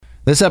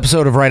This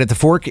episode of Right at the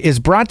Fork is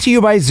brought to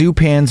you by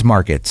Zupan's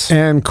Markets.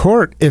 And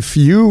Court,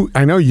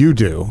 I know you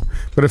do,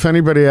 but if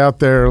anybody out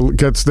there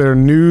gets their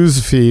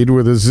news feed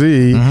with a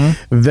Z,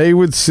 they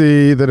would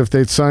see that if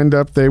they'd signed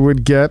up, they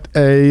would get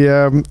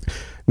a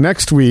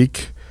next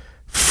week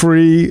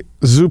free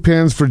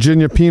Zupan's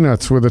Virginia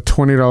Peanuts with a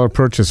 $20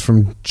 purchase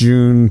from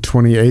June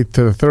 28th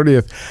to the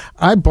 30th.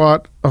 I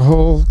bought a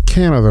whole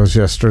can of those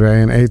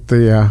yesterday and ate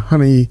the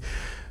honey.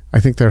 I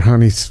think they're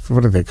honeys.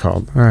 What are they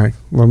called? All right,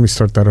 let me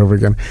start that over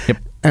again. Yep.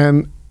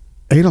 And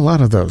ate a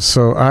lot of those.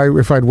 So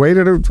if I'd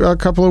waited a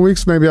couple of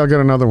weeks, maybe I'll get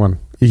another one.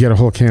 You get a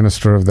whole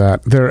canister of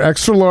that. They're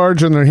extra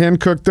large and they're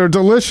hand-cooked. They're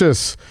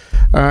delicious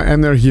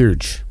and they're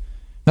huge.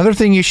 Another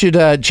thing you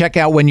should check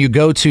out when you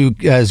go to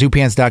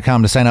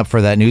Zupans.com to sign up for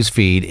that news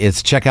feed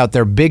is check out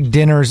their Big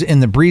Dinners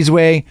in the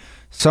Breezeway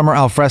Summer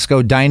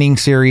Alfresco Dining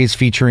Series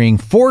featuring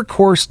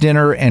 4-course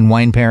dinner and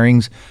wine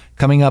pairings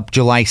coming up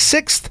July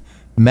 6th.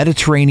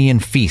 Mediterranean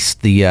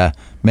Feast. The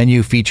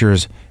menu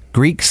features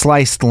Greek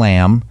sliced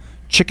lamb,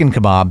 chicken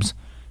kebabs,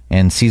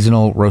 and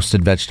seasonal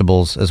roasted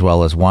vegetables, as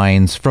well as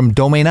wines from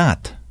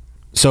Domenat.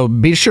 So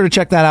be sure to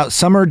check that out.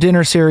 Summer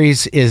Dinner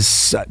Series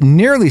is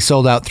nearly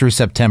sold out through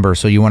September,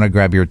 so you want to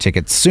grab your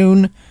tickets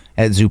soon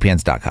at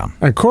Zupans.com.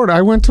 And Court,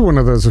 I went to one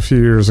of those a few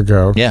years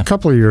ago, a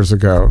couple of years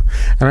ago,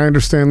 and I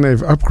understand they've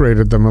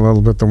upgraded them a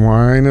little bit. The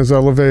wine is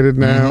elevated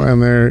now,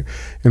 and they're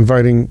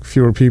inviting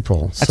fewer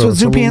people. That's what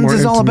Zupans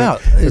is all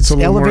about. It's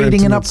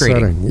elevating and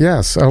upgrading. Setting.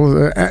 Yes,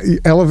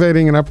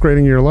 elevating and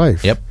upgrading your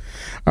life. Yep.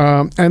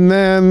 And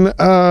then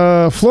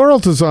floral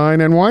design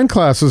and wine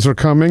classes are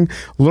coming.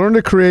 Learn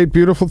to create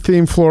beautiful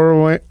themed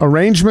floral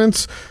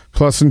arrangements,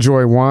 plus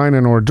enjoy wine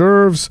and hors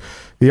d'oeuvres.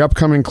 The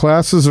upcoming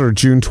classes are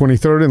June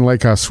 23rd in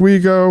Lake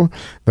Oswego.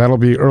 That'll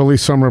be early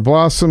summer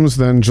blossoms.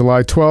 Then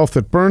July 12th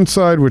at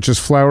Burnside, which is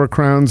flower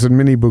crowns and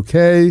mini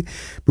bouquets.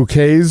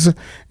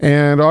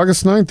 And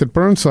August 9th at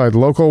Burnside,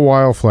 local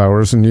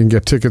wildflowers. And you can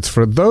get tickets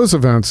for those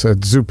events at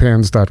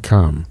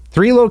Zupans.com.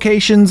 3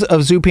 locations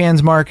of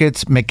Zupan's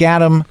Markets: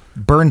 McAdam,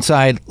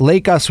 Burnside,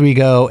 Lake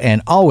Oswego,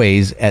 and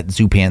always at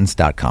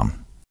Zupans.com.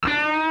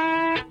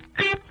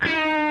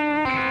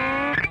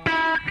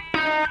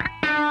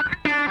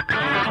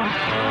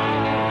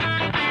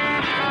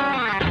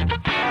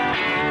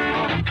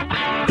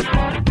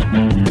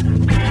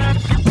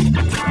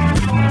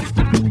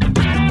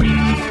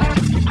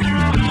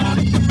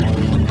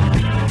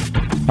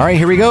 All right,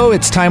 here we go.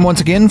 It's time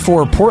once again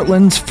for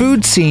Portland's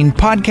Food Scene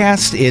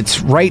Podcast. It's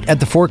Right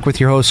at the Fork with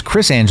your host,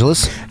 Chris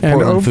Angeles,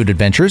 Portland Food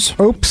Adventures.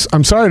 Oops,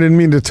 I'm sorry, I didn't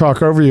mean to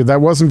talk over you. That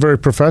wasn't very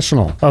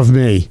professional of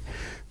me.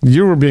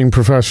 You were being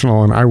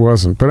professional and I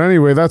wasn't. But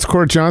anyway, that's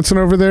Court Johnson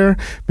over there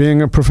being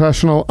a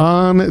professional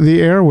on the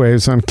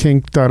airwaves on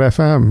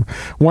kink.fm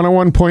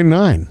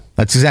 101.9.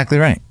 That's exactly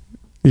right.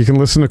 You can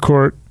listen to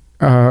Court.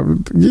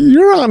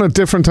 You're on at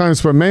different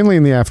times, but mainly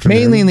in the afternoon.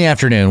 Mainly in the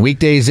afternoon.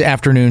 Weekdays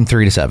afternoon,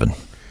 3 to 7.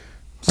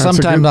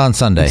 Sometimes on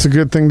Sunday. It's a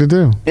good thing to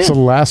do. Yeah. It's the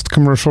last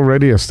commercial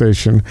radio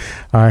station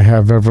I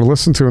have ever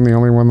listened to and the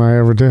only one I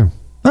ever do.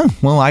 Oh,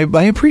 well,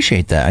 I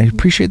appreciate that. I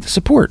appreciate the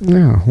support.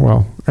 Yeah,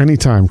 well,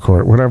 anytime,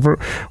 Court. Whatever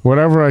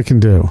I can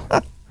do.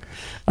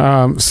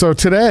 So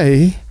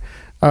today,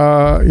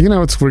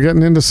 we're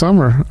getting into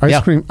summer.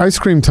 Ice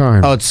cream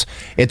time. Oh,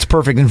 it's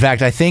perfect. In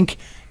fact, I think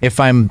if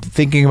I'm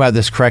thinking about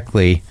this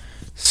correctly,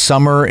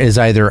 summer is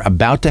either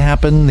about to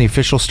happen, the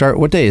official start.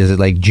 What day is it?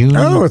 Like June?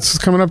 Oh, it's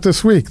coming up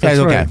this week. That's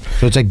okay. Right.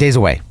 So it's like days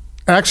away.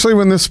 Actually,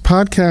 when this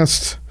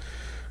podcast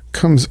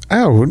comes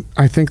out,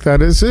 I think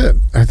that is it.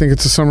 I think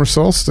it's a summer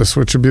solstice,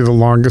 which would be the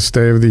longest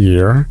day of the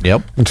year.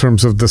 Yep. In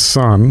terms of the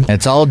sun.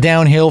 It's all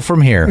downhill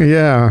from here.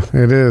 Yeah,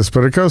 it is,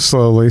 but it goes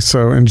slowly.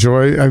 So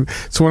enjoy.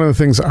 It's one of the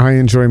things I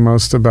enjoy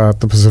most about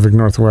the Pacific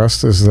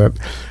Northwest is that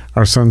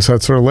our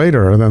sunsets are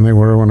later than they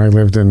were when I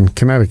lived in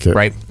Connecticut.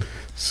 Right.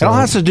 So, it all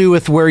has to do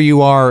with where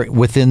you are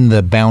within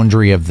the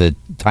boundary of the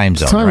time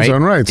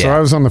zone, right? Yeah. So I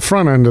was on the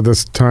front end of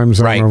this time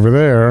zone over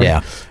there.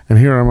 Yeah. And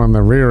here I'm on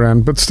the rear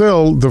end. But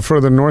still, the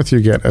further north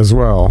you get as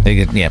well.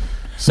 Yeah.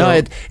 So,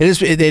 no,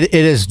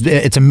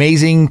 it's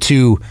amazing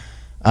to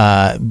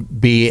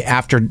be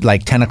after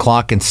like 10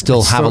 o'clock and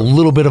still have a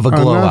little bit of a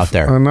glow out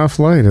there. Enough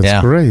light.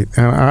 It's great.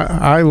 And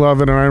I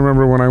love it. And I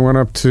remember when I went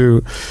up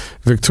to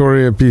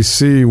Victoria,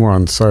 BC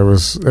once, it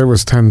was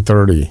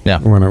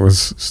 10:30 when it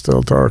was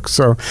still dark.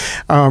 So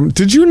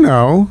did you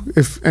know,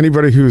 if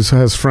anybody who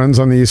has friends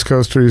on the East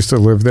Coast or used to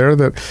live there,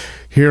 that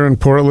here in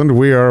Portland,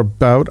 we are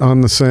about on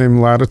the same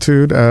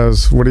latitude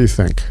as, what do you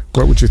think?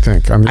 What would you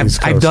think on the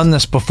East Coast? I've done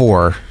this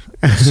before.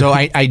 So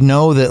I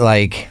know that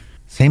like...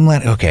 Same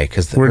land, okay,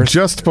 because we're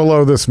just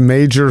below this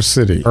major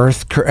city.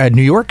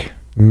 New York?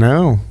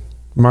 No,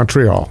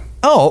 Montreal.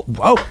 Oh,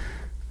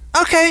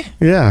 okay.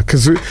 Yeah,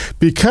 because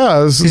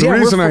the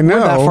reason I know,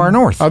 we're that far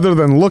north, other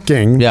than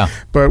looking,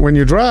 but when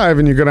you drive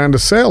and you go down to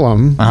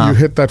Salem, you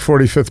hit that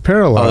 45th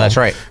parallel. Oh, that's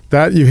right.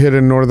 That you hit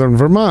in northern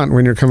Vermont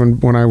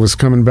when I was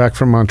coming back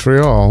from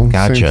Montreal.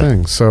 Gotcha. Same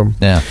thing. So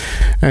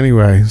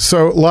anyway,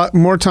 so a lot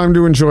more time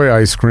to enjoy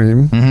ice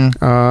cream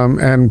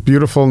and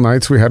beautiful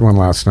nights. We had one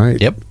last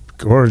night. Yep.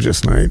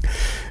 Gorgeous night.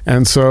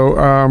 And so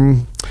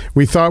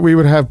we thought we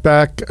would have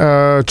back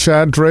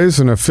Chad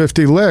Draizin of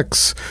 50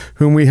 Licks,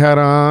 whom we had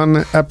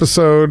on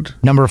episode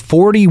number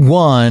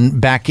 41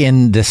 back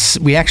in this.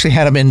 We actually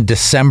had him in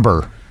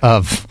December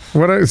of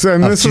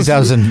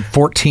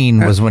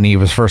 2014 was when he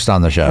was first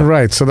on the show.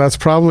 Right. So that's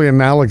probably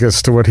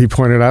analogous to what he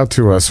pointed out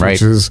to us,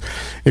 which is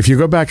if you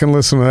go back and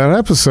listen to that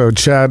episode,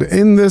 Chad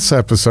in this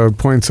episode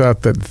points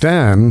out that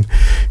then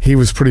he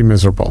was pretty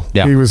miserable.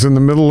 Yeah. He was in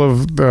the middle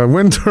of the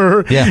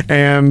winter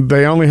and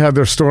they only had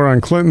their store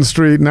on Clinton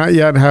Street, not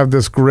yet have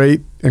this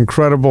great,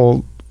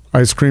 incredible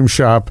ice cream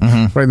shop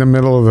right in the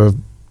middle of the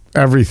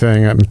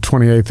everything at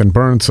 28th and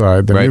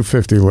Burnside, the new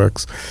 50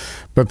 Licks.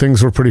 But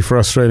things were pretty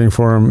frustrating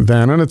for him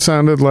then, and it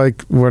sounded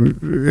like, when,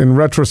 in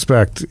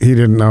retrospect, he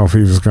didn't know if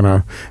he was going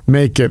to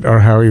make it or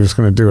how he was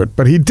going to do it.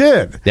 But he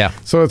did. Yeah.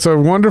 So it's a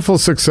wonderful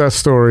success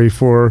story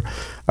for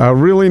a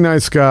really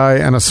nice guy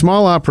and a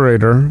small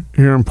operator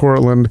here in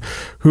Portland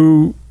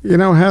who,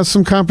 has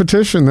some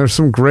competition. There's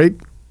some great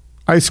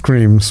ice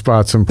cream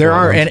spots in Portland. There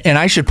are, and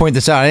I should point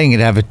this out. I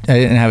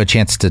didn't have a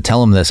chance to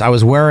tell him this. I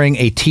was wearing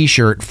a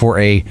T-shirt for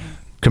a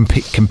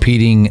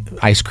competing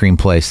ice cream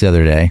place the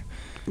other day.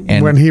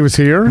 And when he was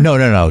here?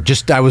 No.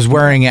 Just I was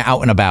wearing it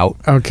out and about.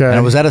 Okay. And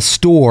I was at a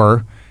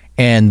store,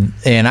 and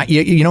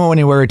you know when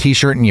you wear a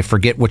T-shirt and you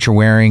forget what you're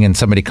wearing, and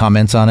somebody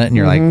comments on it, and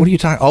you're like, "What are you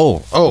talking?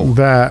 Oh,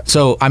 that."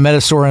 So I'm at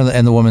a store,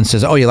 and the woman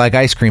says, "Oh, you like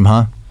ice cream,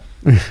 huh?"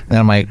 And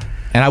I'm like,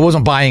 and I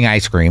wasn't buying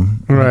ice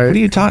cream. I'm like, what are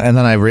you talking? And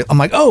then I'm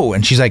like, "Oh,"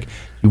 and she's like,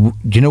 "Do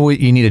you know what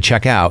you need to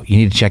check out? You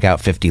need to check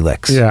out 50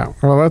 Licks." Yeah.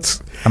 Well,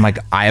 I'm like,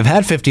 I have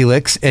had 50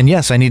 Licks, and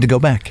yes, I need to go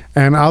back.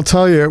 And I'll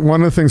tell you,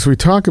 one of the things we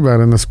talk about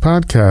in this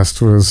podcast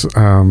was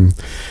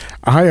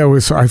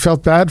I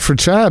felt bad for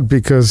Chad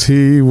because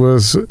he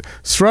was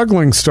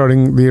struggling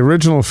starting the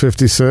original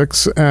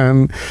 56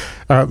 and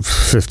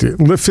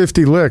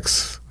 50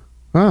 Licks.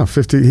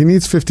 50. He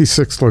needs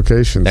 56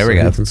 locations. There we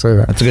go. You can say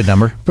that. That's a good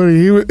number. But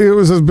it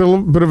was a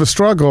bit of a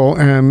struggle,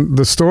 and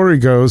the story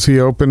goes he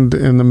opened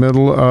in the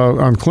middle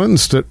on Clinton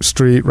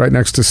Street, right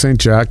next to St.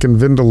 Jack and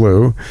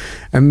Vindaloo,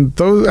 and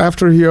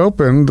after he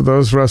opened,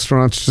 those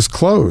restaurants just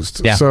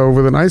closed. Yeah. So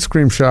with an ice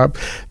cream shop,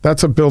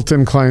 that's a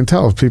built-in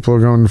clientele. If people are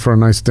going for a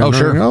nice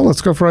dinner, let's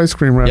go for ice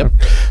cream. Right.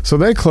 So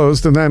they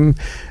closed, and then,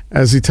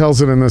 as he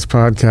tells it in this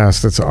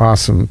podcast, it's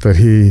awesome that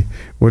he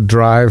would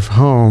drive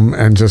home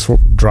and just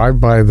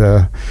drive by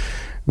the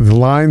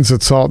lines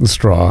at Salt and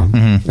Straw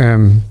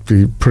and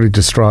be pretty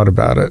distraught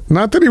about it.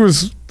 Not that he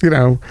was,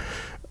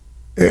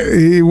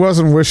 he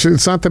wasn't wishing.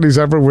 It's not that he's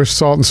ever wished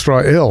Salt and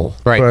Straw ill,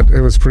 but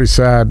it was pretty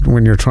sad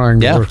when you're trying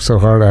to work so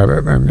hard at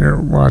it and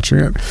you're watching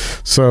it.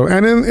 So,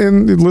 and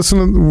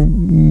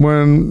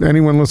when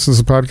anyone listens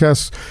to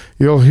podcasts,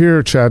 you'll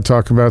hear Chad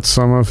talk about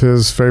some of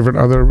his favorite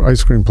other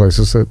ice cream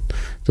places that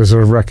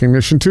deserve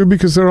recognition too,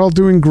 because they're all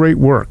doing great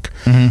work.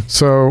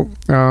 So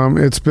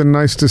it's been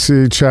nice to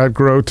see Chad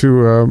grow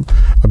to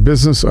a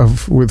business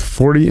with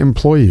 40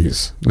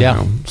 employees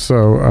now.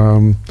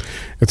 So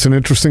it's an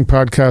interesting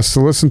podcast to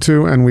listen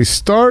to, and we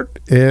start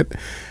it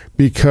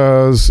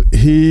because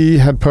he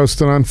had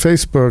posted on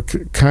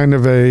Facebook kind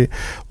of a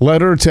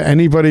letter to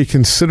anybody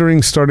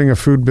considering starting a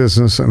food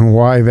business and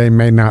why they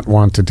may not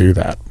want to do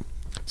that.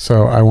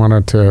 So I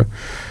wanted to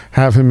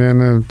have him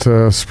in and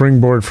to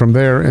springboard from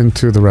there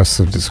into the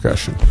rest of the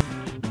discussion.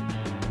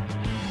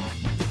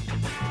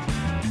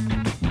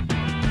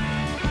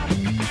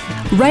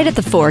 Right at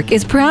the Fork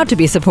is proud to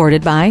be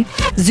supported by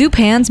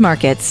Zupan's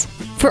Markets.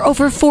 For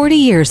over 40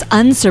 years,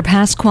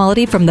 unsurpassed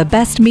quality from the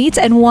best meats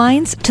and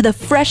wines to the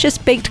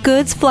freshest baked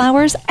goods,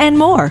 flours, and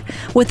more,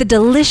 with a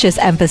delicious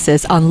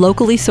emphasis on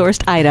locally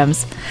sourced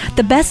items.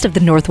 The best of the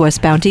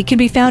Northwest Bounty can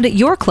be found at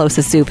your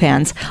closest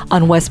Zupan's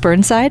on West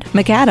Burnside,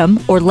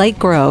 Macadam, or Lake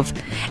Grove.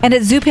 And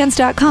at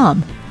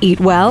Zupans.com.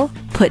 Eat well,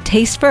 put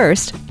taste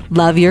first,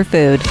 love your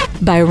food.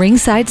 By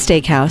Ringside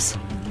Steakhouse.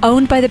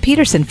 Owned by the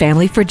Peterson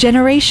family for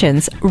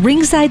generations,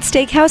 Ringside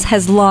Steakhouse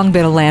has long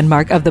been a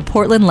landmark of the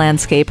Portland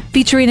landscape,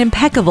 featuring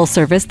impeccable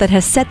service that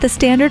has set the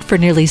standard for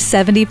nearly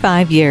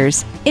 75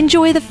 years.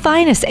 Enjoy the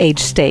finest aged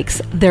steaks,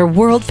 their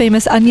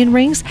world-famous onion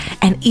rings,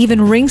 and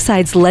even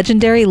Ringside's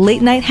legendary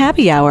late-night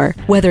happy hour.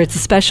 Whether it's a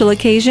special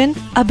occasion,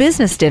 a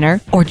business dinner,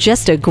 or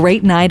just a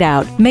great night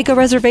out, make a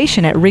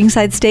reservation at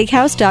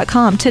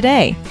ringsidesteakhouse.com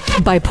today.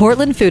 By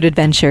Portland Food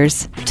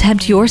Adventures.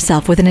 Tempt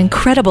yourself with an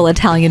incredible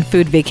Italian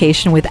food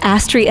vacation with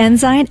Astri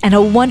Enzyme and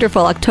a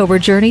wonderful October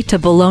journey to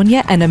Bologna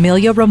and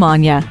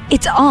Emilia-Romagna.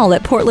 It's all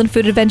at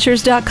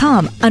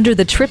portlandfoodadventures.com under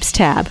the Trips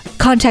tab.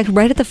 Contact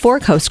Right at the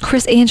Fork host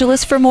Chris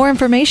Angeles for more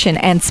information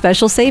and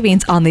special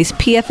savings on these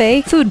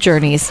PFA food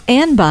journeys.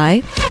 And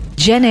by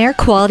Genair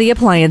Quality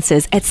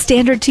Appliances at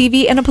Standard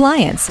TV and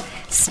Appliance.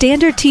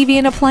 Standard TV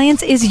and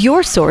Appliance is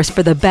your source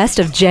for the best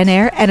of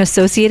Genair and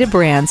associated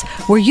brands,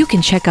 where you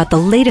can check out the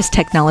latest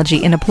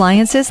technology in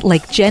appliances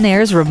like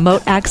Genair's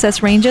remote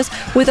access ranges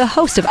with a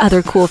host of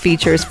other cool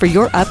features for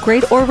your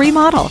upgrade or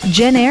remodel.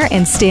 Genair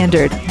and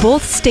Standard,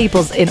 both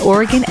staples in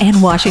Oregon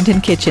and Washington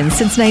kitchens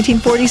since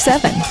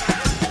 1947.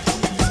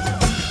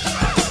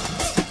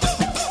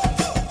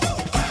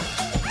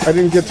 I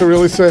didn't get to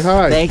really say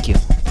hi. Thank you.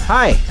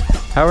 Hi.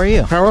 How are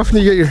you? How often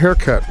do you get your hair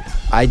cut?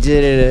 I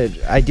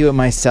do it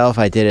myself.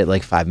 I did it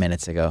like 5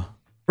 minutes ago.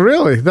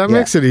 Really? That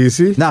makes it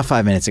easy. Not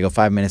 5 minutes ago,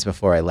 5 minutes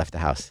before I left the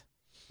house.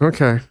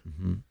 Okay.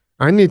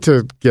 I need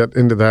to get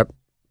into that.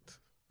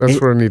 That's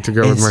where I need to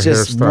go with my hairstyle.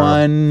 It's just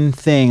one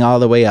thing all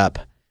the way up.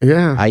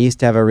 Yeah. I used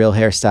to have a real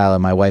hairstyle,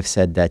 and my wife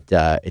said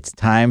that it's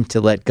time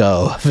to let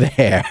go of the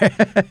hair.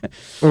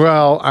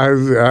 Well,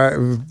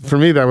 for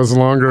me, that was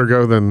longer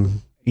ago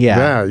than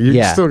that.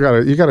 You still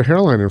got a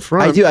hairline in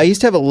front. I do. I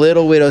used to have a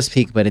little widow's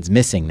peak, but it's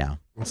missing now.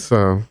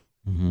 So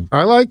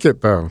I like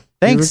it, though.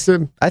 Thanks.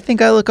 I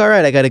think I look all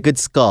right. I got a good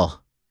skull.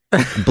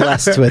 I'm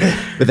blessed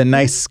with a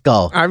nice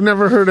skull. I've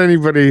never heard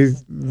anybody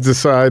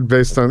decide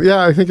based on.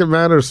 Yeah, I think it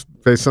matters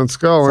based on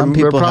skull. Some and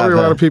there are people probably have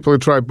a lot of people who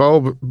try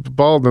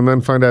bald and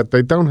then find out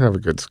they don't have a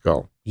good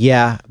skull.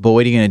 Yeah, but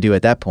what are you going to do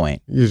at that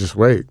point? You just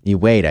wait. You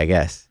wait, I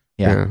guess.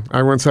 Yeah.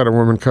 I once had a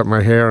woman cut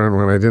my hair, and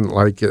when I didn't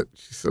like it,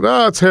 she said,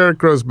 "Oh, it's hair. It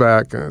grows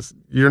back." And I said,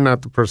 "You're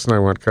not the person I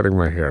want cutting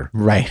my hair."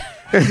 Right.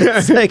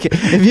 It's like,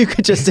 if you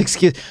could just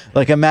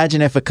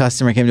imagine if a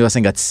customer came to us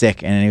and got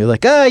sick, and he was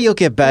like, "Oh, you'll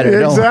get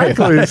better."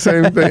 Exactly. The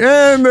same thing.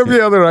 And there'll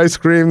be other ice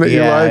cream that you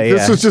like.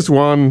 This is just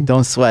one.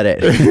 Don't sweat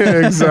it.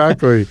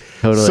 Exactly.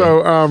 Totally.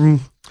 So,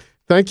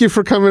 thank you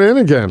for coming in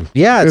again.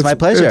 Yeah, it's my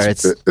pleasure.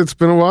 It's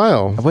been a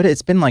while.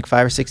 It's been like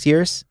 5 or 6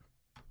 years?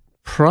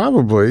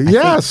 Probably.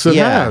 Yes, it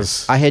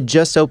has. I had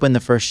just opened the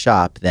first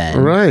shop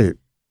then. Right.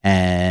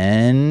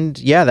 And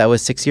that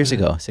was 6 years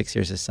ago. 6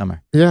 years this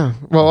summer. Yeah.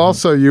 Well,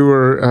 also you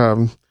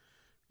were,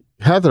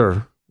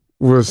 Heather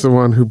was the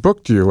one who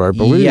booked you, I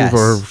believe,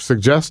 or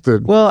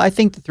suggested. Well, I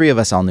think the three of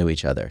us all knew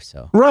each other.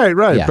 So. Right.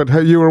 Yeah.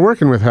 But you were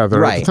working with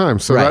Heather at the time.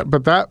 So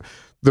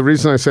the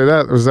reason I say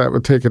that was that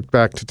would take it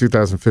back to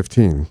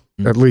 2015,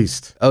 at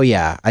least. Oh,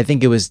 yeah. I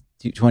think it was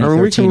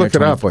 2013 we can look or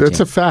 2014. it up. It's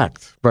a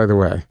fact, by the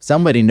way.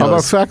 Somebody knows.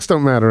 Although facts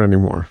don't matter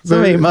anymore.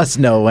 Somebody must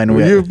know when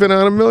we... You've been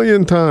on 1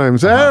 million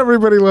times.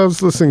 Everybody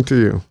loves listening to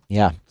you.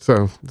 Yeah.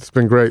 So it's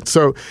been great.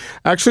 So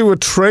actually what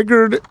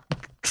triggered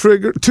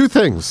two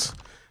things.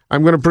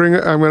 I'm going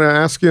to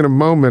ask you in a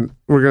moment.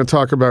 We're going to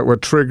talk about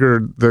what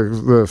triggered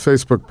the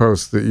Facebook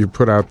post that you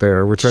put out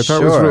there, which I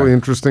thought was really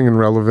interesting and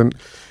relevant.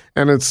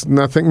 And it's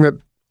nothing that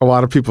a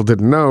lot of people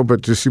didn't know,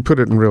 but just you put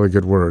it in really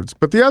good words.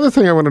 But the other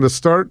thing I wanted to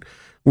start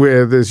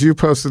with is you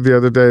posted the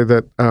other day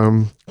that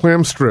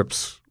clam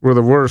strips were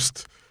the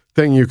worst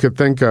thing you could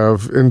think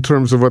of in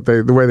terms of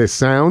the way they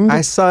sound.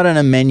 I saw it on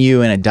a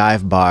menu in a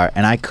dive bar,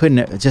 and I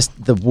couldn't, just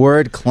the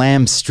word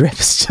clam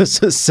strips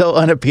just was so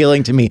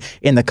unappealing to me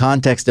in the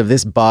context of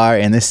this bar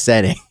and this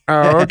setting.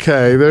 Oh,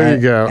 okay. There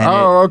you go.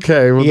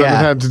 Okay. Well, then it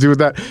had to do with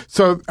that.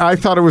 So I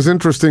thought it was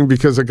interesting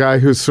because a guy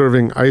who's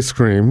serving ice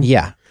cream.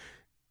 Yeah.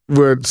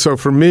 So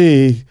for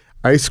me,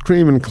 ice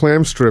cream and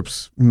clam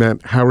strips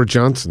meant Howard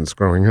Johnson's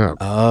growing up.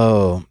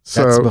 Oh,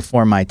 that's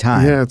before my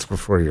time. Yeah, it's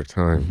before your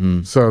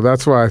time. So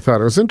that's why I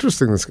thought it was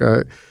interesting.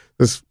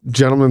 This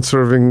gentleman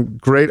serving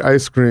great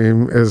ice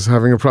cream is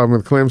having a problem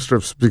with clam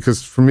strips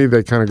because for me,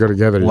 they kind of go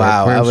together.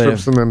 Wow. Clam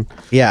strips and then...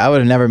 Yeah, I would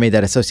have never made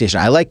that association.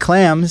 I like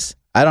clams.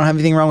 I don't have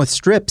anything wrong with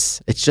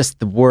strips. It's just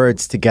the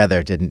words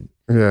together didn't...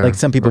 Yeah. Like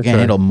some people can't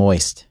handle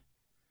moist.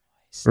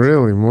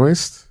 Really?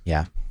 Moist?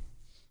 Yeah.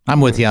 I'm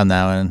with you on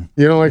that one.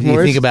 You don't like moist?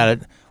 You think about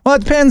it. Well,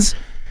 it depends.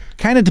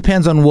 Kind of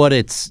depends on what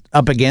it's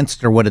up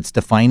against or what it's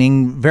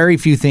defining. Very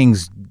few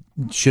things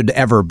should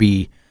ever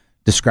be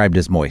described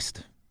as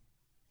moist.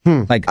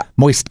 Like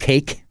moist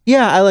cake.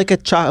 Yeah, I like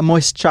a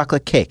moist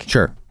chocolate cake.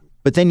 Sure.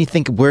 But then you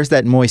think, where's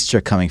that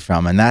moisture coming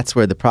from? And that's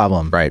where the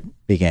problem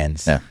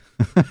begins. Yeah.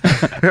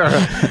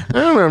 I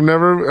don't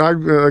know.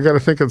 I got to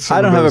think of something.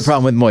 I don't have a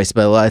problem with moist,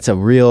 but it's a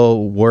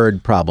real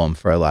word problem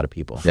for a lot of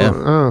people. Yeah.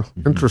 Oh,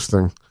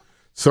 interesting.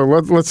 So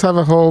let's have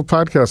a whole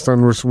podcast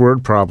on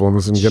word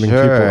problems and getting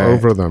people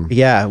over them.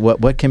 Yeah,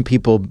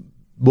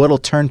 what'll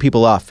turn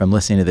people off from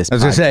listening to this podcast? I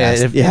was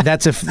going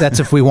to say, that's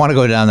if we want to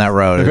go down that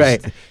road.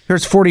 Right.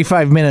 Here's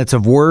 45 minutes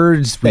of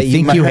words we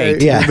think you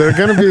hate. Yeah.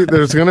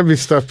 There's going to be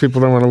stuff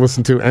people don't want to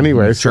listen to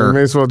anyway, so we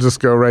may as well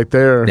just go right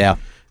there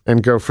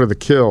and go for the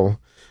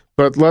kill.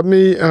 But let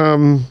me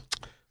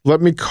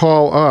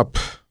call up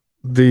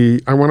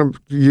I want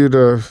you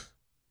to,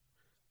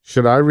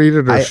 should I read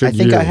it or should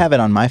you? I think I have it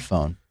on my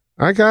phone.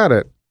 I got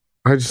it.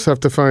 I just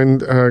have to find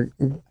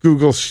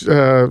Google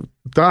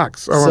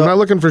Docs. Oh, I'm not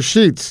looking for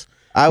sheets.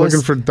 I'm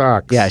looking for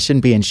docs. Yeah, it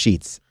shouldn't be in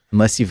sheets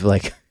unless you've somehow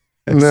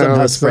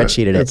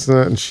spreadsheeted it. It's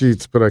not in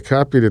sheets, but I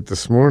copied it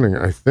this morning,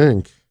 I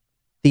think.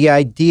 The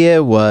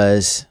idea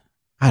was,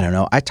 I don't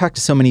know. I talk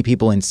to so many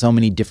people in so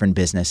many different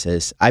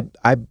businesses. I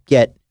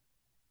get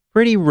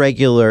pretty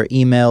regular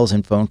emails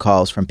and phone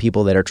calls from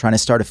people that are trying to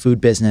start a food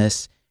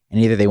business,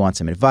 and either they want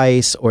some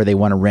advice or they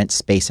want to rent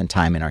space and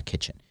time in our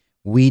kitchen.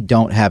 We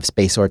don't have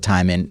space or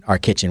time in our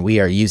kitchen. We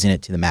are using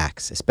it to the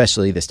max,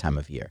 especially this time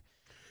of year.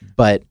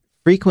 But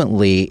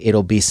frequently,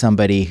 it'll be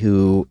somebody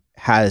who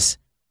has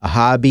a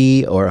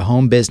hobby or a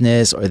home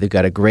business, or they've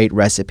got a great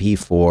recipe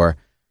for,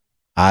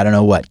 I don't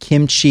know what,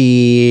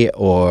 kimchi,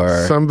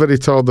 or... Somebody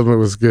told them it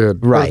was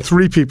good. Right. Or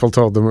 3 people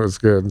told them it was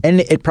good.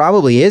 And it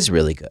probably is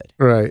really good.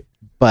 Right.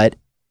 But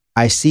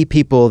I see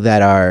people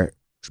that are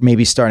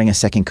maybe starting a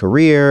second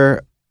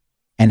career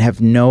and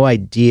have no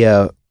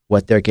idea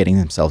what they're getting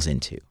themselves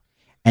into.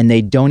 And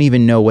they don't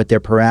even know what their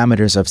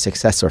parameters of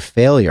success or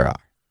failure are.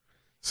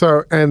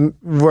 So, and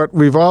what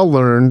we've all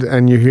learned,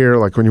 and you hear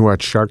like when you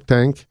watch Shark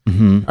Tank,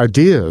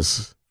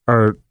 ideas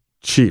are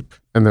cheap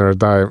and they're a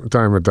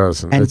dime a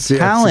dozen. And it's the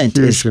talent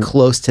is execution.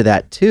 close to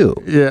that too.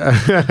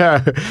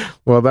 Yeah.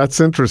 Well, that's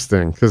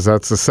interesting because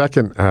that's the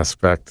second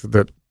aspect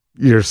that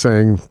you're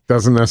saying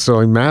doesn't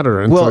necessarily matter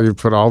until you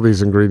put all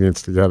these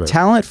ingredients together.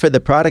 Talent for the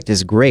product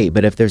is great,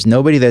 but if there's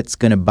nobody that's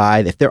going to buy,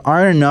 if there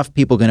aren't enough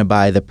people going to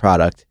buy the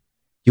product,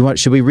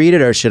 should we read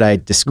it or should I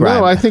describe it?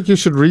 No, I think you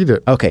should read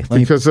it. Okay.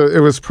 Because it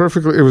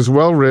was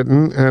well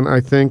written, and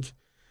I think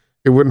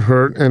it wouldn't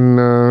hurt,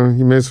 and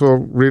you may as well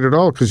read it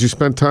all because you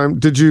spent time.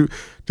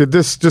 Did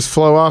this just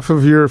flow off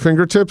of your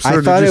fingertips,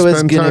 or did you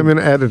spend time and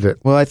edit it?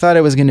 Well, I thought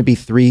it was going to be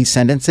 3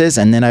 sentences,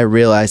 and then I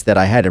realized that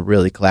I had to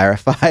really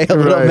clarify a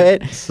little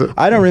bit. So,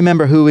 I don't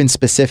remember who in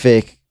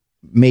specific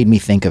made me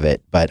think of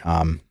it, but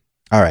all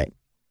right.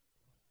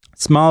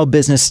 Small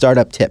business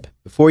startup tip.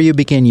 Before you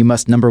begin, you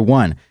must, number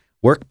 1,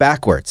 work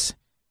backwards.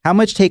 How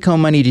much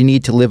take-home money do you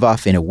need to live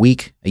off in a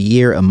week, a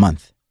year, a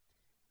month?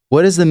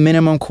 What is the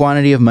minimum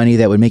quantity of money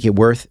that would make it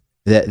worth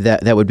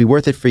that would be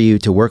worth it for you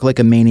to work like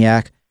a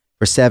maniac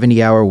for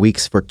 70-hour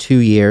weeks for 2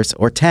 years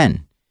or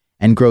 10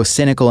 and grow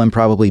cynical and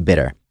probably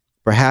bitter,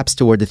 perhaps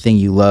toward the thing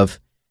you love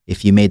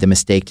if you made the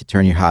mistake to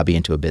turn your hobby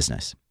into a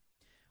business?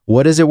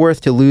 What is it worth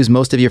to lose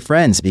most of your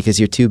friends because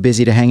you're too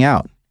busy to hang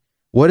out?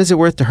 What is it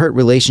worth to hurt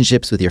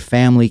relationships with your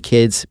family,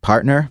 kids,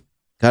 partner?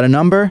 Got a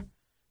number?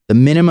 The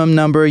minimum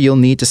number you'll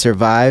need to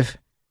survive,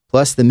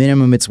 plus the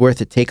minimum it's worth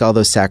to take all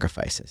those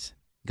sacrifices.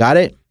 Got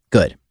it?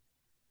 Good.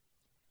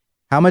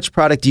 How much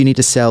product do you need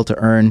to sell to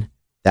earn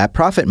that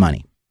profit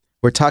money?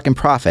 We're talking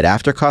profit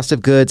after cost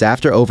of goods,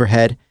 after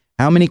overhead.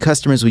 How many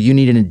customers will you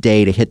need in a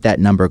day to hit that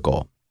number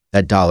goal,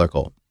 that dollar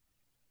goal?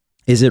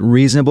 Is it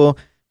reasonable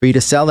for you to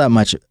sell that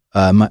much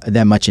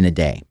in a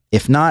day?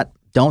 If not,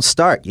 don't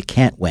start. You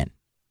can't win.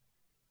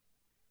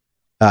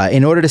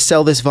 In order to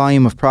sell this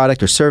volume of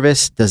product or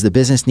service, does the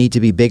business need to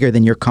be bigger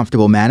than you're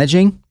comfortable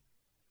managing?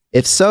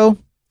 If so,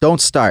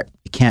 don't start.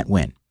 You can't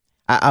win.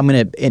 I'm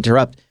going to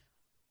interrupt.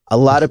 A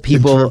lot of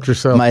people,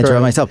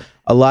 interrupt myself.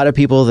 A lot of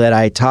people that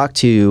I talk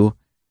to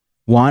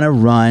want to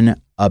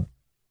run a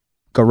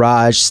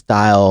garage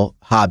style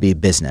hobby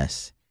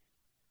business,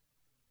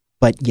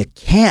 but you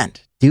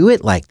can't do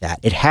it like that.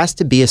 It has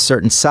to be a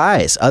certain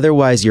size.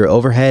 Otherwise, your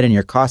overhead and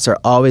your costs are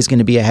always going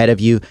to be ahead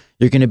of you.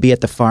 You're going to be at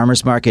the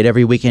farmer's market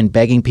every weekend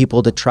begging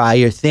people to try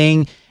your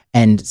thing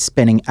and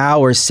spending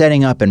hours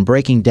setting up and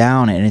breaking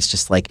down. And it's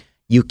just like,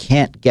 you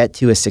can't get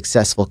to a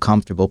successful,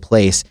 comfortable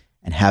place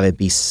and have it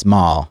be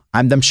small.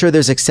 I'm sure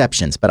there's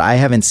exceptions, but I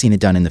haven't seen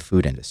it done in the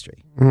food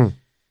industry.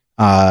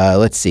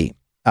 Let's see.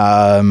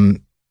 Number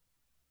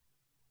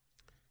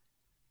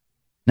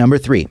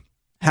 3,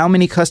 how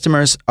many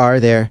customers are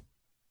there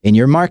in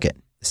your market?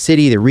 The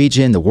city, the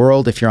region, the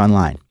world, if you're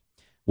online.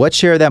 What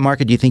share of that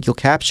market do you think you'll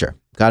capture?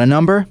 Got a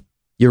number?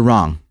 You're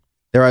wrong.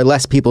 There are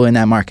less people in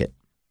that market.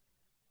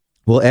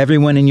 Will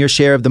everyone in your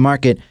share of the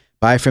market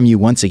buy from you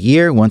once a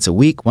year, once a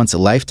week, once a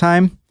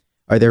lifetime?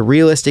 Are there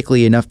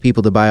realistically enough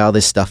people to buy all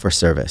this stuff or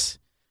service?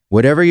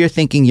 Whatever you're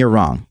thinking, you're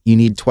wrong. You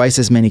need twice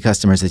as many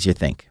customers as you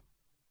think.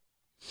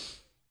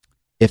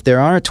 If there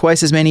aren't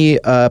twice as many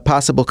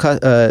possible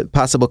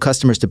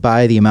customers to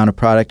buy the amount of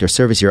product or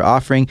service you're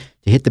offering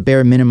to hit the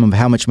bare minimum of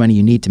how much money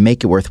you need to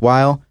make it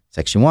worthwhile,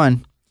 section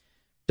 1,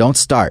 don't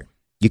start.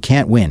 You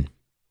can't win.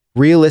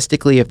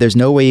 Realistically, if there's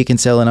no way you can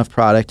sell enough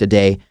product a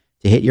day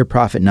to hit your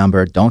profit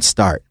number, don't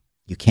start.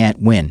 You can't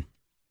win.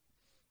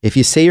 If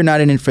you say you're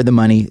not in it for the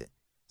money,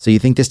 so you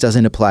think this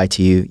doesn't apply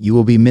to you, you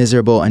will be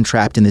miserable and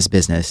trapped in this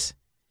business,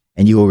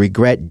 and you will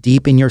regret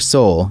deep in your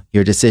soul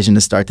your decision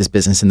to start this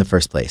business in the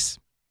first place.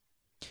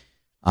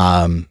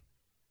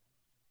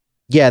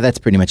 Yeah, that's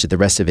pretty much it. The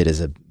rest of it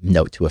is a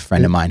note to a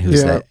friend of mine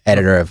who's the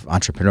editor of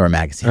Entrepreneur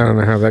Magazine. I don't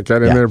know how that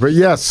got in there, but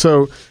yes.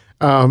 So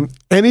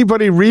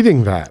anybody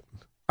reading that,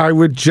 I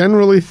would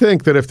generally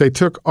think that if they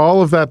took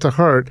all of that to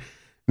heart,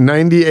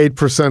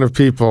 98% of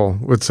people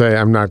would say,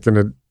 I'm not going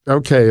to,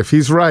 okay, if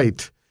he's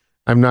right,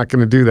 I'm not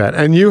going to do that.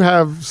 And you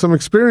have some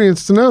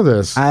experience to know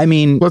this. I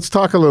mean, let's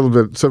talk a little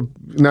bit so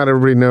not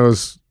everybody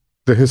knows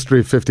the history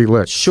of 50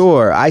 Licks.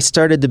 Sure. I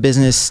started the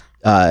business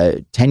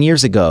 10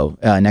 years ago.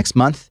 Next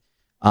month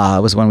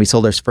was when we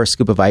sold our first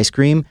scoop of ice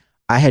cream.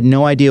 I had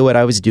no idea what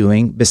I was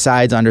doing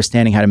besides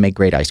understanding how to make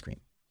great ice cream.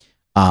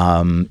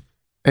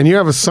 And you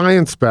have a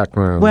science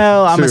background.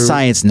 Well, I'm a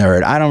science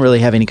nerd. I don't really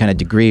have any kind of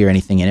degree or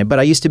anything in it, but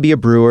I used to be a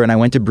brewer and I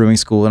went to brewing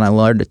school and I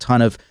learned a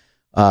ton of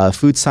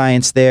food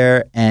science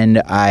there.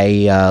 And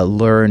I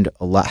learned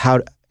a lot,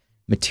 how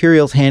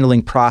materials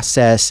handling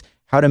process,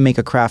 how to make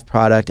a craft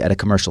product at a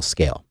commercial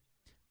scale.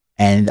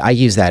 And I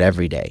use that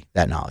every day,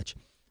 that knowledge.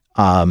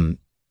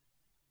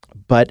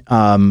 But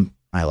I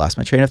lost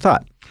my train of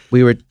thought.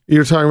 You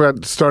were talking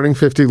about starting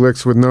 50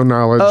 Licks with no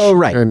knowledge. Oh,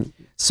 right.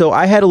 So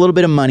I had a little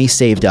bit of money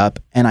saved up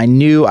and I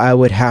knew I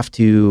would have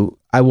to,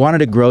 I wanted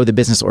to grow the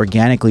business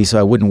organically so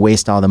I wouldn't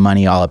waste all the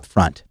money all up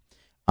front.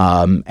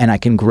 And I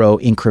can grow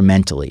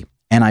incrementally.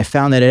 And I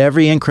found that at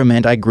every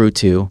increment I grew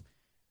to,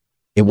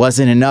 it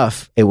wasn't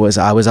enough. I was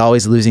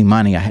always losing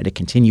money. I had to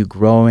continue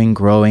growing,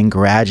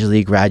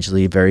 gradually,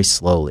 very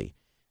slowly.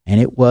 And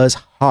it was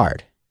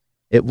hard.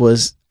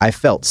 I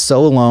felt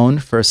so alone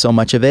for so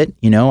much of it.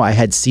 I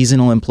had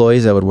seasonal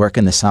employees that would work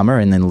in the summer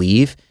and then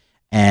leave.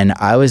 And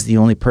I was the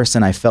only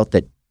person I felt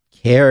that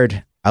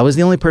cared. I was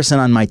the only person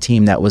on my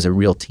team that was a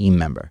real team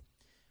member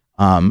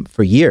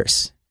for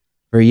years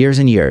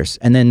and years.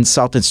 And then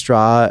Salt and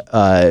Straw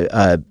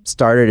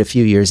started a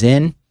few years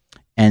in,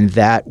 and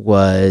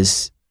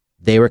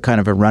they were kind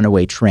of a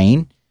runaway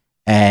train,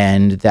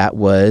 and that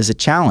was a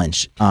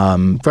challenge.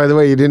 By the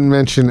way, you didn't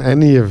mention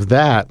any of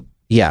that.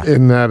 Yeah.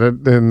 In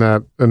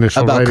that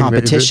initial about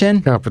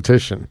competition.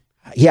 Competition.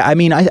 Yeah, I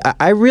mean,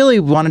 I really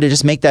wanted to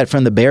just make that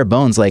from the bare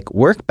bones, like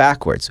work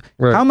backwards.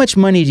 Right. How much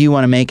money do you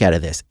want to make out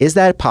of this? Is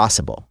that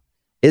possible?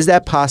 Is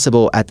that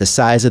possible at the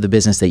size of the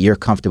business that you're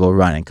comfortable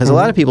running? Because a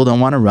lot of people don't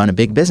want to run a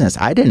big business.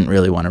 I didn't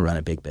really want to run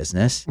a big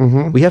business.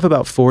 We have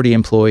about 40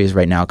 employees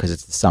right now because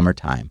it's the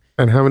summertime.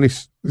 And how many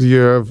do you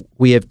have?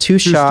 We have two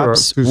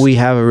shops. We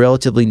have a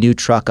relatively new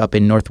truck up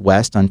in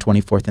Northwest on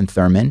 24th and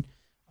Thurman.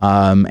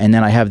 And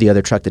then I have the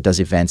other truck that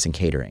does events and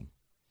catering.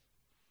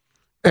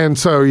 And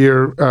so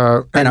you're...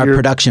 and our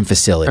production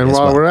facility and as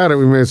while well. we're at it,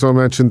 we may as well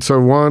mention,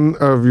 so one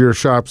of your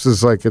shops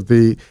is like at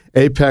the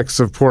apex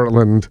of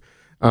Portland,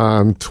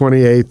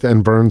 28th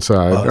and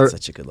Burnside. Oh, that's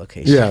such a good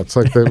location. Yeah, it's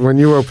like when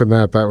you opened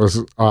that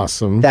was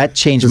awesome. That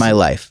changed my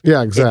life.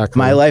 Yeah, exactly.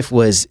 My life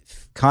was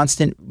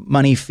constant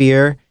money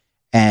fear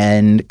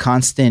and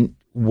constant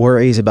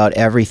worries about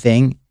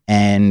everything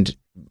and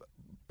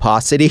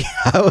paucity.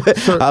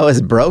 I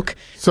was broke.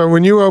 So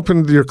when you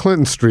opened your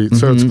Clinton Street,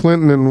 so it's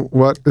Clinton and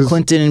what is...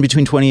 Clinton in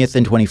between 20th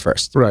and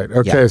 21st. Right,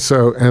 okay, yeah.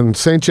 So, and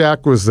St.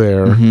 Jack was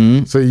there.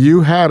 So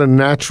you had a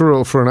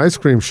natural, for an ice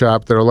cream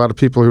shop, there are a lot of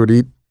people who would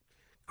eat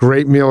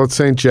great meal at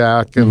St.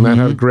 Jack and that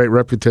had a great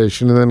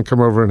reputation and then come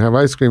over and have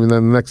ice cream and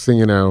then the next thing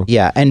you know...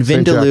 Yeah, and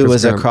Vindaloo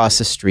was across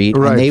the street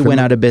and they went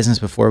out of business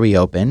before we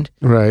opened.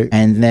 Right.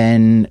 And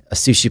then a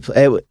sushi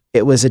place,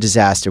 it was a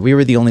disaster. We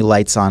were the only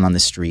lights on the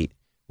street.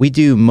 We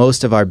do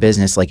most of our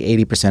business, like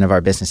 80% of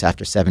our business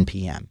after 7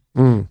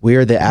 p.m.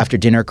 We're the after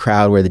dinner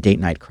crowd, we're the date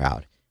night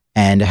crowd.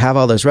 And to have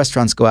all those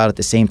restaurants go out at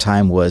the same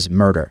time was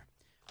murder.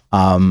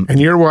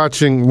 And you're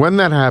watching, when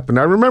that happened,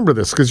 I remember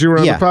this because you were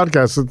on the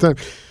podcast at the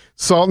time.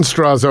 Salt and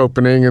Straw's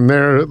opening and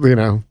they're,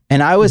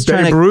 and I was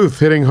Babe Ruth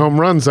hitting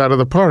home runs out of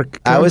the park.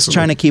 Constantly. I was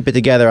trying to keep it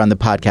together on the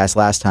podcast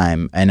last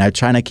time and I'm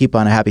trying to keep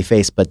on a happy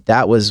face, but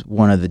that was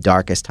one of the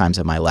darkest times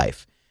of my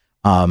life.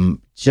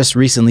 Just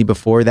recently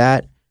before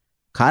that,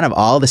 kind of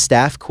all the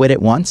staff quit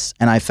at once,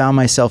 and I found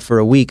myself for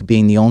a week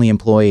being the only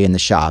employee in the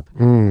shop,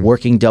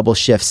 working double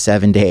shifts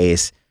 7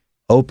 days,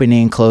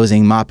 opening,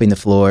 closing, mopping the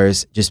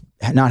floors, just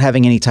not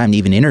having any time to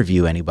even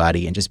interview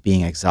anybody and just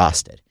being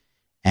exhausted.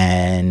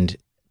 And,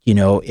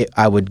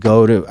 I would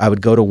go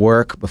to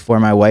work before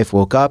my wife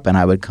woke up and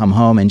I would come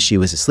home and she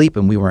was asleep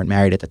and we weren't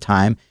married at the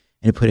time.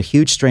 And it put a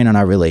huge strain on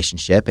our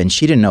relationship and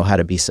she didn't know how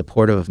to be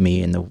supportive of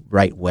me in the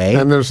right way.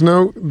 And there's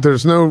no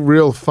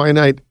real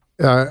finite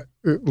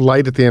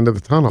light at the end of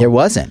the tunnel. There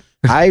wasn't.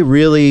 I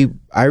really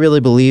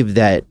believed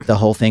that the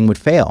whole thing would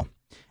fail.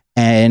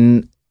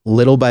 And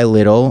little by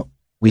little,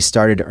 we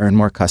started to earn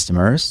more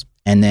customers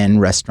and then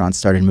restaurants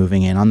started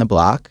moving in on the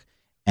block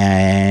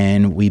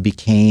and we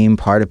became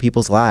part of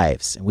people's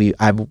lives.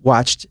 I've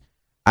watched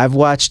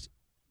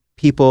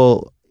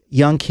people,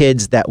 young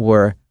kids that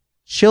were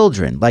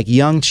children, like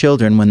young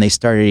children when they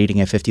started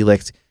eating at 50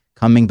 Licks,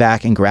 coming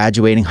back and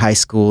graduating high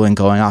school and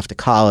going off to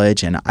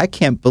college. And I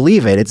can't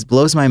believe it. It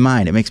blows my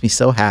mind. It makes me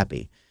so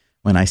happy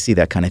when I see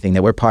that kind of thing,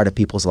 that we're part of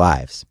people's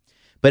lives.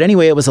 But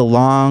anyway, it was a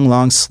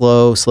long,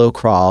 slow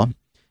crawl.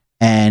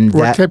 And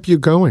what kept you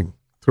going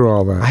through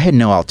all that? I had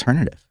no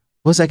alternative.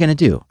 What was I going to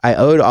do? I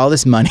owed all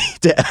this money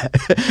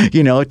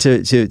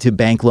to, to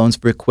bank loans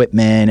for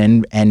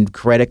equipment and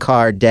credit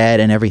card debt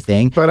and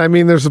everything. But I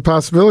mean, there's a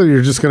possibility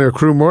you're just going to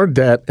accrue more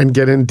debt and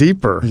get in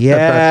deeper at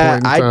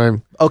that point in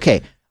time.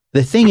 Okay.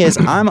 The thing is,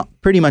 I'm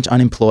pretty much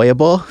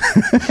unemployable.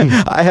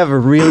 I have a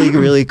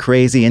really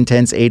crazy,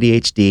 intense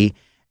ADHD,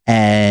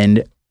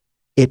 and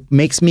it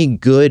makes me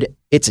good.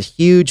 It's a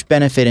huge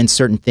benefit in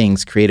certain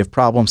things: creative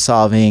problem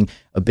solving,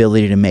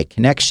 ability to make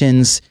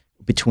connections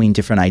between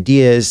different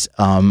ideas,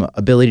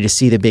 ability to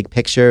see the big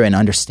picture and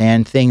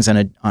understand things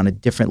on a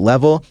different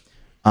level.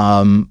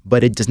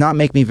 But it does not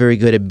make me very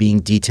good at being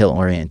detail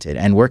oriented.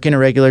 And working a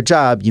regular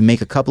job, you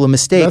make a couple of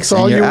mistakes. That's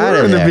all and you're you out were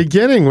of in there. the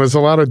beginning was a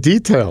lot of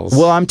details.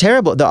 Well, I'm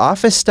terrible. The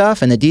office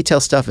stuff and the detail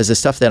stuff is the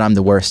stuff that I'm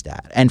the worst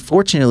at. And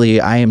fortunately,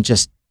 I am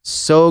just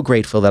so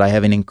grateful that I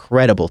have an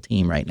incredible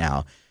team right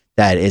now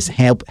that is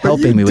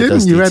helping me with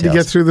those details. You had to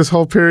get through this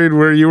whole period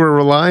where you were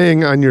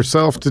relying on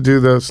yourself to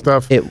do the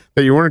stuff that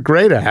you weren't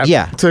great at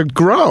to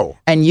grow.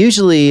 And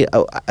usually,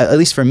 at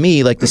least for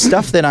me, like the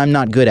stuff that I'm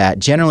not good at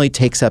generally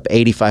takes up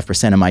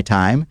 85% of my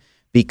time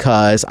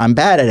because I'm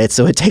bad at it,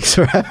 so it takes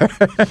forever.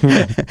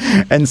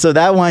 And so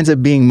that winds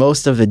up being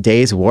most of the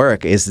day's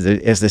work is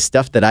the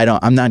stuff that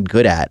I'm not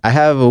good at. I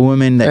have a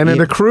woman that... And it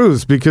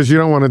accrues because you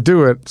don't want to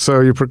do it,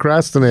 so you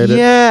procrastinate it.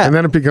 And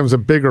then it becomes a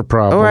bigger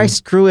problem. Or I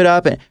screw it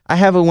up. I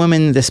have a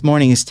woman this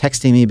morning who's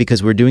texting me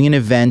because we're doing an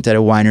event at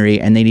a winery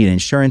and they need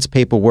insurance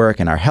paperwork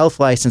and our health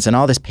license and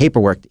all this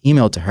paperwork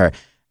emailed to her.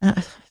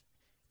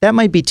 That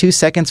might be 2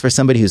 seconds for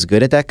somebody who's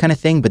good at that kind of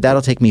thing, but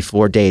that'll take me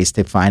 4 days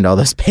to find all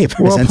those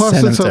papers and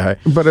send them to her.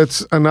 But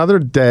it's another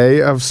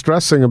day of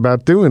stressing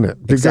about doing it.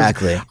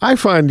 Exactly. I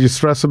find you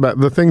stress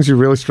about the things you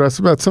really stress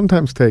about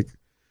sometimes take.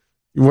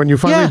 When you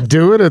finally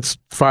do it, it's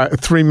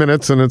 3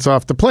 minutes and it's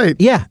off the plate.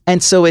 Yeah.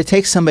 And so it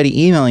takes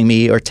somebody emailing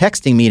me or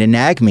texting me to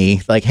nag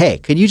me like, hey,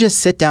 could you just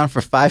sit down for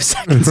 5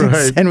 seconds and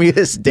send me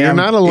this damn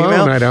You're not alone,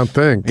 email? I don't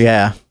think.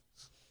 Yeah.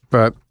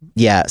 But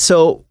yeah.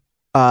 So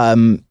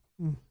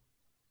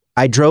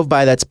I drove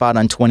by that spot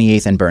on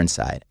 28th and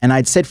Burnside, and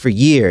I'd said for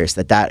years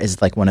that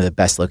is like one of the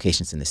best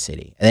locations in the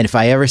city. And then if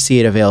I ever see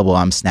it available,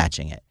 I'm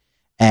snatching it.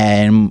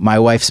 And my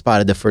wife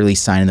spotted the for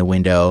lease sign in the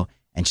window,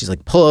 and she's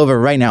like, pull over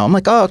right now. I'm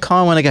like, oh,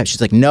 call them when I get.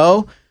 She's like,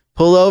 no,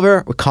 pull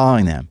over. We're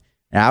calling them.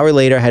 An hour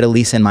later, I had a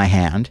lease in my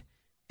hand,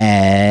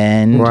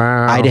 and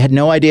I had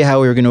no idea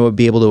how we were going to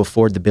be able to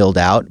afford the build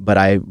out, but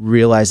I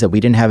realized that we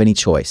didn't have any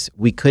choice.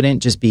 We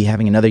couldn't just be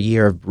having another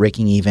year of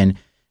breaking even,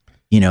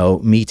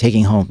 me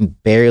taking home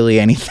barely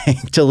anything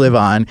to live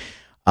on.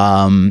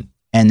 And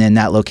then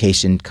that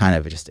location kind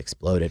of just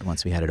exploded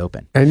once we had it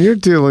open. And you're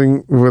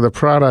dealing with a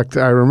product.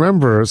 I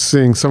remember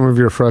seeing some of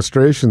your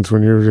frustrations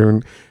when you were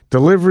doing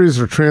deliveries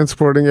or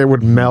transporting. It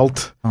would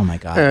melt. Oh my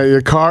God.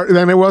 Your car.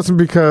 Then it wasn't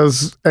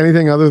because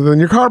anything other than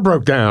your car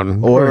broke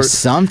down. Or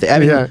something. I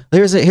mean,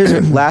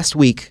 here's last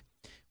week,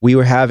 we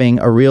were having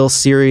a real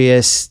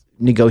serious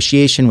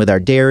negotiation with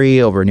our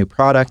dairy over a new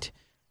product.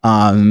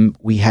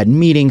 We had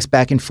meetings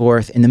back and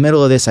forth. In the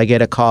middle of this, I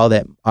get a call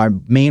that our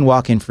main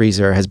walk-in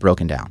freezer has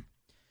broken down.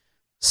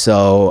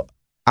 So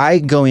I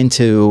go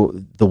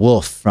into the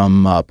wolf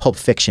from Pulp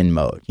Fiction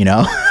mode,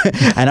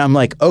 and I'm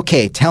like,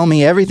 okay, tell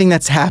me everything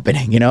that's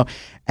happening,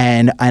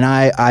 and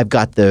I've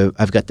got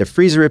the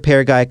freezer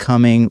repair guy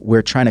coming.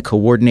 We're trying to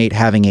coordinate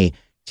having a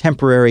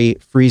temporary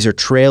freezer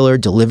trailer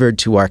delivered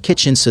to our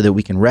kitchen so that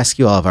we can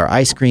rescue all of our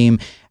ice cream.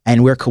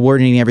 And we're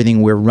coordinating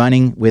everything. We're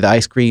running with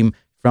ice cream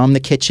from the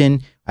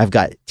kitchen. I've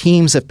got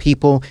teams of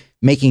people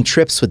making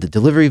trips with the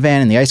delivery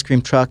van and the ice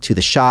cream truck to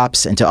the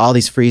shops and to all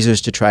these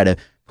freezers to try to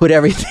put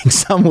everything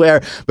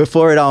somewhere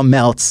before it all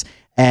melts.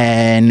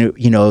 And,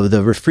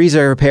 the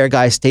freezer repair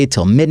guy stayed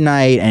till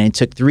midnight and it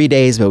took 3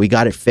 days, but we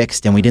got it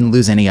fixed and we didn't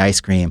lose any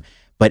ice cream.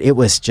 But it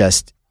was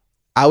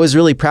I was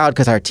really proud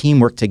because our team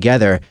worked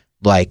together.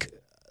 Like,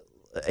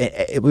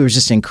 it was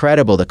just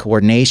incredible, the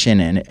coordination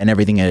and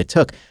everything that it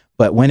took.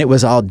 But when it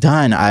was all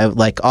done,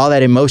 all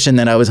that emotion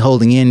that I was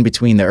holding in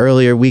between the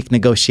earlier week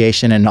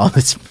negotiation and all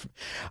this,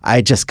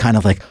 I just kind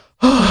of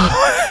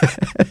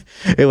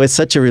it was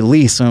such a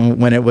release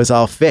when it was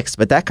all fixed.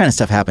 But that kind of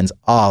stuff happens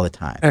all the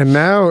time. And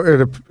now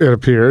it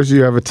appears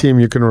you have a team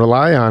you can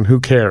rely on. Who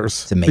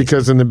cares? It's amazing.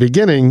 Because in the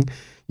beginning,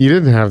 you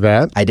didn't have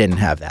that. I didn't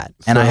have that.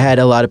 And I had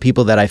a lot of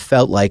people that I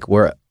felt like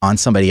were on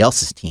somebody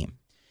else's team.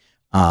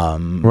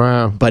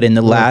 Wow. But in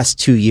the last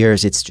 2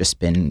 years, it's just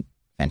been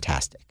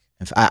fantastic.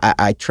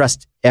 I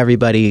trust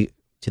everybody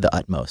to the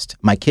utmost.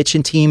 My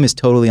kitchen team is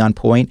totally on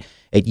point.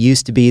 It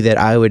used to be that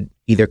I would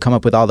either come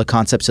up with all the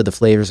concepts of the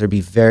flavors or be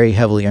very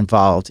heavily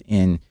involved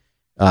in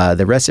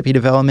the recipe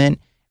development.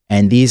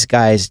 And these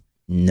guys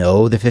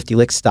know the 50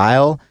 Lick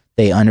style.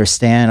 They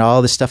understand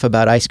all the stuff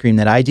about ice cream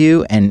that I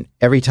do. And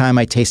every time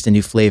I taste a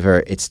new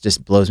flavor, it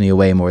just blows me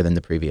away more than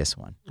the previous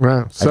one.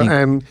 Wow.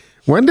 And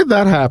when did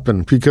that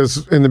happen?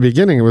 Because in the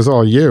beginning, it was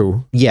all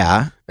you.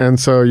 Yeah. And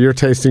so you're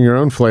tasting your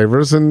own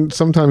flavors. And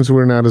sometimes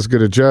we're not as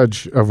good a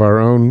judge of our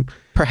own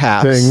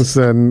things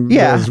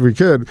as we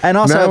could. And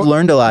also I've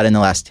learned a lot in the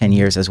last 10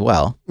 years as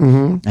well.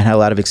 Mm-hmm. And had a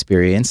lot of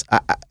experience.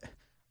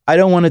 I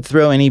don't want to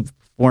throw any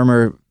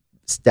former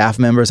staff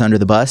members under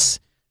the bus,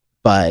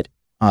 but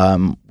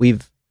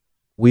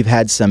we've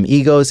had some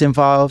egos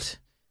involved.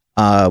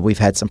 We've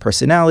had some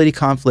personality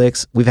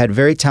conflicts. We've had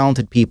very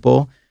talented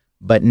people,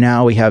 but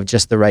now we have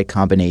just the right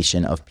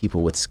combination of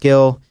people with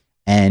skill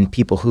and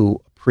people who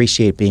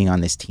appreciate being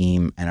on this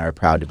team and are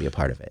proud to be a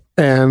part of it.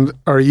 And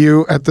are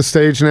you at the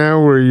stage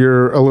now where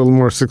you're a little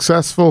more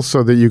successful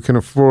so that you can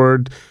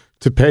afford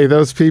to pay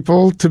those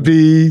people to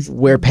be...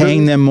 We're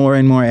paying them more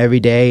and more every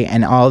day,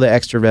 and all the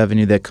extra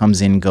revenue that comes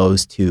in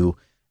goes to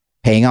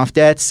paying off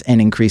debts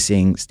and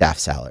increasing staff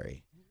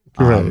salary.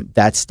 Right.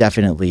 That's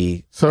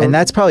definitely... and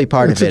that's probably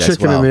part of it as well. It's a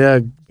chicken and the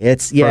egg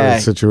part of the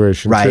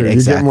situation, right, too.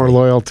 Exactly. You get more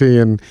loyalty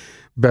and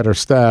better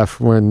staff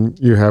when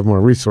you have more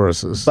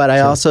resources. But I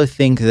also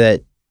think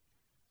that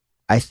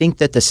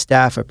the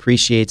staff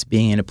appreciates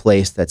being in a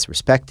place that's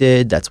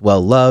respected, that's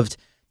well loved.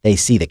 They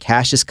see the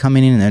cash is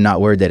coming in and they're not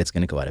worried that it's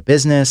going to go out of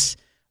business,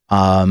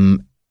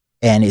 and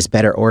is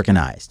better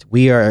organized.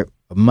 We are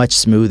a much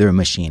smoother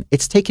machine.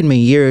 It's taken me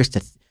years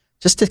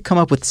to come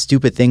up with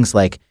stupid things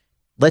like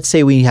let's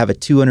say we have a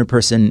 200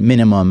 person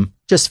minimum,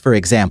 just for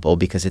example,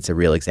 because it's a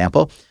real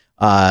example,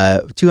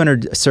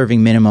 200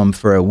 serving minimum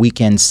for a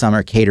weekend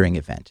summer catering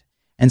event.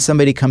 And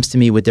somebody comes to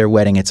me with their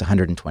wedding, it's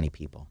 120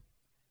 people.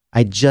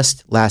 I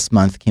just last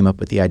month came up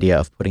with the idea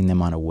of putting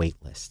them on a wait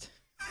list.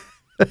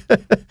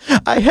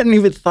 I hadn't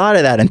even thought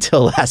of that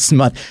until last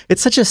month.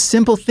 It's such a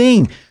simple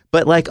thing,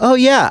 but like, oh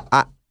yeah,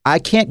 I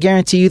can't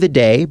guarantee you the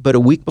day, but a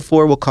week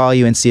before we'll call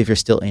you and see if you're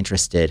still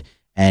interested,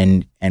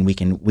 and we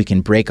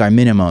can break our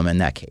minimum in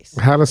that case.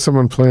 How does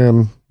someone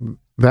plan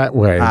that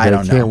way? I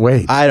don't know. Can't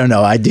wait. I don't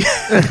know. I do.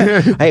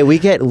 Hey, we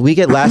get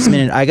last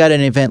minute. I got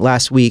an event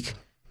last week.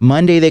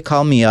 Monday they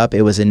called me up.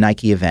 It was a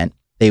Nike event.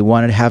 They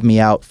wanted to have me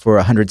out for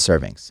 100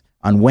 servings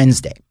on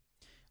Wednesday.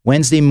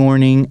 Wednesday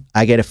morning,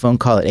 I get a phone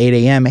call at 8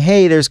 a.m.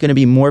 Hey, there's going to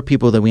be more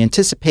people than we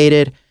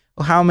anticipated.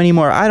 Well, how many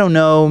more? I don't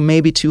know.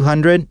 Maybe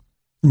 200.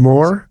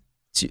 More?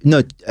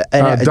 No,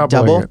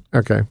 double. It.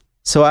 Okay.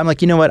 So I'm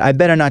like, you know what? I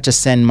better not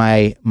just send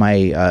my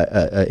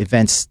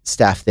events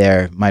staff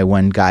there, my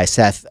one guy,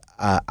 Seth.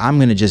 I'm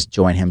going to just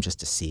join him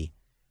just to see.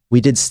 We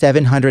did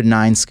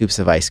 709 scoops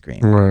of ice cream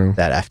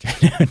that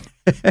afternoon.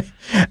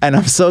 And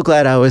I'm so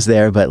glad I was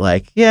there. But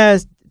like, yeah,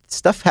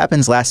 stuff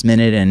happens last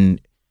minute, and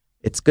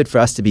it's good for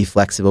us to be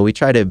flexible. We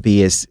try to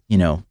be as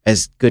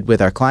good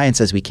with our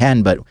clients as we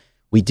can, but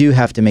we do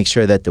have to make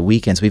sure that the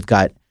weekends, we've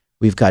got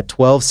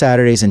 12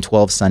 Saturdays and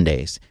 12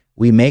 Sundays.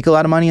 We make a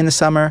lot of money in the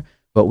summer,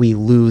 but we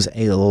lose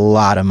a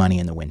lot of money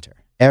in the winter.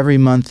 Every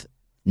month,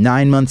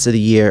 9 months of the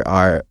year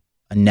are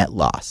a net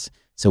loss.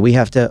 So we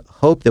have to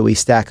hope that we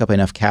stack up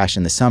enough cash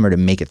in the summer to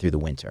make it through the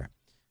winter.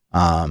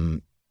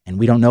 And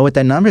we don't know what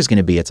that number is going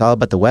to be. It's all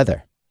about the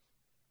weather.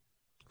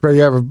 But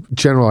you have a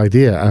general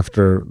idea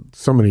after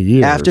so many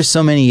years. After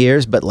so many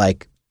years, but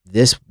like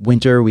this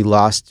winter, we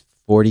lost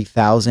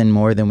 40,000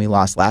 more than we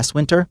lost last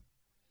winter.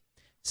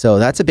 So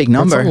that's a big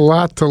number. That's a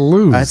lot to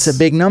lose. That's a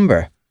big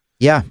number.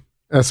 Yeah.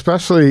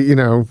 Especially,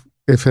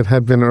 if it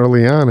had been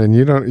early on and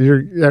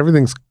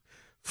everything's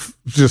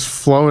just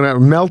flowing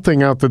out,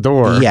 melting out the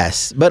door.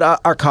 Yes. But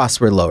our costs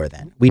were lower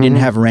then. We didn't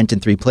have rent in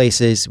 3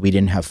 places. We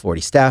didn't have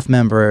 40 staff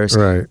members.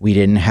 Right. We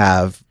didn't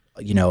have,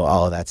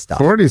 all of that stuff.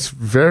 40 is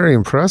very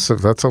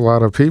impressive. That's a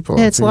lot of people.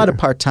 Yeah, it's a lot of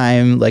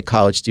part-time, like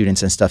college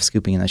students and stuff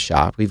scooping in the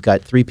shop. We've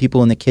got 3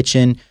 people in the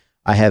kitchen.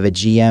 I have a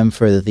GM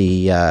for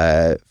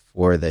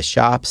the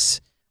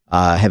shops.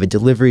 I have a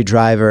delivery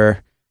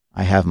driver.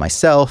 I have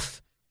myself.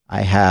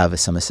 I have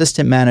some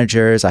assistant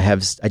managers. I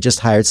just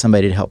hired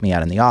somebody to help me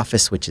out in the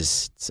office, which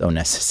is so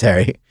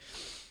necessary.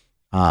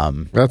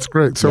 That's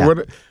great. So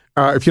what,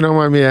 if you don't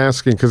mind me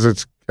asking, because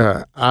it's,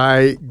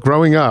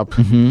 growing up,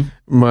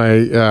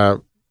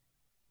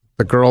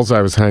 the girls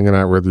I was hanging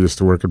out with used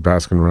to work at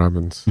Baskin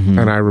Robbins.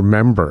 And I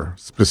remember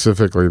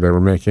specifically they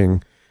were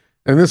making,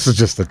 and this is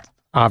just an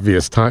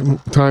obvious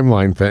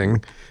timeline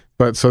thing,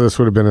 but so this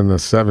would have been in the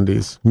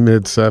 70s,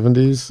 mid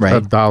 70s,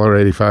 right.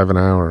 $1.85 an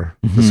hour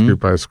to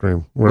scoop ice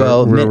cream. Where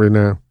are we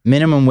now?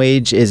 Minimum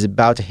wage is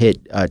about to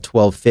hit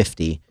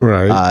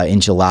 $12.50 in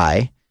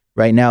July.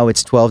 Right now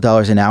it's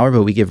 $12 an hour,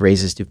 but we give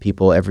raises to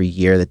people every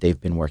year that they've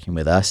been working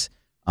with us.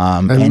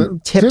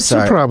 And tips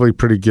are probably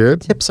pretty good.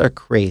 Tips are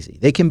crazy.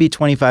 They can be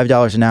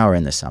 $25 an hour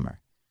in the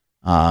summer.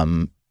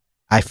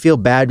 I feel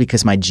bad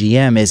because my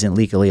GM isn't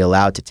legally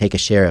allowed to take a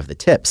share of the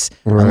tips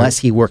unless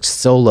he works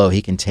solo.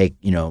 He can take,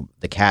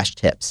 the cash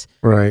tips.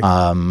 Right.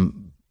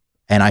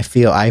 And I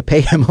feel I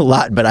pay him a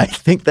lot, but I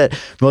think that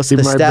most of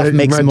the staff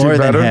makes more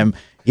than him.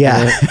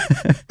 Yeah.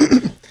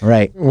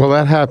 Right. Well,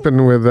 that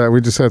happened with, we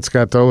just had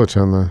Scott Dolich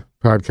on the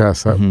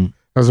podcast.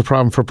 That was a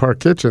problem for Park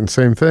Kitchen.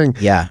 Same thing.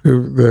 Yeah.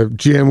 The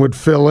GM would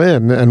fill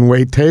in and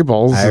wait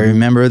tables. I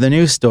remember the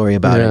news story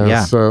about it.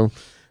 Yeah. So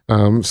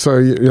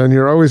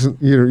you're always,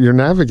 you're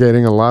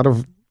navigating a lot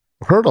of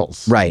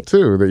hurdles. Right.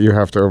 Too, that you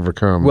have to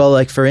overcome. Well,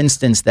 like for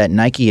instance, that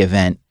Nike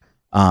event,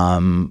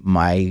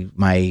 my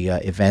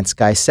events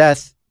guy,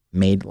 Seth,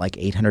 made like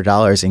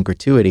 $800 in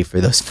gratuity for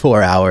those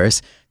 4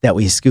 hours that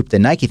we scooped the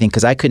Nike thing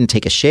because I couldn't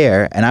take a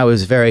share, and I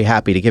was very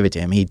happy to give it to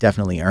him. He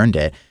definitely earned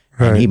it.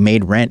 And he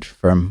made rent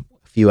from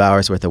few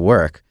hours worth of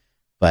work.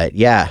 But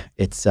yeah,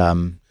 it's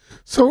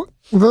So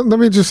let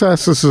me just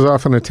ask, this is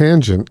off on a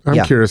tangent.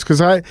 I'm curious because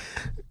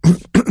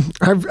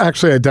I've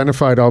actually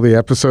identified all the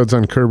episodes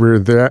on Curb Your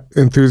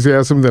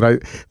Enthusiasm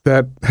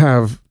that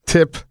have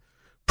tip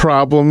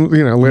problem,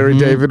 Larry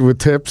David with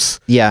tips.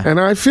 Yeah. And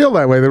I feel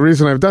that way. The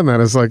reason I've done that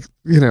is like,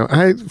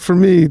 for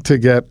me to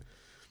get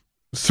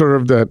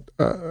served at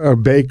a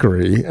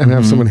bakery and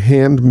have someone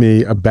hand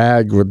me a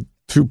bag with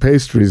 2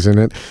 pastries in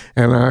it,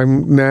 and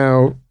I'm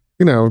now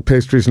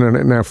pastries are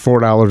now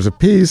 $4 a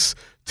piece,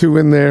 2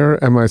 in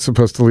there. Am I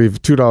supposed to leave a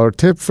 $2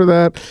 tip for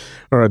that,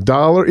 or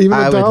 $1? Even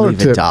I $1 tip? I would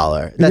leave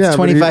 $1. That's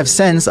 25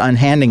 cents on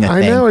handing a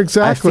thing. I know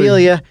exactly. I feel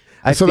you.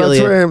 So that's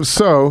what I am.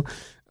 So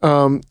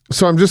I'm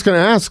just going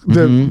to ask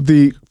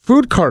the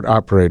food cart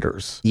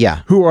operators,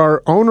 who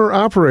are owner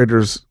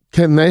operators.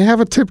 Can they have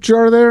a tip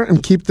jar there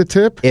and keep the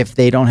tip if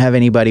they don't have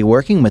anybody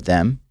working with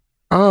them?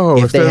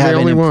 Oh, if they're the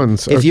only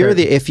ones. If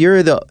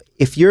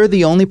you're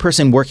the only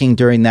person working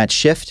during that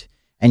shift,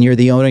 and you're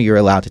the owner, you're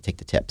allowed to take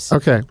the tips.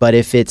 Okay. But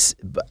if it's,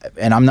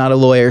 and I'm not a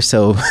lawyer,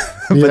 so,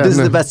 but this is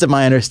the best of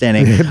my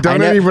understanding.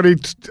 Don't anybody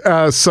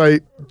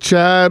cite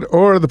Chad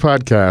or the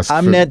podcast.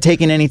 I'm not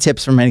taking any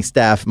tips from any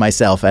staff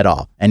myself at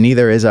all, and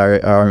neither is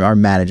our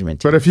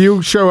management team. But if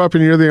you show up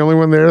and you're the only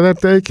one there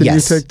that day,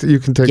 you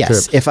can take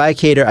tips? If I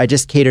cater, I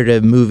just catered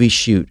a movie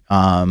shoot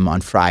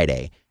on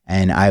Friday,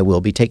 and I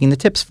will be taking the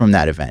tips from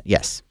that event.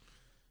 Yes.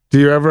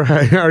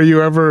 Are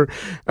you ever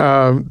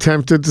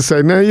tempted to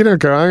say, no, you don't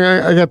go,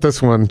 I got this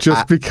one,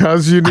 just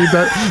because you need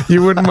that?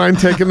 You wouldn't mind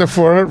taking the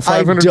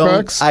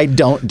 $500? I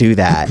don't do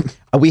that.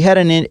 We had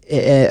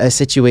a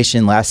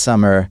situation last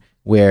summer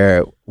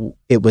where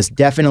it was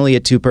definitely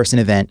a 2-person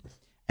event,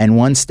 and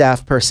one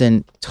staff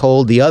person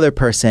told the other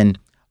person,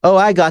 oh,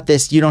 I got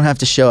this, you don't have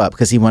to show up,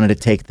 because he wanted to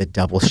take the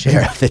double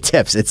share of the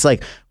tips. It's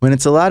like, when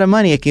it's a lot of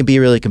money, it can be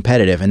really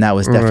competitive, and that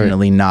was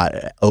definitely not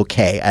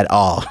okay at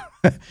all.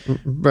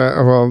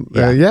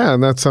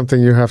 And that's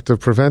something you have to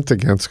prevent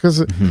against,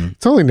 because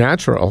it's only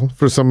natural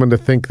for someone to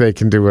think they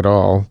can do it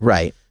all.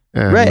 Right.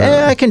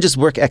 I can just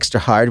work extra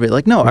hard, but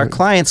like, no, our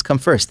clients come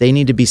first. They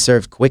need to be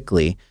served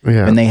quickly.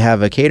 Yeah. When they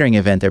have a catering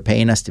event, they're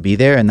paying us to be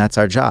there, and that's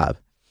our job.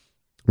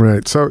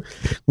 Right. So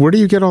where do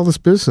you get all this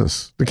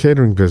business, the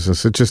catering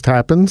business? It just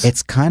happens?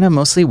 It's kind of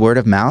mostly word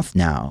of mouth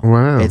now.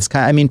 Wow. It's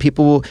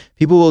people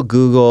will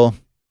Google,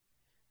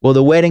 well,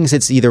 the weddings,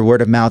 it's either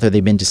word of mouth or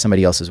they've been to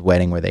somebody else's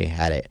wedding where they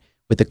had it.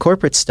 With the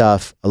corporate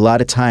stuff, a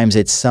lot of times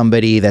it's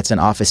somebody that's an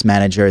office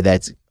manager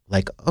that's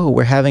like, oh,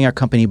 we're having our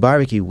company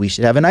barbecue, we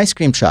should have an ice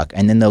cream truck.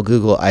 And then they'll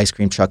Google ice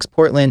cream trucks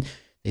Portland.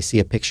 They see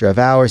a picture of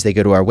ours. They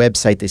go to our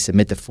website. They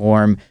submit the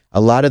form. A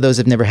lot of those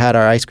have never had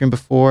our ice cream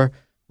before.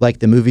 Like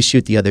the movie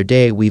shoot the other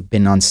day, we've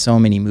been on so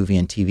many movie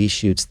and TV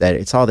shoots that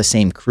it's all the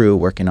same crew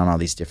working on all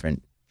these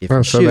different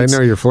shoots. So they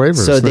know your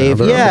flavors. So they've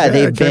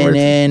been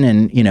in,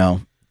 and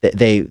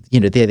they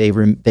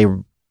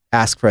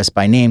ask for us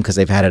by name because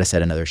they've had us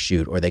at another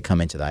shoot, or they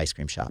come into the ice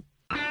cream shop.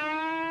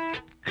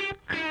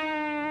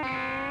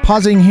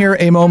 Pausing here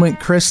a moment,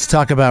 Chris, to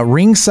talk about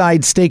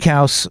Ringside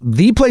Steakhouse,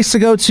 the place to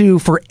go to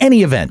for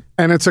any event.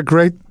 And it's a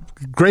great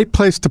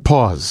place to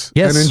pause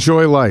and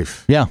enjoy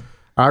life. Yeah.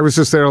 I was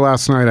just there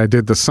last night. I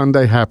did the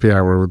Sunday happy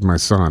hour with my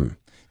son.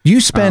 You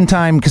spend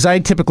time, because I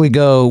typically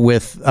go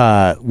with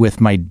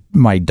my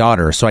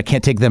daughter, so I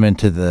can't take them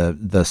into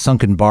the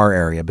sunken bar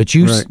area. But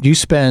you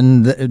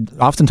spend,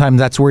 oftentimes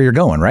that's where you're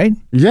going, right?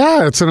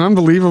 Yeah, it's an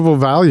unbelievable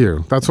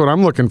value. That's what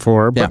I'm looking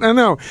for. But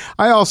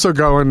I also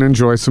go and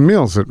enjoy some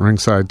meals at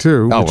Ringside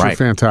too, which are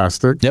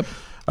fantastic. Yep.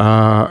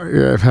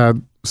 I've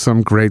had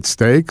some great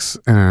steaks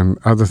and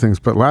other things.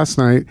 But last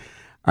night,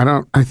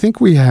 I think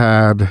we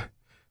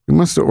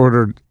must have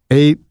ordered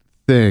 8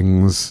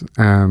 things,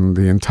 and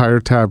the entire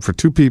tab for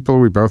 2 people,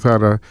 we both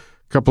had a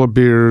couple of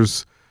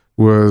beers,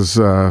 was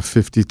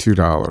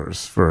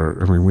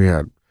 $52 we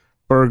had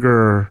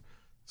burger,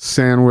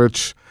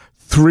 sandwich,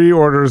 3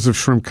 orders of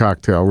shrimp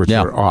cocktail, which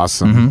were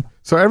awesome. Mm-hmm.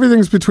 So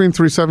everything's between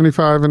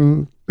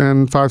 $375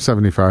 and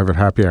 $575 at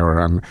happy hour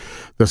on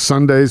the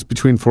Sundays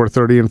between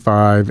 4:30 and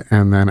 5,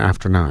 and then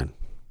after 9.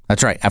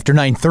 That's right. After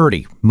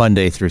 9:30,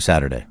 Monday through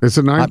Saturday. Is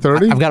it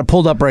 9:30? I've got it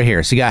pulled up right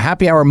here. So you got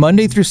happy hour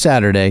Monday through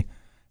Saturday,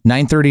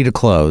 9:30 to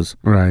close.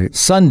 Right.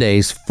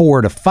 Sundays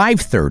 4 to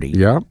 5:30.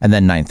 Yep. And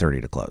then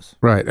 9:30 to close.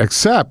 Right.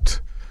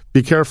 Except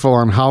be careful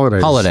on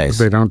holidays.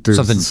 They don't do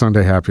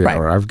Sunday happy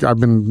hour. I've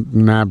been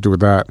nabbed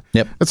with that.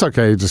 Yep. It's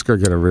okay. You just go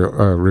get a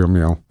real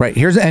meal. Right.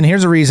 Here's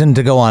a reason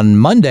to go on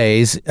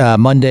Mondays.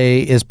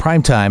 Monday is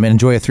prime time, and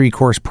enjoy a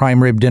 3-course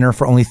prime rib dinner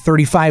for only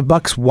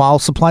 $35 while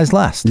supplies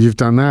last. You've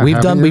done that.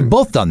 We've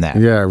both done that.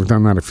 Yeah, we've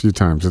done that a few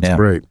times. It's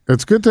great.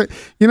 It's good to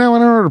I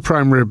don't order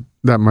prime rib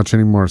that much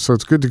anymore, so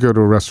it's good to go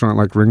to a restaurant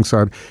like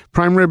Ringside.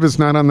 Prime rib is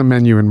not on the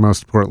menu in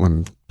most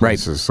Portland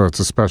places, so it's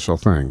a special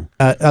thing.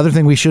 Other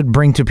thing we should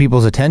bring to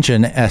people's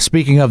attention,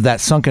 speaking of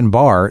that sunken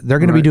bar, they're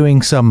going to be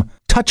doing some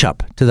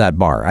touch-up to that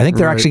bar. I think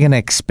they're actually going to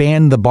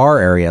expand the bar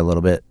area a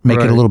little bit, make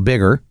it a little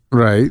bigger,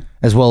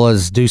 as well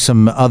as do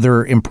some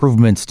other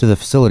improvements to the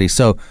facility.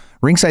 So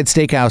Ringside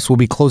Steakhouse will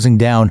be closing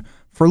down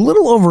for a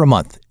little over a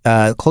month.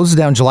 Closes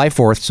down July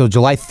 4th, so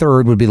July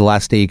 3rd would be the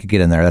last day you could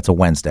get in there. That's a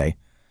Wednesday.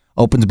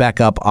 Opens back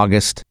up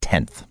August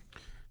 10th.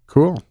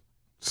 Cool.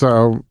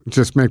 So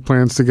just make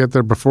plans to get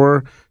there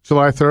before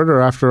July 3rd or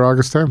after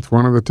August 10th,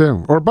 one of the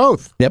two, or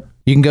both. Yep.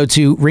 You can go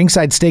to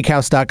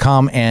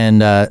ringsidesteakhouse.com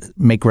and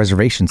make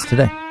reservations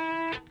today.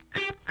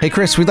 Hey,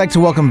 Chris, we'd like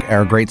to welcome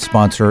our great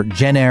sponsor,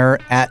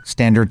 Genair at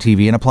Standard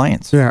TV and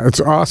Appliance. Yeah,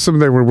 it's awesome.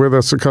 They were with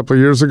us a couple of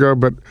years ago,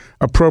 but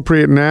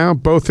appropriate now,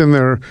 both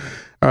started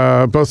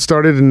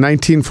in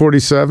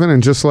 1947,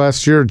 and just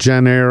last year,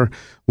 Genair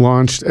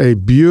launched a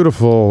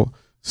beautiful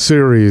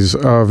series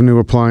of new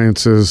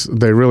appliances.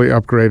 They really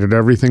upgraded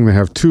everything. They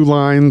have 2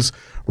 lines,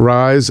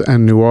 Rise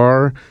and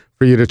Noir,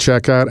 for you to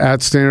check out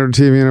at Standard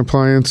TV and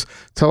Appliance.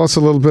 Tell us a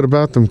little bit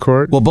about them,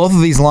 Court. Well, both of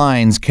these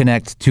lines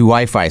connect to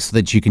Wi-Fi so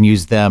that you can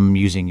use them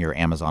using your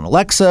Amazon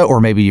Alexa, or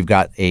maybe you've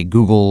got a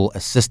Google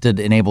Assisted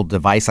enabled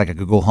device like a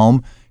Google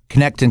Home.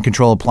 Connect and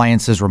control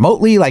appliances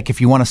remotely. Like if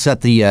you want to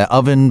set the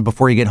oven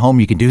before you get home,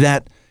 you can do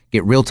that.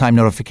 get real-time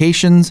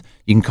notifications.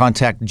 You can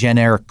contact Gen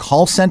Air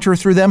call center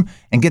through them.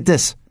 And get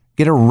this,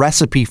 get a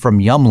recipe from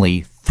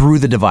Yumly through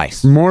the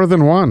device. More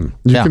than one.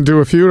 You can do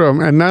a few of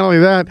them. And not only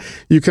that,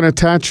 you can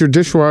attach your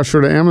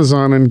dishwasher to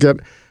Amazon and get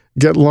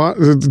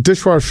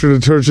dishwasher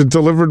detergent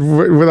delivered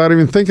without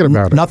even thinking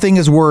about it. Nothing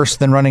is worse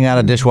than running out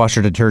of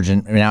dishwasher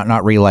detergent and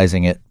not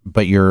realizing it,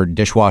 but your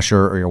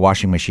dishwasher or your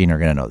washing machine are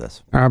going to know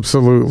this.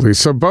 Absolutely.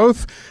 So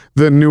both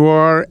the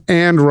Noir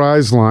and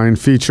Rise line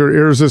feature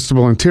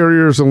irresistible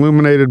interiors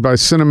illuminated by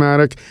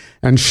cinematic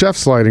and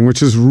chef's lighting,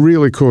 which is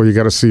really cool. You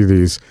got to see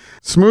these.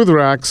 Smooth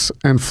racks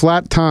and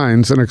flat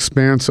tines, an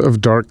expanse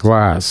of dark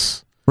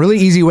glass. Really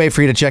easy way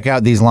for you to check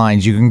out these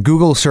lines. You can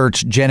Google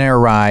search Gen Air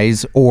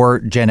Rise or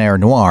Gen Air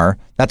Noir.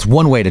 That's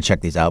one way to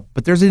check these out,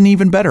 but there's an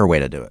even better way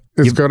to do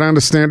it. Go down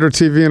to Standard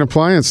TV and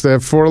Appliance. They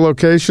have 4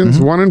 locations,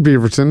 one in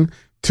Beaverton,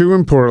 2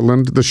 in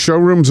Portland. The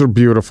showrooms are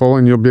beautiful,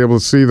 and you'll be able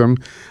to see them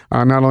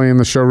not only in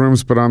the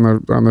showrooms, but on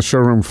the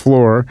showroom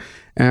floor,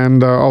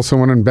 and also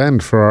one in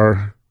Bend for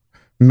our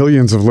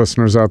millions of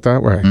listeners out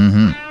that way.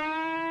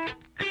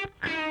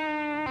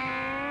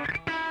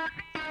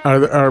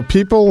 Are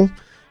people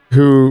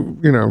who,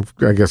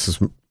 I guess it's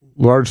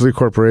largely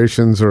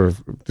corporations or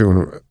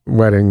doing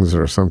weddings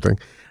or something,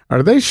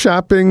 are they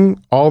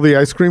shopping all the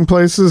ice cream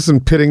places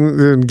and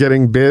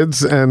getting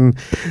bids, and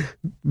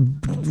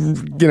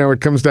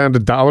it comes down to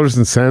dollars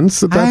and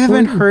cents at that point? I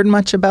haven't heard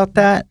much about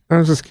that. I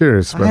was just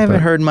curious about that. I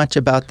haven't heard much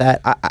about that.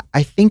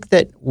 I think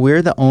that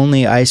we're the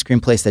only ice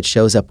cream place that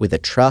shows up with a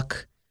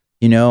truck.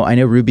 I know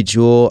Ruby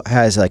Jewel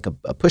has like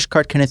a push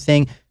cart kind of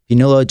thing.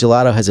 Pinolo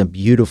Gelato has a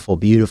beautiful,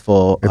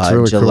 beautiful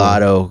really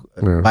gelato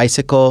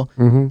bicycle.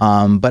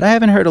 But I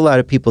haven't heard a lot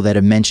of people that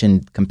have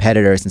mentioned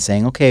competitors and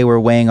saying, okay, we're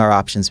weighing our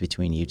options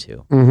between you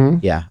two.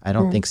 Yeah, I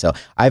don't think so.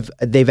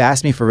 They've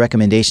asked me for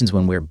recommendations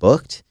when we're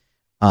booked,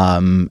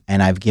 and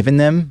I've given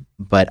them,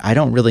 but I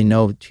don't really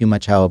know too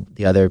much how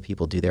the other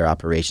people do their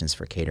operations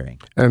for catering.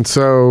 And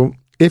so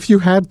if you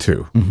had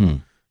to,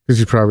 because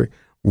you probably...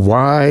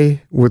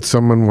 Why would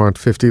someone want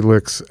 50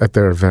 licks at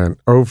their event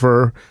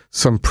over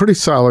some pretty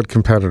solid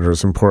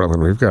competitors in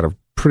Portland? We've got a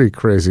pretty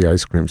crazy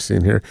ice cream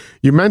scene here.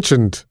 You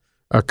mentioned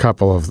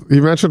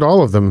you mentioned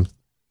all of them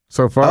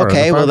so far.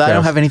 Okay, well, I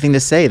don't have anything to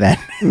say then.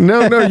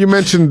 No, you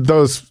mentioned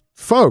those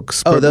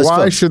folks. But those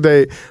why folks. should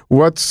they,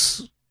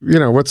 what's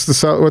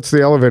the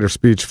elevator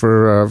speech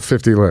for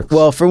 50 licks?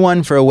 Well,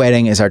 for a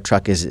wedding, our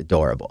truck is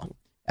adorable.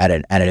 At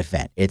an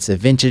event. It's a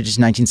vintage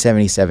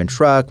 1977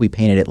 truck. We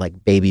painted it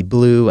like baby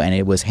blue, and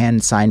it was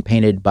hand sign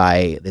painted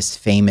by this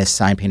famous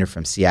sign painter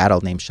from Seattle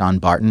named Sean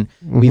Barton.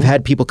 We've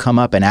had people come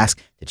up and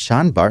ask, did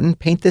Sean Barton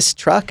paint this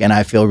truck? And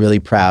I feel really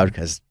proud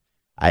because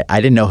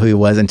I didn't know who he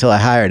was until I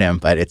hired him,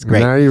 but it's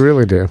great. Now you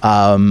really do.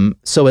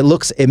 So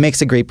it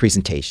makes a great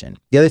presentation.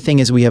 The other thing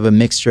is we have a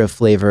mixture of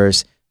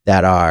flavors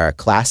that are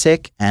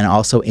classic and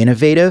also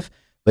innovative,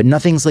 but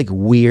nothing's like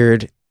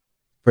weird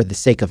for the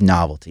sake of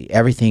novelty.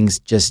 Everything's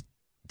just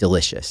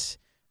delicious.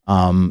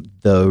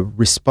 The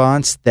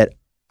response that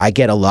I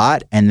get a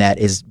lot, and that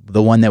is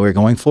the one that we're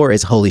going for,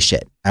 is holy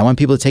shit. I want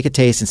people to take a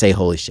taste and say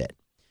holy shit.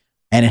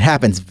 And it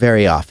happens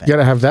very often. You got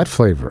to have that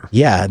flavor.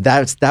 Yeah,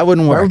 that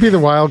wouldn't work. That would be the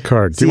wild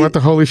card. Do you want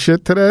the holy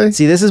shit today?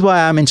 See, this is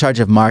why I'm in charge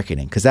of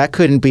marketing, because that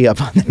couldn't be up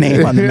on the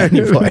name on the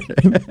menu board.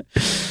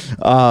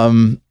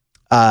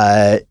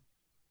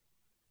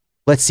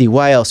 Let's see,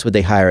 why else would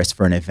they hire us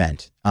for an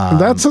event?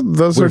 Those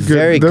are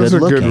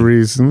good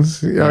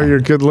reasons. Yeah.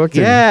 You're good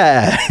looking.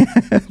 Yeah,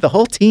 the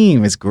whole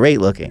team is great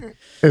looking.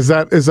 Is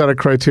that a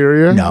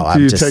criteria? No,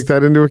 do you take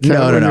that into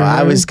account? No.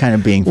 I was kind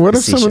of being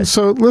facetious.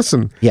 So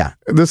listen. Yeah,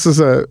 this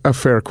is a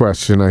fair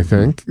question. I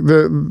think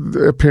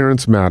the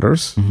appearance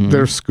matters.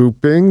 They're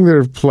scooping.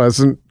 They're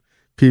pleasant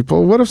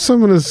people. What if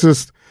someone is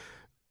just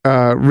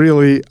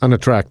really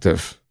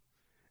unattractive?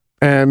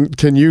 And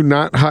can you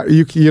not?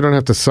 You don't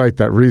have to cite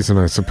that reason,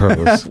 I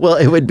suppose. Well,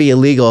 it would be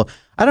illegal.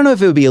 I don't know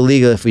if it would be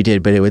illegal if we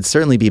did, but it would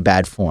certainly be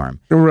bad form.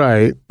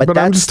 Right. But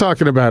I'm just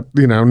talking about,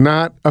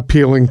 not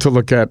appealing to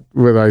look at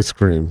with ice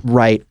cream.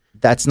 Right.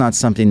 That's not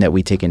something that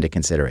we take into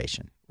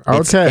consideration.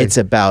 Okay. It's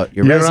about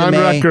your You're resume.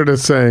 You're on record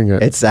as saying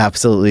it. It's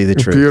absolutely the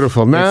truth.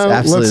 Beautiful. Now,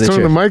 let's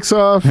turn the mics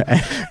off.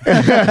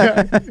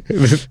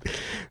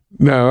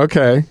 No,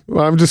 okay.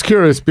 Well, I'm just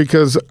curious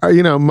because,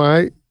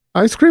 my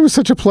ice cream is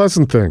such a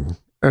pleasant thing.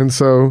 And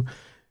so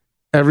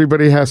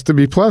everybody has to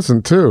be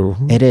pleasant too.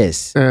 It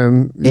is.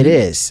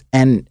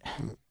 And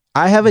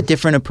I have a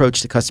different approach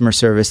to customer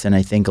service than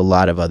I think a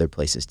lot of other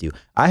places do.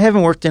 I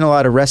haven't worked in a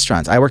lot of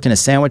restaurants. I worked in a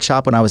sandwich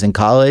shop when I was in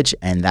college,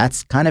 and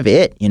that's kind of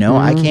it.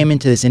 I came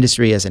into this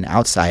industry as an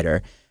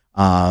outsider,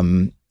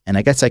 and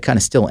I guess I kind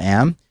of still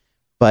am.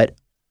 But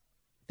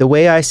the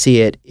way I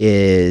see it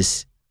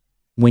is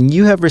when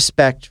you have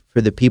respect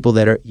for the people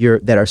that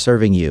are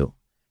serving you,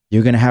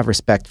 you're going to have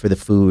respect for the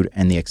food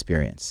and the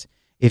experience.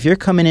 If you're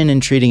coming in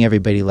and treating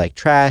everybody like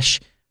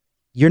trash,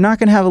 you're not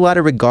going to have a lot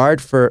of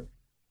regard for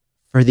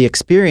the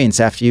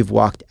experience after you've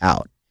walked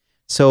out.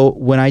 So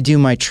when I do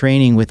my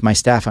training with my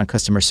staff on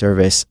customer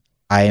service,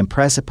 I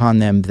impress upon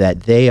them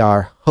that they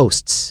are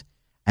hosts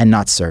and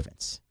not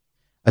servants.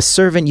 A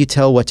servant you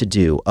tell what to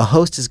do. A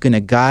host is going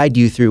to guide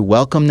you through,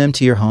 welcome them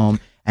to your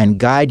home, and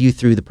guide you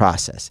through the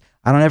process.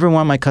 I don't ever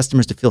want my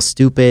customers to feel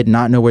stupid,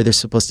 not know where they're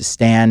supposed to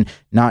stand,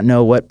 not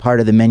know what part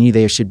of the menu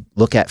they should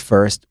look at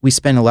first. We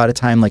spend a lot of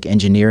time like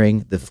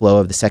engineering the flow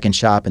of the second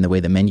shop and the way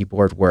the menu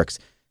board works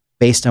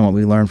based on what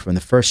we learned from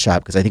the first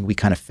shop, because I think we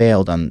kind of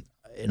failed in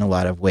a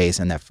lot of ways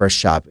in that first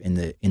shop in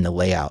the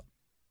layout.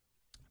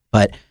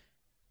 But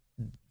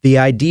the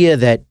idea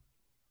that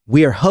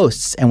we are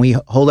hosts and we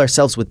hold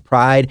ourselves with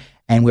pride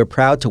and we're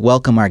proud to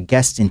welcome our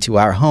guests into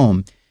our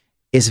home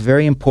is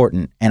very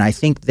important. And I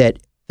think that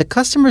the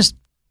customers,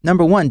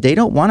 number one, they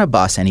don't want to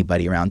boss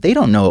anybody around. They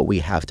don't know what we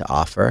have to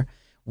offer.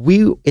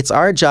 It's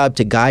our job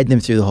to guide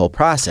them through the whole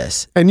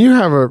process. And you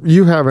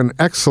have an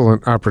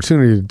excellent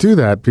opportunity to do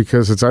that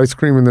because it's ice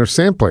cream and they're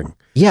sampling.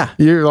 Yeah,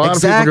 a lot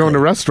of people go into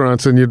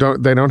restaurants and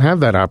they don't have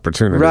that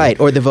opportunity. Right,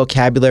 or the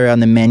vocabulary on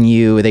the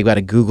menu, they've got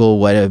to Google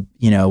what a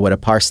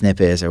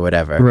parsnip is or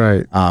whatever.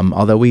 Right.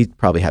 Although we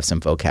probably have some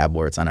vocab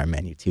words on our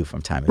menu too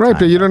from time to time. Right,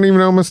 but you don't even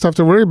almost have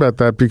to worry about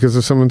that because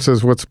if someone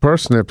says, "What's a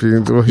parsnip?"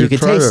 you can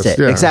taste it.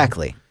 Yeah.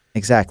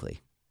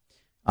 Exactly.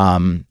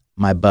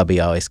 My bubby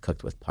always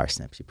cooked with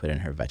parsnips. She put it in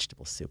her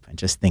vegetable soup, and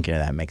just thinking of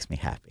that makes me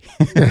happy.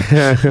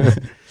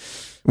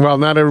 Well,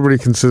 not everybody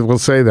will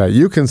say that.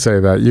 You can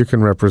say that. You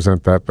can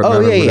represent that, but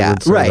not everybody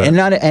would say right.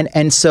 that.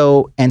 And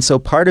so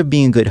part of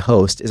being a good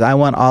host is I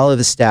want all of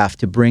the staff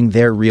to bring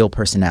their real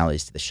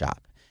personalities to the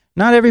shop.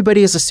 Not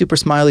everybody is a super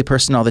smiley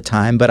person all the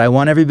time, but I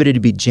want everybody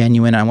to be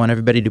genuine. I want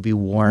everybody to be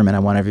warm, and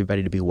I want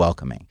everybody to be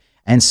welcoming.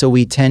 And so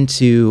we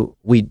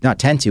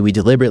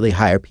deliberately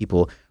hire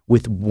people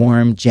with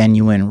warm,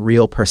 genuine,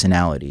 real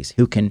personalities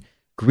who can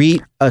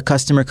greet a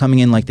customer coming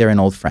in like they're an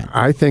old friend.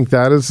 I think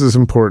that is as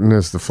important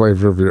as the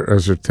flavor of your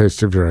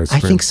taste of your ice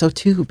cream. I think so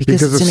too.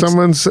 Because if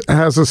someone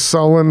has a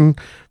sullen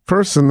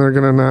person, they're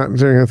going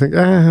to think,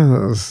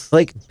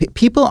 like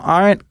people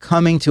aren't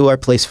coming to our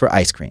place for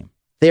ice cream.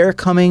 They're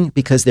coming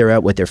because they're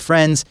out with their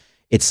friends.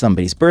 It's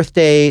somebody's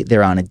birthday.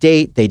 They're on a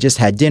date. They just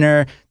had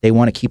dinner. They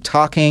want to keep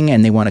talking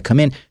and they want to come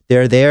in.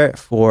 They're there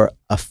for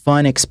a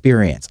fun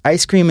experience.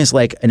 Ice cream is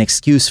like an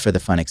excuse for the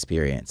fun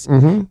experience,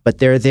 but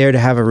they're there to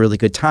have a really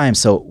good time.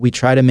 So we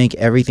try to make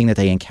everything that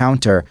they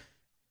encounter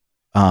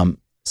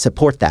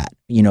support that.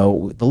 You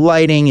know, the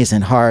lighting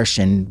isn't harsh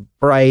and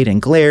bright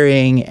and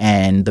glaring,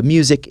 and the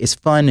music is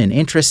fun and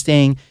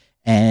interesting.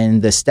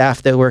 And the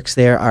staff that works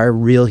there are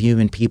real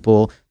human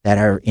people that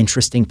are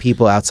interesting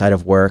people outside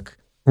of work.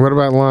 What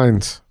about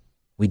lines?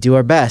 We do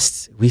our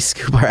best. We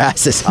scoop our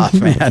asses off,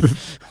 man.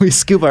 We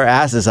scoop our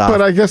asses off.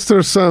 But I guess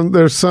there's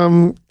something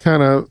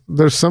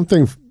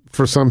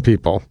for some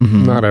people,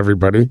 not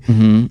everybody,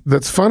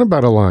 that's fun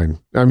about a line.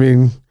 I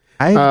mean,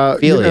 I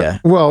feel you.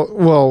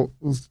 Well,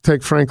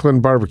 take Franklin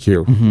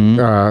Barbecue.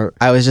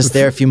 I was just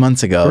there a few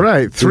months ago.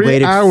 Right,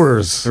 3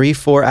 hours,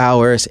 3-4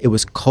 hours. It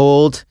was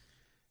cold. It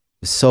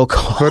was so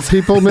cold. But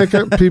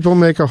people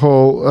make a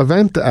whole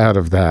event out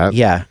of that.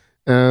 Yeah.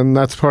 And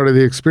that's part of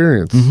the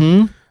experience.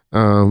 And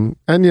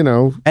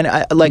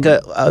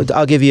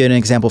I'll give you an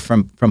example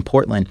from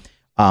Portland.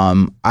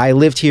 I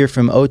lived here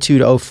from 2002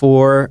 to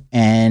 2004,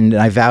 and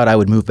I vowed I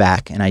would move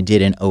back, and I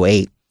did in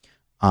 2008.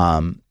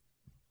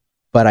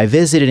 But I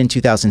visited in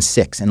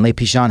 2006, and Le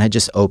Pigeon had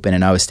just opened,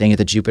 and I was staying at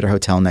the Jupiter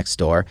Hotel next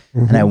door,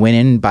 and I went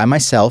in by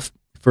myself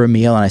for a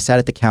meal, and I sat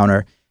at the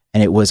counter,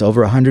 and it was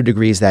over 100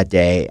 degrees that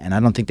day, and I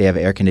don't think they have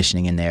air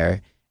conditioning in there,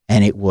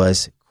 and it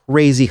was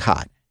crazy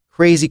hot,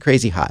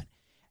 crazy hot.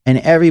 And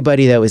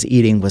everybody that was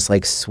eating was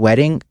like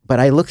sweating,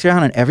 but I looked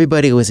around and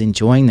everybody was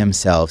enjoying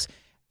themselves.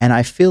 And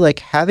I feel like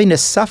having to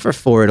suffer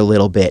for it a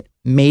little bit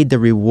made the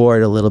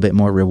reward a little bit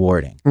more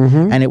rewarding.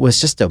 And it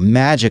was just a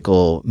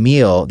magical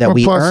meal that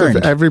we earned.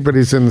 If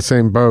everybody's in the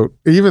same boat,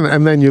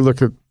 and then you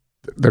look at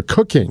the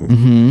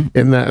cooking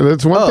in that.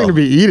 It's one thing to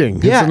be eating.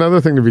 It's another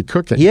thing to be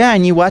cooking. Yeah,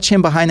 and you watch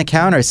him behind the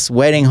counter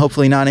sweating,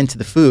 hopefully not into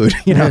the food.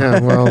 You know?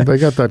 Yeah, well, they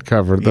got that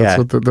covered.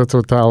 That's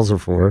what towels are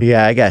for.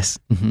 Yeah, I guess.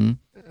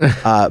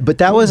 But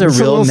that was a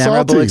real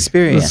memorable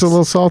experience. It's a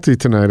little salty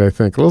tonight, I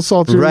think. A little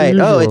salty, right?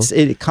 Than usual.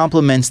 It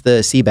complements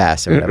the sea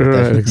bass or whatever.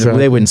 Right, exactly.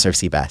 They wouldn't serve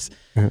sea bass.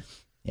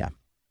 Yeah.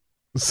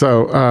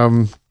 So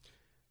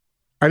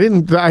I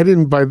didn't.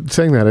 By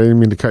saying that, I didn't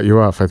mean to cut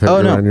you off. I think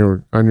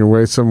you're on your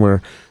way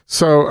somewhere.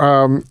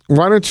 So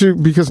why don't you?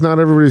 Because not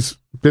everybody's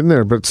been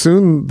there, but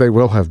soon they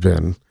will have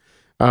been.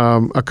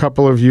 A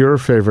couple of your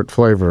favorite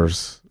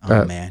flavors.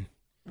 Oh man.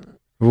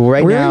 We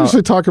don't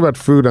usually talk about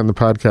food on the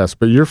podcast,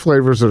 but your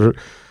flavors are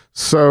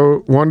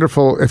so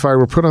wonderful. If I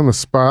were put on the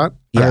spot,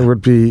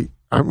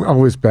 I'm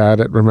always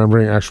bad at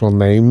remembering actual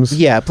names.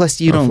 Yeah,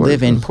 plus you don't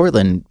live in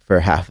Portland for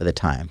half of the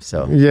time.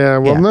 So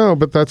no,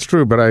 but that's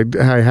true. But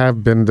I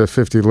have been to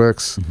 50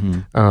 Licks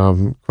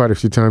quite a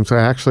few times.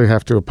 I actually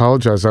have to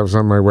apologize. I was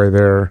on my way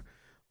there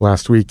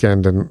last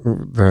weekend,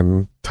 and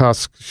then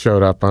Tusk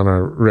showed up on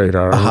our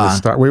radar.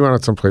 We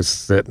wanted someplace to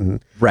sit,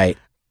 and I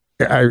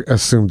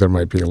assumed there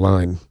might be a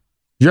line.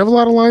 You have a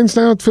lot of lines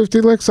now at 50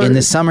 Licks? In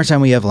the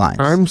summertime, we have lines.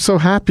 I'm so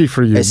happy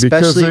for you.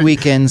 Especially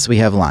weekends, we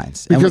have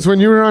lines. Because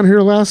when you were on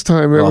here last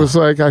time, it was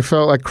like I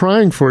felt like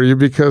crying for you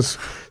because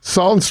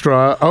Salt and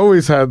Straw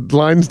always had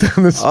lines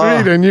down the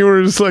street, and you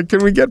were just like,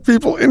 can we get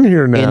people in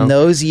here now? In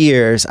those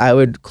years, I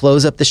would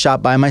close up the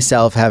shop by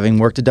myself, having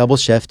worked a double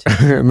shift,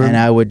 and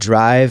I would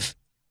drive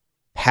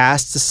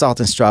past the Salt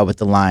and Straw with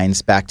the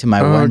lines back to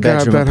my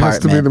one-bedroom apartment. That has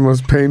to be the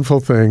most painful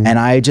thing. And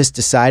I just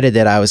decided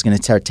that I was going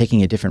to start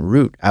taking a different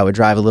route. I would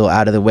drive a little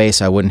out of the way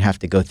so I wouldn't have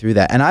to go through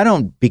that. And I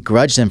don't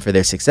begrudge them for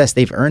their success.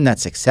 They've earned that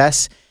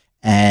success.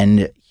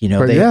 And,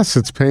 yes,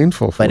 it's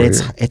painful for you. But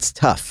it's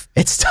tough.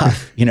 It's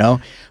tough,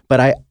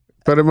 But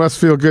it must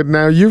feel good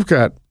now. You've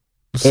got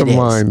some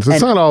lines.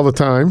 It's not all the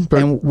time, but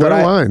there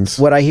are lines.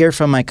 What I hear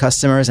from my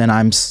customers, and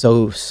I'm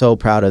so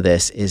proud of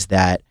this, is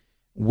that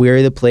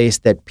we're the place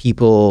that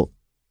people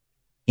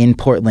in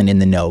Portland in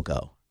the know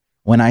go.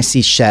 When I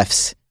see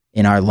chefs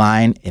in our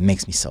line, it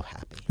makes me so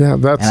happy. Yeah,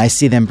 and I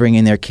see them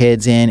bringing their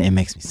kids in, it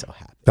makes me so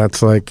happy.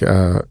 That's like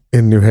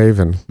in New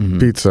Haven,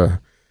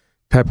 pizza.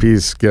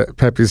 Pepe's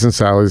and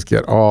Sally's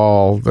get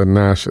all the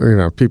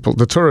national, people.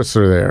 The tourists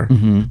are there.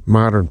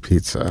 Modern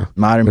Pizza.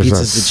 There's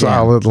Pizza's a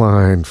solid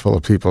line full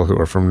of people who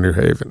are from New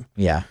Haven.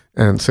 Yeah,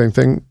 and same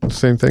thing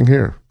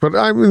here. But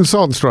I mean,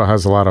 Salt and Straw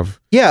has a lot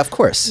of. Yeah, of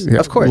course, and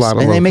locals.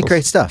 They make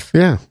great stuff.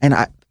 Yeah, and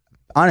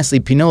honestly,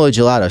 Pinolo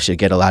Gelato should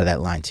get a lot of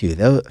that line too.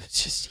 Though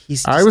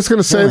I was going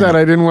to say that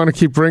I didn't want to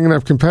keep bringing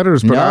up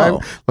competitors,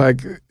 but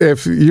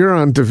if you're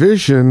on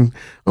Division,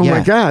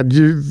 my God,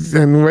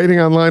 and waiting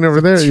online over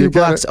there, 2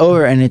 blocks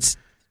over, and it's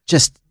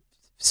just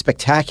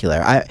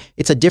spectacular.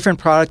 It's a different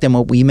product than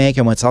what we make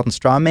and what Salt and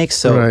Straw makes,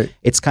 so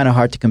it's kind of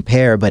hard to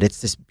compare. But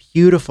it's this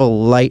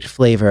beautiful light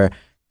flavor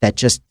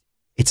that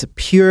it's a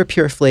pure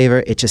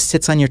flavor. It just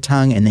sits on your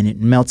tongue and then it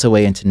melts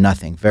away into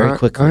nothing very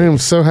quickly. I am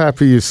so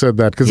happy you said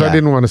that because I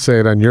didn't want to say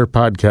it on your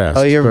podcast.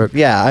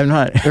 I'm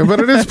not. But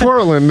it is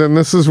Portland, and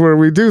this is where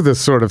we do this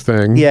sort of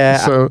thing. Yeah.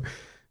 So,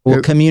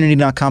 community,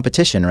 not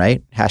competition,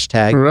 right?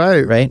 Hashtag.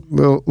 Right.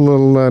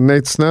 Little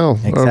Nate Snell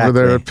over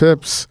there at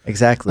Pips.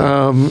 Exactly.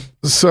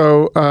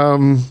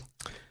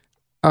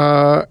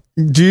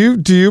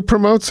 Do you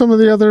promote some of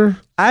the other?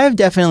 I have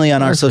definitely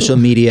on our social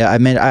media. I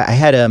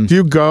had Do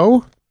you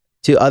go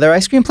to other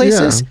ice cream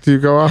places? Yeah. Do you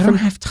go often? I don't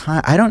have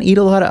time. I don't eat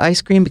a lot of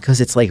ice cream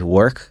because it's like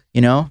work,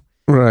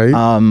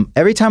 Right.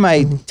 Every time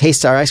I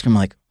taste our ice cream, I'm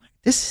like,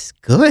 this is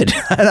good.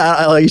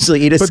 I'll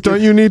usually eat a But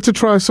don't you need to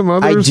try some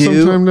others?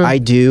 I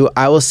do.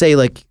 I will say,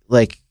 like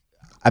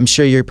I'm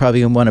sure you're probably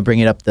going to want to bring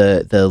it up,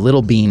 the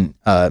Little Bean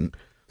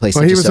place.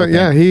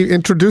 Well, he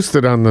introduced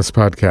it on this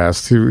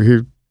podcast.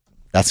 He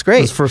That's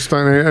great. It's the first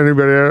time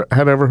anybody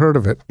had ever heard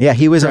of it. Yeah,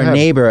 he was our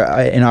neighbor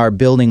in our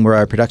building where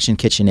our production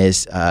kitchen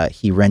is.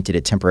 He rented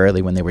it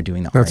temporarily when they were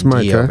doing the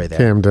R&D over there.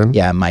 Camden.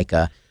 Yeah,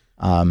 Micah,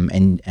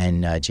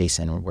 and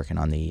Jason were working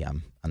on the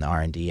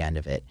R&D end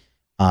of it.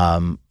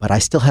 But I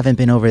still haven't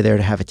been over there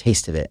to have a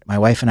taste of it. My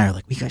wife and I are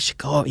like, we should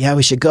go. Yeah,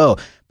 we should go.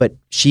 But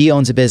she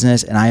owns a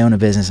business and I own a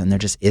business, and there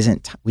just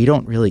isn't. We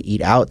don't really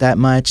eat out that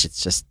much.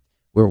 It's just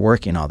we're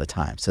working all the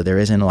time, so there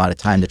isn't a lot of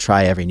time to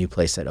try every new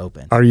place that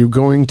opens. Are you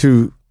going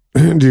to?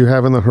 Do you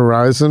have in the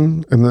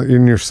horizon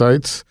in your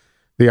sights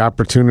the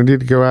opportunity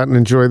to go out and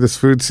enjoy this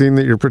food scene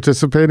that you're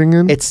participating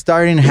in? It's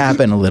starting to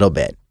happen a little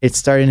bit. It's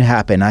starting to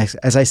happen.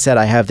 As I said,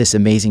 I have this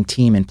amazing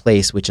team in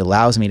place, which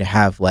allows me to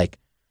have like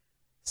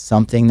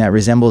something that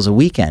resembles a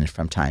weekend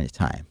from time to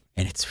time,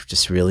 and it's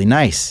just really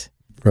nice.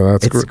 Well,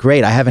 it's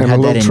great. I haven't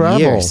had that in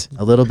years.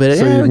 A little bit.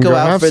 So you can go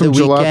out for the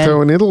weekend.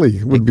 Gelato in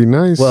Italy would be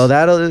nice. Well,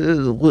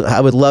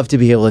 I would love to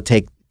be able to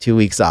take 2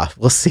 weeks off.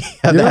 We'll see.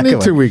 You don't need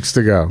 2 weeks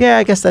to go. Yeah,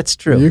 I guess that's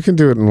true. You can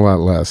do it in a lot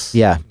less.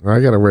 Yeah. I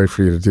got to wait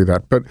for you to do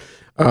that. But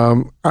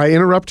I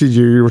interrupted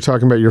you. You were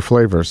talking about your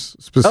flavors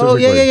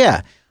specifically. Oh,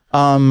 yeah.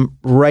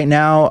 Right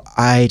now,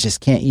 I just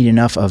can't eat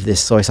enough of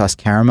this soy sauce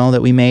caramel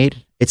that we made.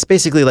 It's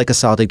basically like a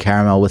salted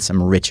caramel with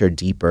some richer,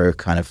 deeper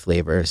kind of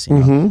flavors.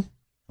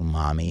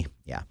 Umami.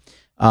 Yeah.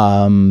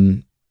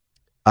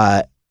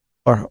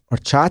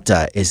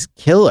 Horchata is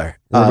killer.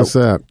 What is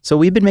that? So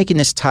we've been making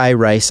this Thai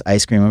rice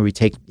ice cream where we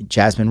take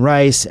jasmine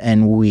rice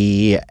and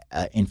we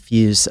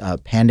infuse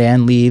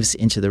pandan leaves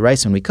into the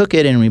rice when we cook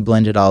it, and we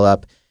blend it all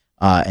up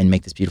and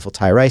make this beautiful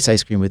Thai rice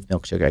ice cream with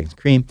milk, sugar, eggs, and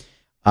cream.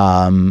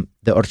 The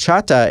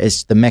horchata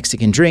is the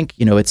Mexican drink.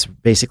 It's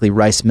basically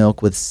rice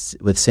milk with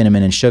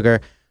cinnamon and sugar.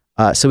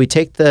 So we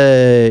take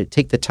the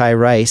Thai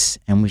rice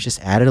and we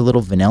just added a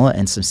little vanilla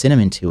and some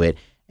cinnamon to it,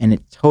 and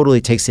it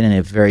totally takes it in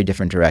a very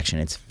different direction.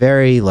 It's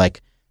very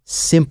like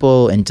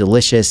simple and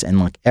delicious, and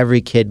like every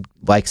kid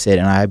likes it,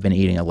 and I've been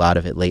eating a lot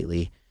of it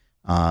lately.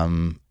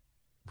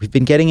 We've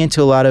been getting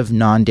into a lot of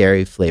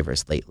non-dairy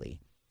flavors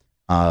lately,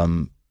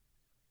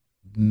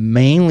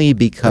 mainly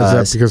because...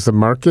 Is that because the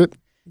market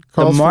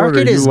calls the market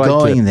for it, or is you like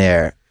going it?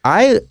 there.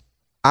 I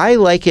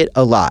like it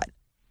a lot.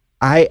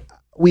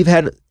 We've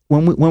had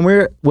when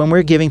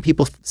we're giving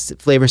people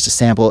flavors to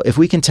sample, if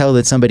we can tell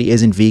that somebody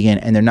isn't vegan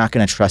and they're not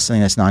going to trust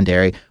something that's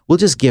non-dairy, we'll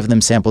just give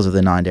them samples of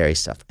the non-dairy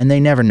stuff, and they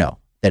never know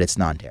that it's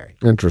non-dairy.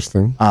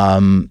 Interesting.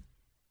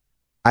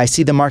 I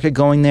see the market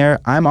going there.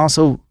 I'm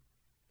also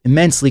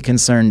immensely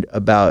concerned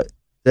about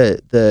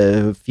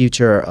the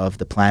future of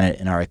the planet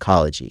and our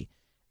ecology,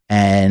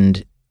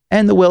 and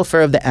the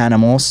welfare of the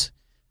animals.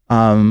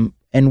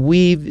 And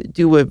we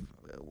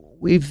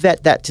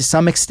vet that to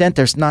some extent.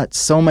 There's not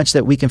so much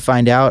that we can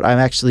find out. I'm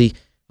actually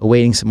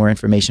awaiting some more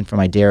information from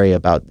my dairy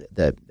about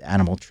the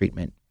animal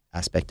treatment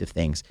aspect of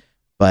things.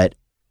 But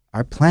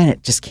our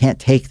planet just can't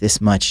take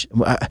this much.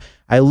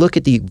 I look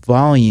at the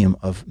volume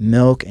of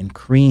milk and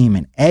cream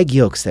and egg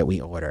yolks that we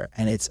order,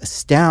 and it's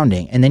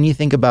astounding. And then you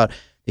think about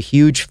the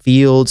huge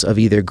fields of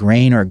either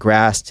grain or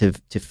grass to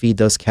feed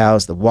those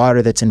cows, the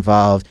water that's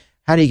involved.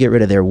 How do you get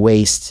rid of their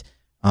waste?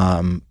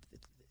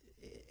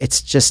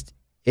 It's just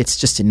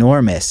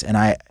enormous.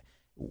 And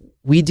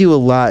we do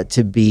a lot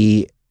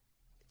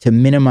to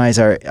minimize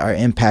our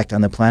impact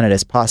on the planet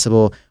as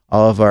possible.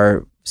 All of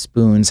our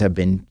spoons have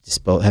been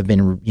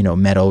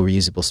metal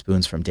reusable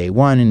spoons from day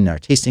one, and our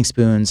tasting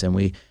spoons.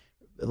 And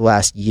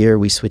last year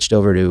we switched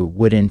over to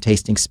wooden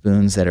tasting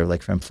spoons that are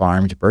like from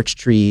farmed birch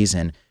trees,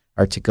 and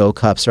our to-go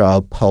cups are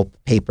all pulp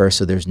paper,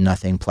 so there's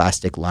nothing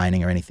plastic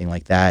lining or anything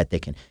like that. They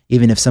can,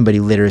 even if somebody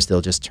litters, they'll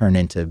just turn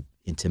into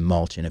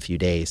mulch in a few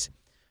days.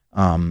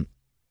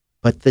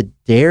 But the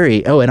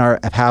dairy, and our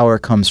power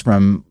comes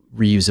from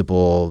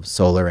reusable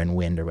solar and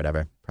wind or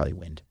whatever, probably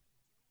wind.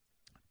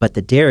 But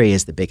the dairy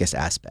is the biggest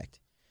aspect.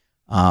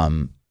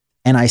 And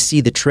I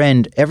see the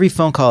trend. Every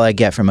phone call I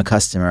get from a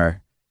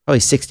customer, probably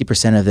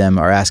 60% of them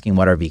are asking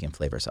what our vegan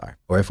flavors are,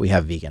 or if we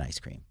have vegan ice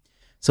cream.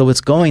 So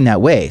it's going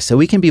that way. So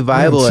we can be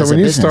viable as a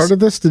business. So when you started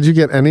this, did you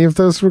get any of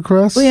those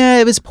requests? Well, yeah,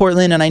 it was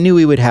Portland, and I knew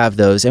we would have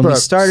those. And we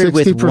started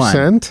with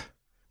 60%?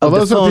 Oh,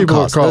 those are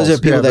people that call. Those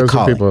are people that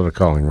call. Those are people that are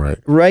calling, right?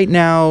 Right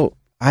now,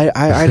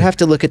 I'd have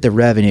to look at the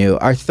revenue.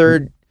 Our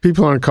third...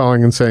 People aren't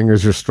calling and saying, do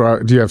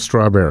you have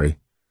strawberry?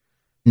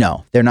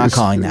 No, they're not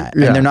calling that.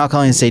 Yeah. And they're not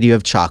calling and say, do you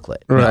have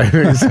chocolate? Right,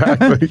 no.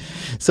 Exactly.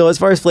 So as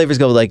far as flavors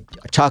go, like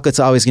chocolate's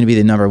always going to be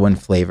the number one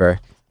flavor.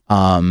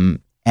 And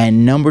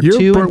number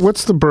two...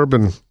 what's the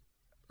bourbon?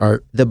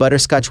 The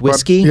butterscotch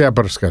whiskey?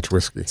 Butterscotch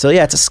whiskey. So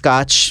yeah, it's a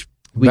scotch.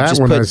 That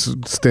one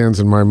stands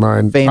in my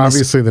mind.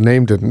 Obviously the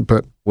name didn't,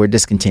 but... We're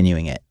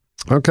discontinuing it.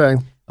 Okay.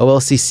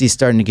 OLCC is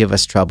starting to give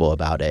us trouble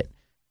about it.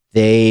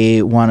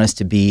 They want us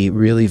to be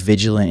really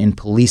vigilant in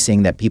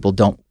policing that people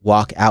don't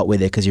walk out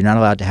with it because you're not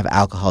allowed to have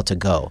alcohol to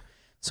go.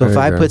 So if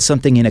I put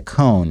something in a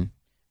cone,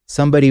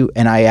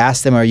 and I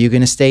ask them, are you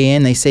going to stay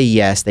in? They say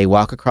yes. They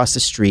walk across the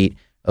street.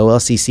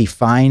 OLCC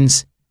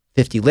fines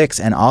 50 licks,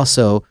 and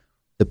also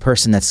the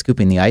person that's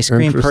scooping the ice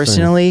cream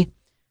personally.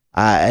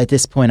 At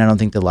this point, I don't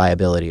think the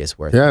liability is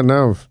worth it. Yeah,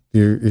 no,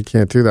 you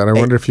can't do that. I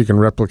wonder if you can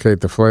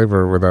replicate the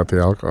flavor without the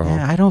alcohol.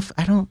 Yeah, I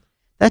don't.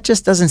 That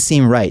just doesn't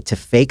seem right, to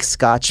fake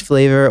Scotch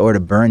flavor or to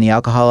burn the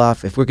alcohol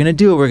off. If we're going to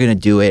do it, we're going to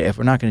do it. If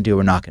we're not going to do it,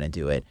 we're not going to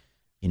do it.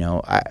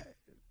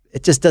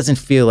 It just doesn't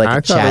feel like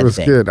a Chad thing. I thought it was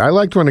good. I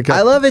liked when it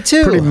got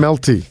pretty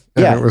melty.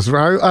 Yeah.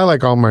 I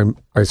like all my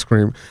ice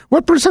cream.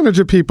 What percentage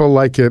of people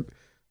like it?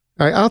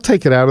 I'll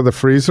take it out of the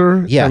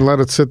freezer and let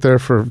it sit there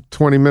for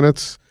 20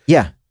 minutes.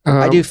 Yeah.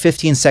 I do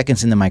 15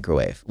 seconds in the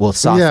microwave. We'll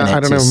soften it. Yeah, I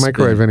don't have a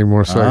microwave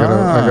anymore, so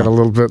I got a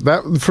little bit.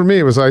 That for me,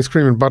 it was ice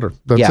cream and butter.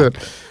 That's it.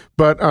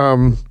 But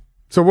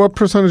so what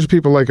percentage of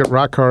people like it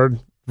rock hard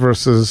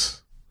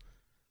versus?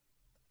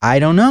 I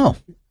don't know.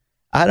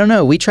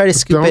 We try to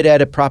scoop it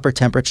at a proper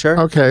temperature.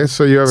 Okay,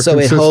 so you have a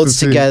it holds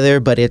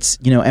together, but it's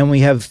and we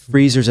have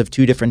freezers of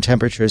 2 different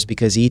temperatures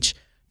because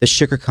the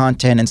sugar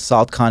content and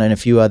salt content and a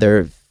few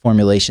other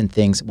formulation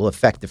things will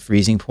affect the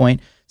freezing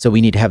point. So we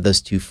need to have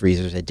those 2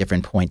 freezers at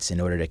different points in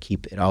order to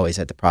keep it always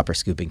at the proper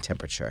scooping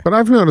temperature. But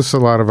I've noticed a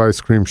lot of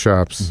ice cream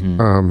shops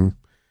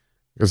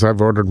because I've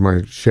ordered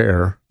my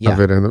share of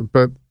it,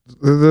 but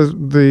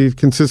the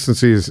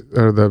consistencies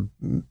or the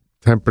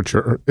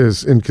temperature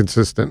is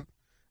inconsistent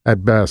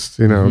at best.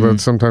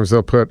 Sometimes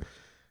they'll put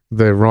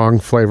the wrong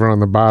flavor on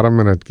the bottom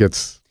and it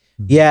gets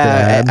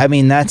bad. I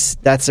mean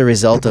that's a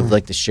result of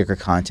like the sugar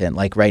content.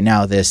 Like right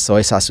now, this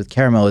soy sauce with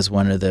caramel is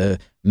one of the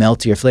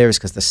meltier flavors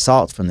because the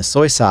salt from the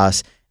soy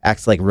sauce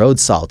acts like road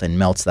salt and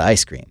melts the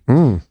ice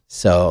cream.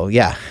 So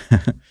yeah.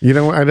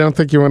 I don't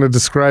think you want to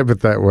describe it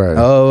that way.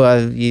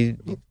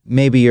 Oh,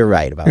 maybe you're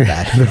right about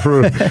that.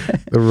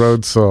 the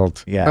road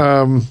salt.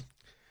 Yeah.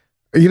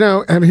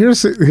 And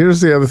here's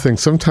the other thing.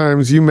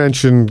 Sometimes you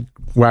mentioned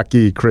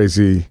wacky,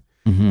 crazy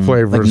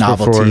flavors, like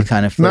novelty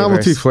kind of flavors.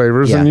 Novelty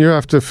flavors, and you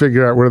have to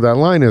figure out where that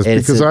line is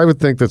because I would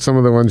think that some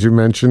of the ones you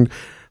mentioned,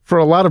 for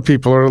a lot of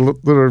people,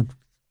 are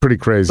pretty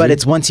crazy. But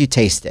it's once you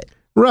taste it.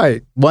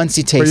 Right. Once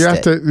you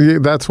taste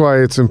it. That's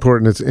why it's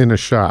important it's in a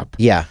shop.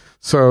 Yeah.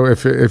 So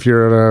if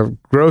you're at a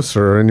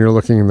grocer and you're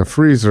looking in the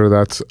freezer,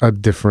 that's a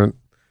different...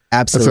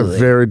 Absolutely. That's a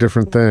very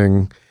different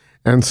thing.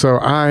 And so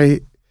I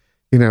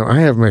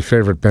have my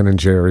favorite Ben &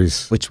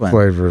 Jerry's Which one?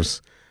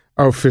 Flavors.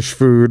 Oh, fish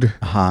food.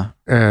 Uh-huh.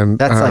 And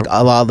that's like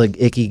a lot of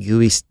the icky,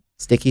 gooey,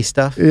 sticky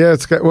stuff? Yeah,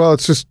 it's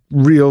just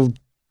real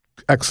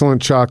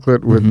excellent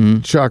chocolate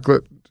with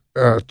chocolate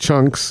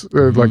chunks,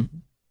 like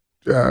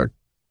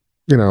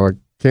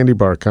candy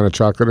bar kind of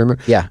chocolate in there.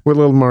 Yeah. With a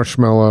little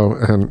marshmallow.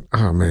 And,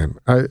 oh, man,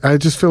 I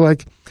just feel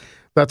like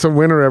that's a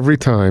winner every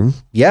time.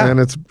 Yeah. And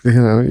it's,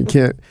 you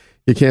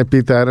can't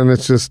beat that. And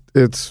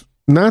it's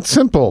not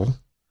simple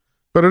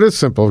But it is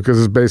simple because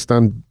it's based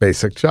on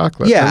basic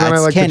chocolate. Yeah, and then I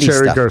it's like the candy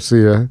Cherry stuff.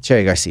 Garcia.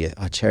 Cherry Garcia.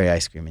 Oh, cherry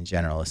ice cream in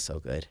general is so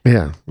good.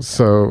 Yeah.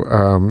 So,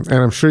 and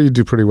I'm sure you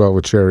do pretty well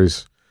with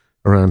cherries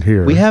around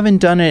here. We haven't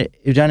done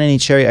any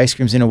cherry ice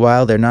creams in a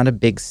while. They're not a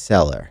big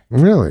seller.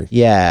 Really?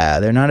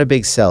 Yeah, they're not a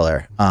big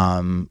seller.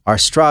 Our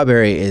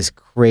strawberry is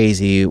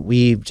crazy.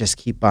 We just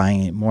keep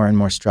buying more and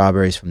more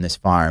strawberries from this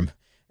farm.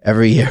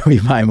 Every year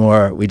we buy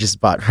more. We just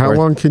bought. How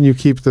long can you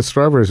keep the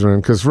strawberries around?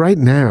 Because right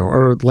now,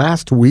 or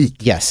last week,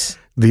 Yes.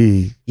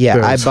 the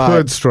I bought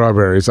hood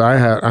strawberries.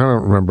 I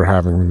don't remember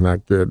having them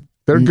that good.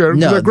 They're good.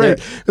 No, they're great.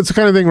 It's the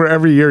kind of thing where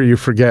every year you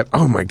forget,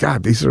 oh my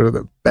God, these are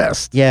the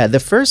best. Yeah, the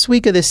first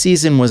week of the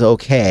season was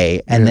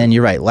okay, and then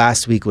you're right.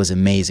 Last week was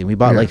amazing. We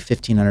bought like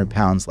 1,500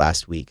 pounds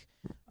last week.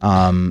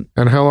 And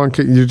how long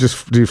can you do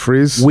you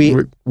freeze?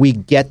 We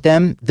get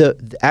them.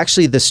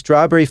 Actually the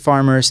strawberry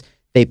farmers,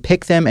 they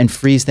pick them and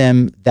freeze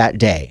them that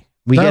day.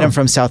 We get them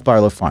from South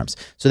Barlow Farms.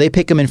 So they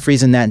pick them and freeze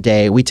them that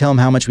day. We tell them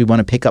how much we want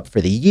to pick up for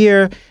the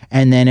year.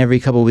 And then every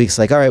couple of weeks,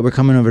 like, all right, we're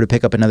coming over to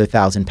pick up another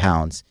 1,000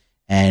 pounds.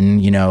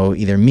 And,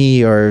 either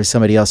me or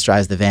somebody else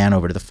drives the van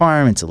over to the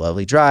farm. It's a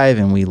lovely drive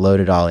and we load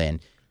it all in.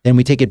 Then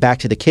we take it back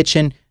to the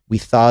kitchen. We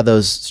thaw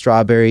those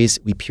strawberries.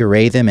 We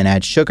puree them and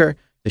add sugar.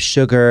 The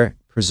sugar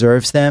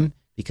preserves them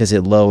because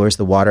it lowers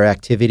the water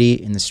activity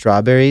in the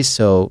strawberries.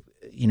 So,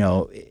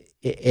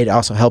 it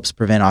also helps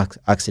prevent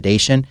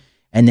oxidation.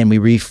 And then we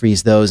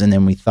refreeze those and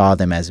then we thaw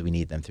them as we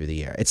need them through the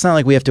year. It's not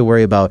like we have to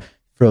worry about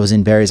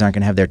frozen berries aren't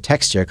going to have their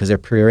texture because they're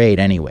pureed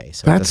anyway.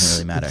 So it doesn't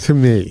really matter. To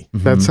me,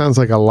 that sounds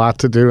like a lot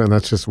to do, and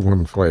that's just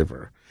one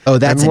flavor. Oh,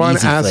 that's and an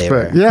easy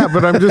flavor. Yeah,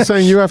 but I'm just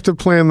saying you have to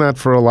plan that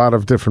for a lot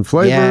of different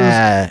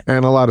flavors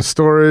and a lot of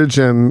storage,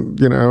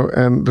 and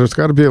and there's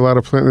got to be a lot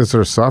of plan. Is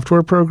there a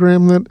software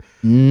program that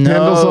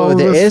handles all of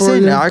there this for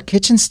isn't. you? Our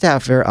kitchen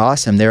staff are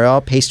awesome. They're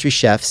all pastry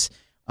chefs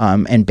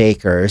and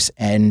bakers,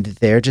 and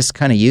they're just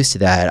kind of used to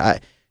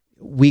that.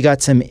 We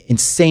got some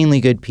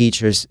insanely good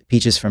peaches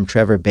from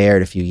Trevor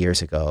Baird a few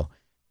years ago,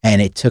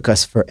 and it took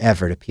us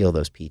forever to peel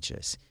those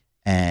peaches.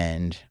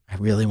 And I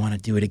really want to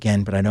do it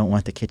again, but I don't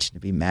want the kitchen to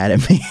be mad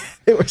at me.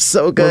 They were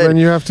so good. Well, then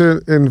you have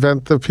to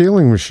invent the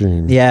peeling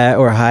machine. Yeah,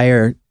 or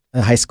hire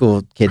high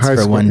school kids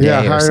for one day.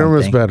 Yeah, or hire them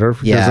is something. better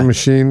because a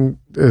machine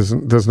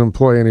doesn't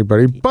employ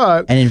anybody.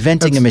 But and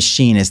inventing a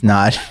machine is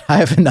not. I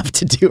have enough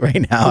to do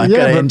right now. I've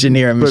got to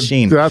engineer a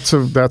machine. That's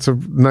a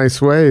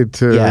nice way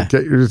to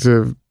get you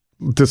to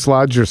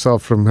dislodge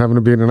yourself from having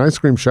to be in an ice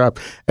cream shop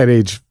at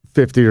age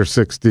 50 or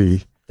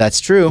 60. That's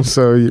true.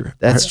 So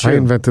that's true. I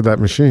invented that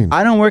machine.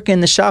 I don't work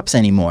in the shops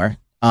anymore.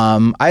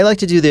 I like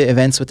to do the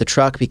events with the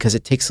truck because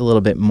it takes a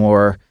little bit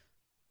more.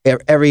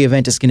 Every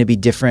event is going to be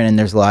different and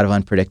there's a lot of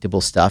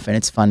unpredictable stuff and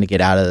it's fun to get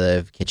out of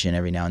the kitchen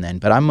every now and then.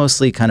 But I'm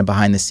mostly kind of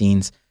behind the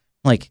scenes,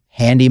 like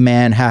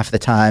handyman half the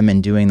time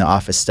and doing the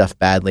office stuff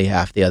badly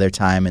half the other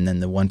time. And then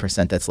the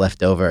 1% that's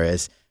left over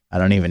is I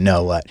don't even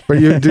know what.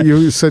 But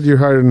you said you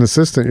hired an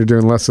assistant. You're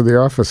doing less of the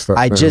office stuff.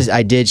 I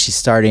did. She's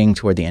starting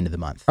toward the end of the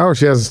month. Oh,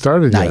 she hasn't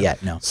started yet? Not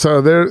yet, no. So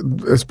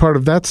as part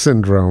of that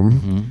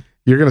syndrome,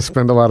 you're going to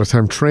spend a lot of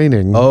time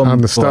training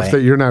on the stuff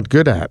that you're not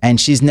good at. And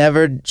she's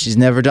never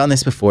done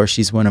this before.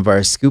 She's one of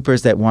our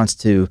scoopers that wants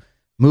to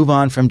move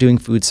on from doing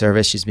food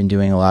service. She's been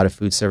doing a lot of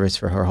food service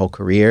for her whole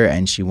career,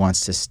 and she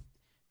wants to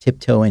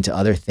tiptoe into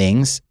other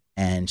things.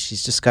 And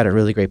she's just got a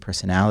really great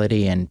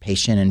personality and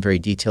patient and very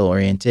detail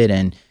oriented.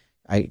 And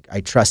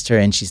I trust her,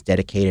 and she's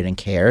dedicated and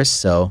cares.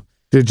 So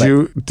did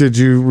you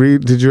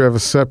have a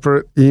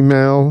separate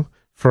email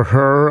for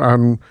her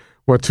on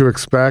what to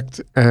expect,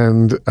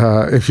 and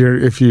if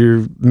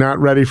you're not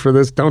ready for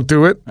this, don't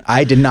do it?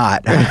 I did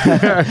not.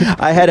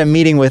 I had a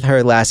meeting with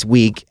her last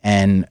week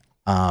and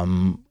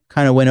kind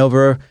of went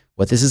over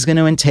what this is going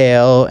to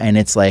entail, and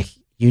it's like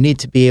you need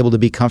to be able to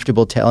be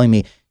comfortable telling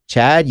me,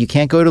 Chad, you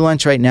can't go to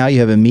lunch right now. You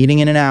have a meeting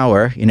in an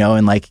hour,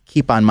 and like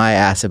keep on my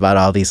ass about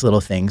all these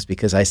little things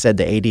because I said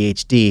the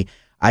ADHD,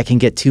 I can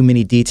get too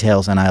many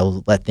details and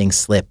I'll let things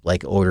slip,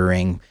 like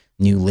ordering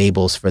new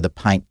labels for the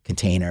pint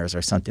containers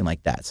or something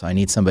like that. So I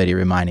need somebody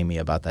reminding me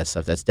about that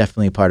stuff. That's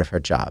definitely part of her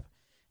job.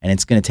 And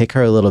it's going to take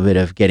her a little bit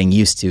of getting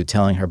used to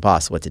telling her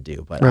boss what to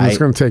do. But it's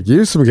going to take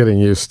you some getting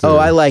used to. Oh,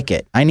 I like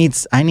it. I need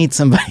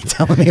somebody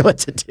telling me what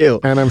to do.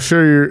 And I'm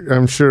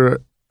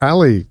sure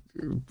Allie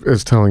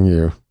is telling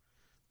you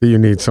that you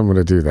need someone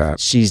to do that.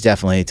 She's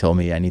definitely told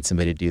me I need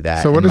somebody to do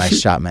that. So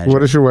shop manager.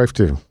 What does your wife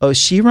do? Oh,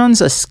 she runs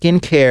a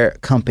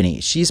skincare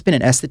company. She's been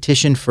an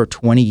esthetician for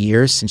 20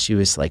 years since she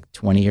was like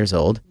 20 years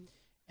old.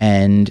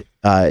 And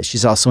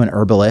she's also an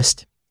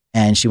herbalist.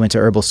 And she went to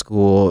herbal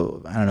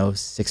school,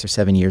 6 or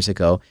 7 years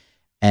ago.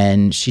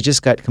 And she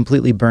just got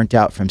completely burnt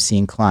out from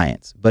seeing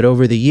clients. But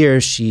over the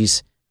years,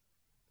 she's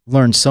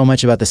learned so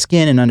much about the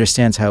skin and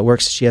understands how it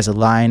works. She has a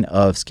line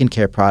of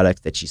skincare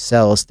products that she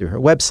sells through her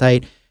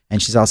website.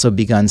 And she's also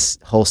begun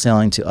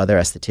wholesaling to other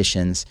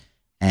estheticians.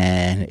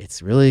 And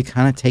it's really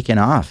kind of taken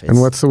off.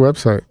 And what's the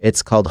website?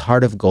 It's called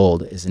Heart of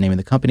Gold is the name of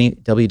the company,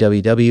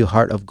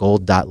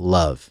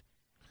 www.heartofgold.love.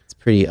 It's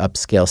pretty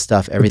upscale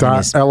stuff. Everything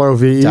is .love or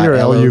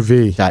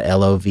LUV?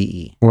 .love.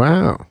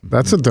 Wow,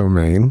 that's a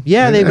domain.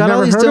 Yeah, they've got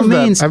all these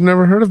domains. I've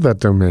never heard of that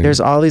domain. There's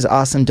all these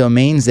awesome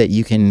domains that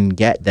you can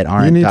get that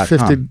aren't. You need .com.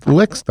 50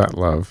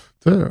 licks.love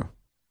too.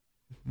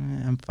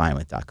 I'm fine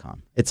with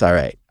 .com. It's all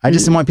right. I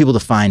just want people to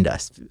find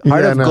us.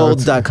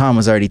 Heartofgold.com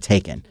was already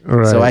taken.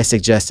 Right. So I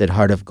suggested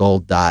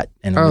heartofgold.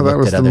 And we that looked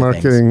was at the other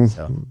marketing, things,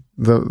 so.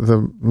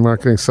 the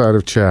marketing side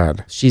of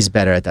Chad. She's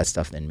better at that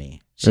stuff than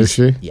me. Is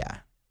she? Yeah.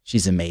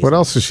 She's amazing. What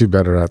else is she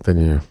better at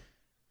than you?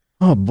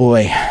 Oh,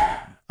 boy.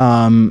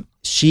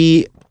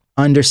 She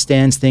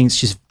understands things.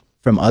 She's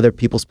from other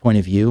people's point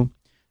of view.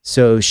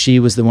 So she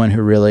was the one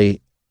who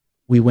really...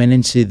 We went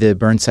into the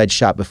Burnside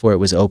shop before it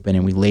was open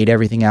and we laid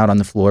everything out on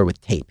the floor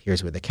with tape.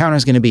 Here's where the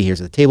counter's going to be. Here's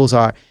where the tables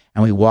are.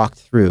 And we walked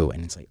through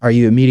and it's like, are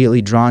you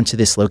immediately drawn to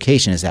this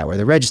location? Is that where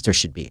the register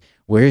should be?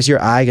 Where's your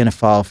eye going to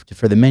fall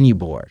for the menu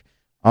board?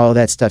 All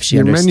that stuff she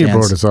understands. Your menu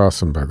board is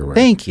awesome, by the way.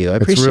 Thank you. I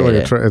appreciate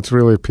it. It's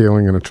really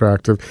appealing and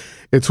attractive.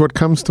 It's what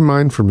comes to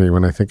mind for me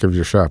when I think of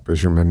your shop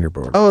is your menu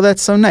board. Oh,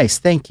 that's so nice.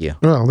 Thank you.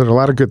 Well, there are a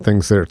lot of good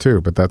things there too,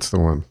 but that's the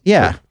one.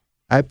 Yeah,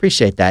 I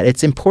appreciate that.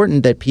 It's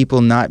important that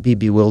people not be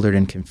bewildered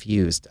and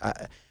confused.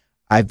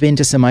 I've been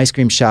to some ice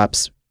cream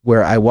shops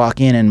where I walk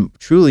in and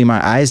truly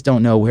my eyes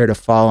don't know where to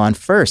fall on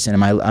first.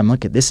 And I'm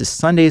looking, this is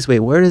Sunday's Way.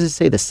 Where does it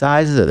say the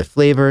sizes or the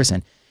flavors?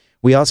 And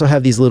we also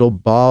have these little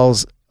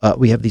balls.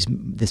 We have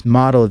this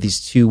model of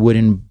these two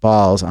wooden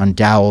balls on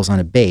dowels on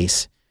a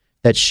base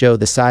that show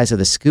the size of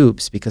the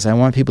scoops because I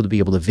want people to be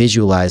able to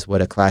visualize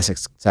what a classic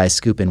size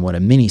scoop and what a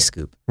mini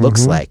scoop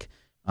looks like.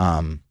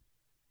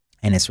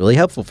 And it's really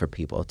helpful for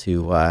people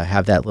to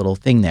have that little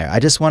thing there. I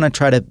just want to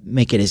try to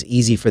make it as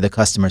easy for the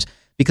customers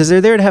because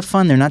they're there to have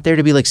fun. They're not there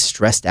to be like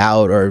stressed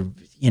out or,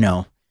 you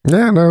know.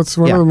 Yeah, no, it's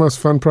one of the most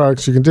fun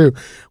products you can do.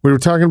 We were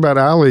talking about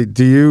Allie.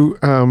 Do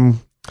you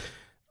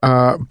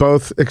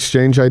both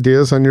exchange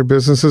ideas on your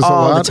businesses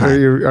all a lot? The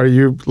time. Or are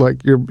you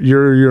like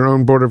you're your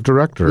own board of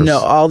directors? No,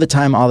 all the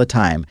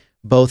time.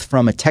 Both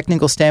from a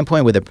technical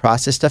standpoint with the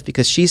process stuff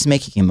because she's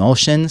making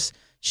emulsions.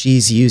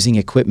 She's using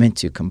equipment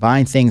to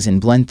combine things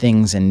and blend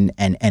things and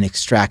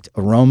extract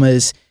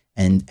aromas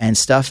and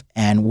stuff.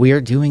 And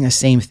we're doing the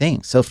same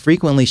thing. So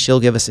frequently she'll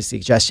give us a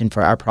suggestion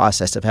for our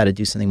process of how to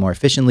do something more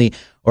efficiently,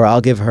 or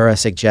I'll give her a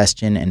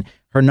suggestion. And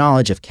her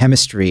knowledge of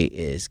chemistry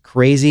is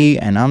crazy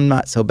and I'm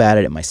not so bad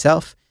at it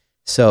myself.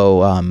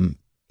 So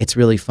it's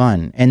really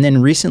fun. And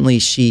then recently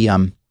she's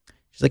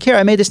like, here,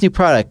 I made this new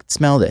product.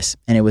 Smell this.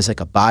 And it was like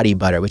a body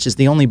butter, which is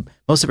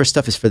most of her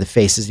stuff is for the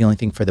face, is the only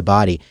thing for the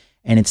body.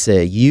 And it's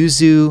a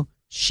yuzu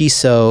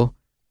shiso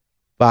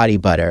body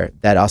butter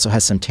that also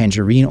has some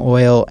tangerine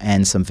oil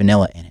and some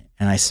vanilla in it.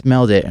 And I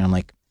smelled it and I'm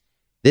like,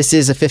 this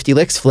is a 50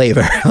 Licks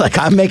flavor. Like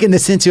I'm making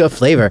this into a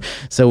flavor.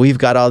 So we've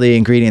got all the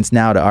ingredients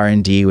now to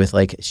R&D with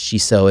like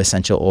shiso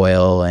essential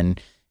oil and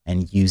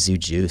yuzu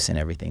juice and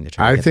everything to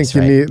try to get this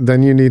right.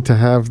 you need to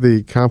have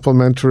the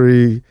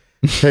complimentary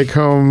take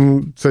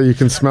home so you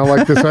can smell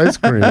like this ice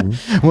cream.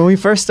 When we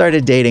first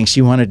started dating,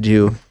 she wanted to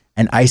do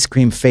an ice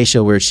cream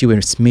facial where she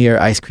would smear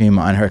ice cream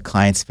on her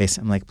client's face.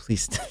 I'm like,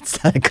 please,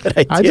 that's not a good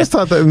idea. I just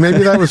thought that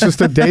maybe that was just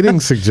a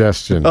dating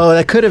suggestion. Oh,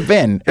 that could have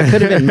been. It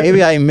could have been.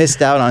 Maybe I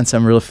missed out on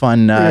some real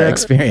fun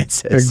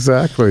experiences.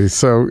 Exactly.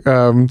 So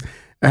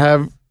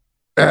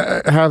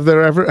has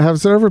there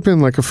ever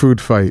been like a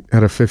food fight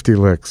at a 50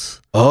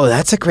 Licks? Oh,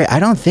 that's I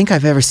don't think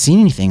I've ever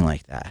seen anything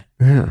like that.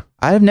 Yeah.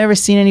 I've never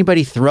seen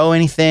anybody throw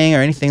anything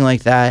or anything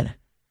like that.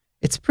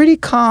 It's pretty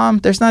calm.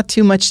 There's not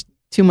too much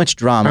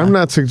drama. I'm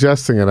not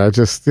suggesting it. I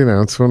just,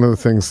 it's one of the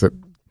things that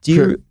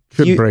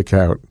could break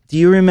out. Do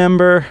you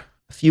remember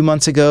a few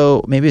months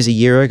ago, maybe it was a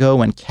year ago,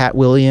 when Cat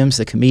Williams,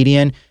 the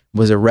comedian,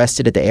 was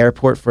arrested at the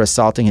airport for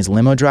assaulting his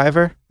limo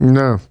driver?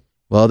 No.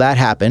 Well, that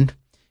happened,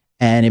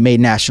 and it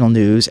made national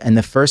news. And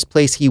the first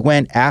place he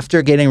went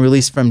after getting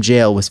released from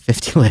jail was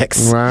 50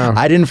 Licks. Wow.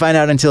 I didn't find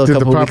out until a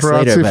couple weeks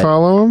later. Did the paparazzi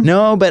follow him?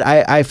 No, but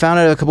I found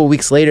out a couple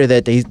weeks later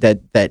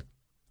that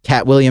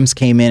Cat Williams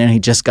came in and he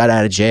just got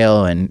out of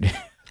jail. And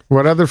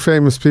what other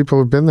famous people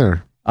have been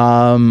there?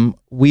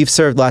 We've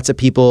served lots of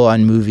people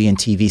on movie and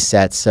TV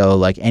sets. So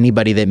like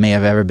anybody that may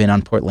have ever been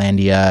on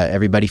Portlandia,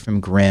 everybody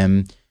from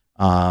Grimm,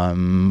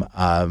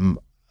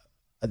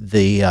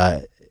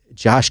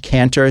 Josh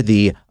Cantor,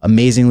 the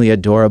amazingly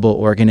adorable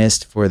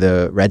organist for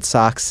the Red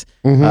Sox,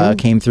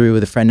 came through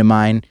with a friend of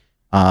mine.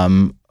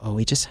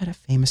 We just had a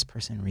famous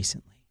person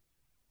recently.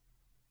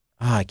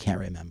 I can't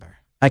remember.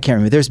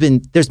 There's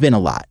been a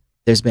lot.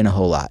 There's been a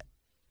whole lot.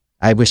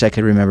 I wish I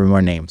could remember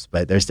more names,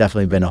 but there's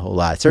definitely been a whole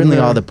lot. Certainly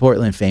all the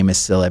Portland famous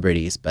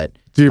celebrities, but...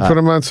 Do you put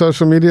them on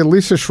social media?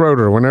 Lisa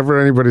Schroeder, whenever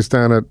anybody's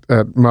down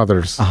at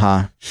Mother's,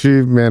 she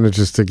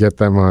manages to get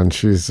them on.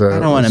 I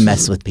don't want to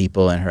mess with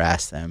people and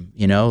harass them,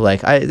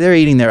 they're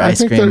eating their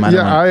ice cream.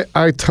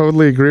 I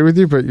totally agree with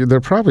you, but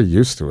they're probably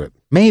used to it.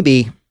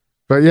 Maybe.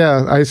 But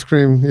yeah, ice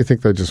cream, you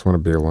think they just want to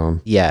be alone.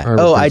 Yeah.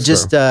 I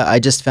just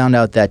found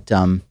out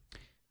that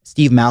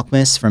Steve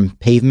Malkmus from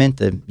Pavement,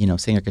 the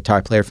singer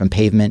guitar player from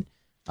Pavement,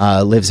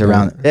 lives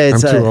around. I'm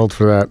too old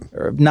for that.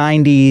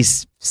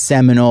 90s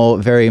seminal,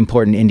 very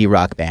important indie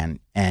rock band.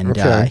 And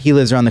he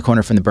lives around the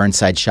corner from the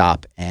Burnside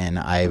shop. And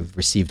I've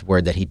received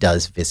word that he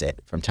does visit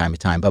from time to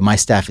time. But my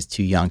staff is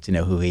too young to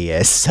know who he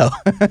is. So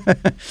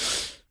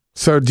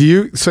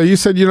you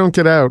said you don't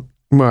get out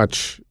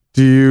much.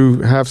 Do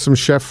you have some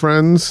chef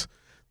friends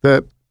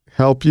that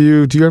help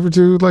you? Do you ever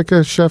do like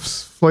a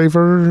chef's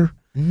flavor?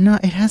 No,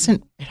 it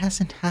hasn't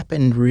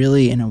happened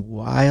really in a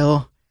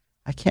while.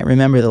 I can't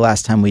remember the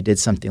last time we did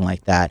something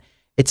like that.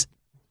 It's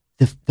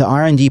the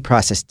R&D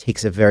process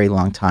takes a very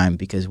long time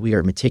because we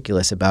are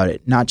meticulous about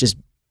it, not just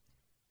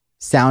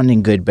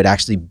sounding good, but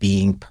actually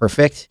being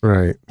perfect.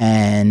 Right.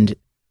 And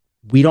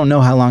we don't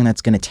know how long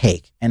that's going to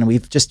take. And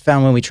we've just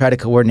found when we try to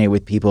coordinate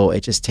with people,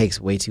 it just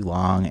takes way too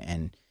long.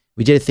 And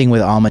we did a thing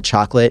with almond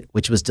chocolate,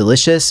 which was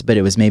delicious, but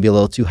it was maybe a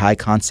little too high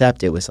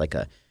concept. It was like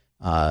a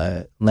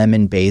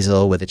lemon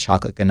basil with a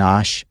chocolate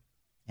ganache,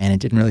 and it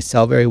didn't really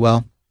sell very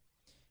well.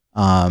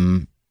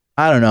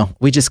 I don't know.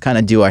 We just kind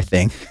of do our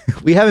thing.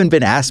 We haven't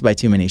been asked by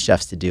too many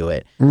chefs to do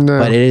it,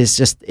 but it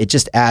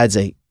just adds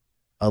a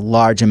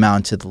large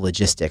amount to the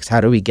logistics. How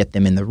do we get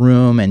them in the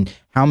room, and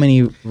how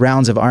many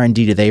rounds of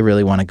R&D do they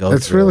really want to go through?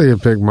 It's really a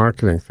big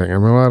marketing thing. I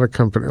mean,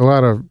 a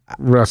lot of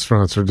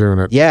restaurants are doing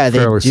it. Yeah, they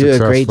do a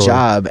great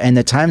job. And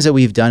the times that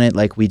we've done it,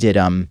 like we did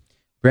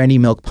brandy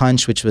milk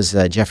punch, which was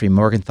Jeffrey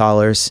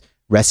Morgenthaler's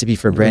recipe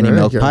for brandy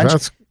milk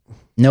punch.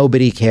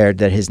 Nobody cared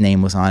that his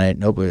name was on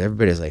it.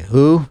 Everybody was like,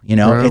 who?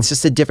 It's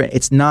just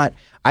it's not,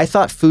 I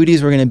thought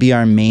foodies were going to be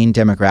our main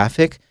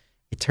demographic.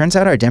 It turns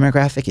out our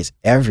demographic is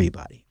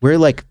everybody. We're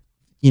like,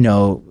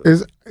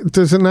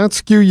 does it not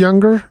skew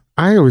younger?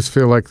 I always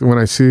feel like when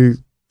I see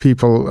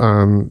people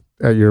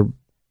at your...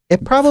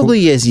 It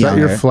probably is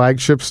younger. Is that your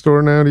flagship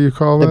store now, do you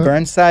call the that? The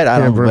Burnside? I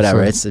don't know,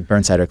 whatever. It's the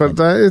Burnside. Or but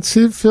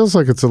it feels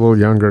like it's a little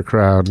younger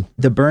crowd.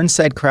 The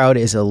Burnside crowd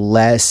is a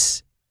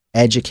less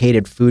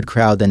educated food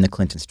crowd than the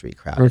Clinton Street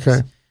crowd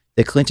is.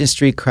 The Clinton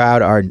Street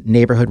crowd are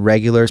neighborhood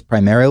regulars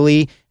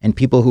primarily and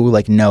people who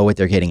know what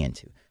they're getting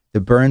into.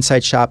 The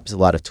Burnside shop is a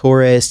lot of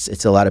tourists.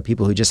 It's a lot of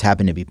people who just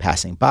happen to be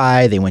passing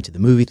by. They went to the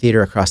movie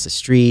theater across the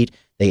street.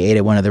 They ate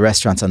at one of the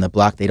restaurants on the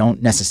block. They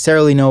don't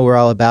necessarily know what we're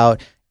all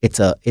about. It's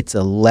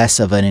a less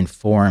of an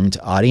informed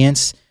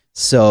audience.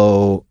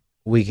 So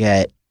we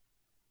get,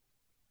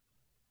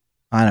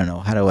 I don't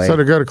know, So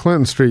to go to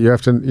Clinton Street,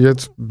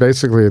 it's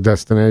basically a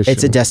destination.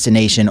 It's a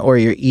destination, or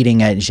you're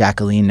eating at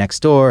Jacqueline next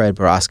door, at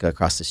Baraska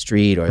across the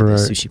street, or the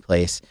sushi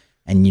place,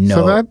 and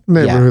So that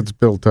neighborhood's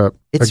built up.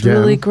 It's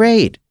really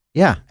great.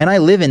 Yeah, and I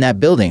live in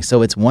that building,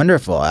 so it's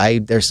wonderful.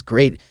 There's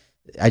great.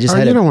 I just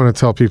you don't want to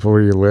tell people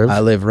where you live. I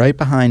live right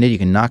behind it. You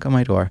can knock on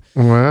my door.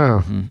 Wow.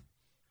 Mm-hmm.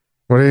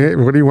 What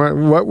do you want?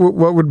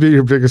 What would be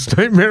your biggest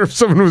nightmare if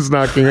someone was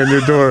knocking on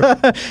your door?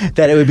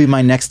 That it would be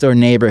my next door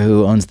neighbor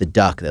who owns the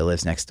duck that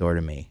lives next door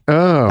to me.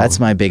 Oh, that's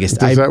my biggest.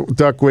 Does that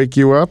duck wake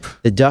you up?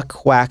 The duck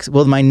quacks.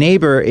 Well, my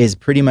neighbor is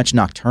pretty much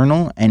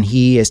nocturnal, and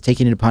he is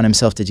taking it upon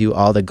himself to do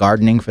all the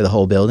gardening for the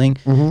whole building.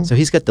 Mm-hmm. So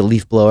he's got the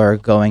leaf blower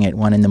going at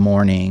 1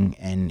 a.m,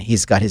 and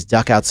he's got his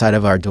duck outside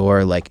of our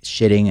door, like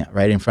shitting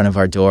right in front of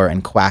our door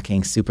and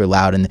quacking super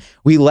loud. And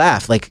we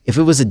laugh. Like if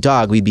it was a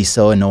dog, we'd be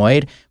so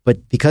annoyed.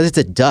 But because it's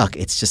a duck,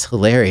 it's just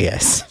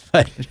hilarious.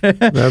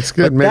 That's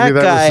good. Maybe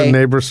that was the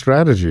neighbor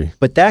strategy.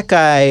 But that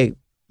guy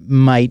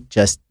might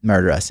just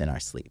murder us in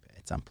our sleep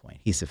at some point.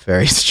 He's a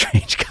very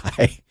strange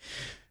guy.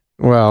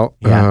 Well,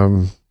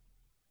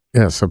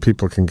 so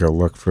people can go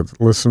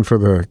listen for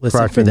the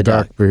quacking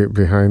duck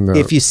behind the...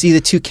 If you see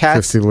the two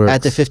cats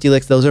at the 50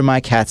 Licks, those are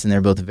my cats, and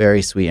they're both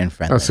very sweet and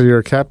friendly. Oh, so you're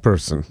a cat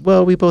person.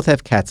 Well, we both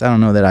have cats. I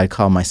don't know that I'd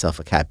call myself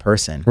a cat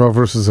person. Well,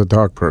 versus a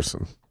dog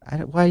person.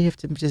 Why do you have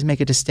to just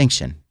make a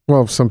distinction?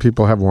 Well, some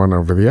people have one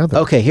over the other.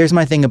 Okay, here's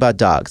my thing about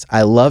dogs.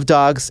 I love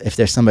dogs if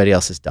they're somebody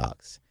else's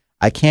dogs.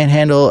 I can't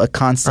handle a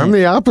constant... I'm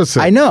the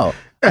opposite. I know.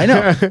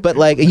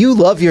 But you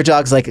love your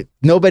dogs like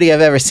nobody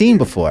I've ever seen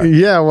before.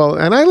 Yeah, well,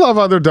 and I love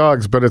other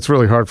dogs, but it's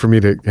really hard for me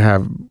to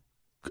have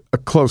a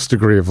close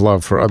degree of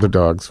love for other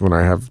dogs when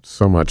I have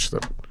so much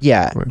that...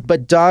 Yeah,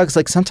 but dogs,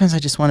 sometimes I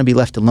just want to be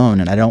left alone,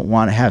 and I don't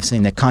want to have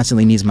something that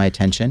constantly needs my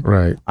attention.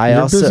 Right. You're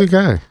a busy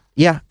guy.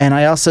 Yeah, and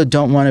I also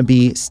don't want to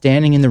be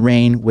standing in the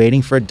rain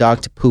waiting for a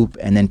dog to poop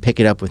and then pick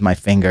it up with my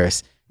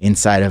fingers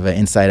inside of an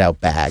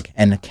inside-out bag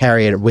and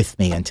carry it with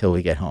me until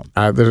we get home.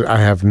 I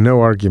have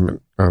no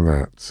argument on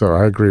that, so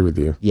I agree with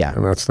you. Yeah.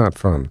 And that's not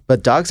fun.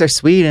 But dogs are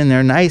sweet and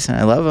they're nice and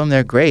I love them.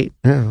 They're great.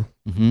 Yeah.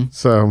 Mm-hmm.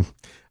 So,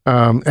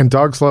 and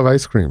dogs love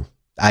ice cream.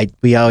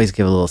 We always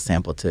give a little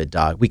sample to a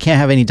dog. We can't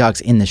have any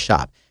dogs in the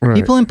shop. Right.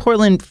 People in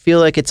Portland feel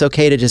like it's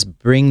okay to just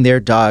bring their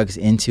dogs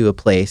into a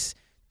place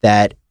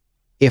that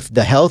if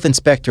the health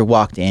inspector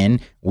walked in,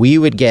 we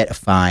would get a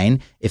fine.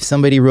 If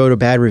somebody wrote a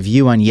bad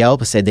review on Yelp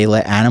and said they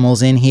let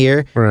animals in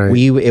here,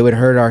 it would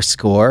hurt our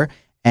score.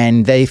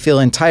 And they feel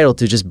entitled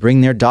to just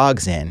bring their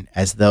dogs in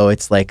as though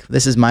it's like,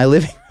 this is my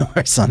living room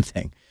or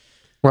something.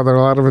 Well, there are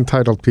a lot of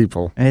entitled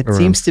people. And it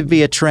seems to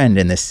be a trend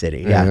in this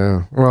city.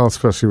 Yeah. Well,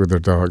 especially with their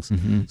dogs.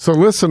 Mm-hmm. So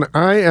listen,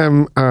 I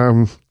am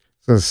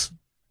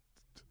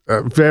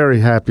very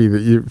happy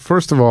that you,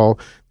 first of all,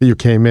 that you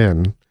came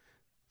in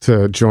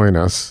to join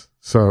us.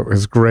 So it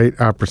was a great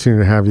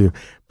opportunity to have you.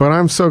 But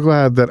I'm so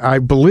glad that I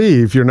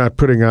believe you're not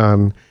putting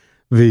on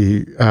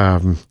the,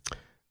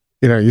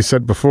 you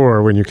said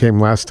before when you came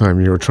last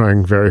time, you were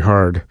trying very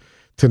hard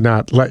to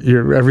not let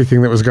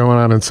everything that was going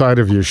on inside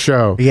of you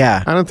show.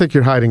 Yeah. I don't think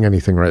you're hiding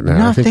anything right now.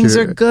 No, I think things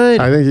are good.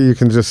 I think you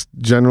can just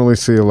generally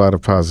see a lot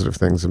of positive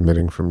things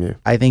emitting from you.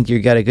 I think you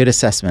got a good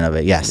assessment of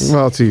it, yes.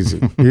 Well, it's easy.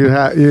 You'd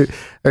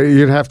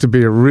have to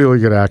be a really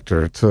good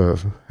actor to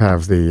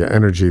have the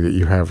energy that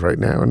you have right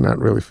now and not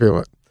really feel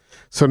it.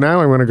 So now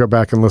I want to go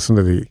back and listen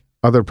to the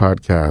other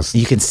podcast.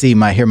 You can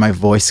hear my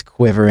voice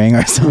quivering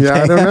or something.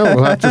 Yeah, I don't know.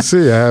 We'll have to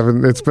see.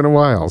 It's been a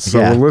while. So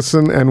we'll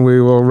listen and we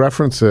will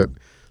reference it.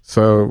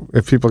 So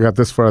if people got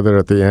this far, they're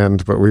at the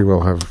end, but we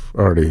will have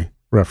already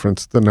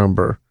referenced the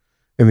number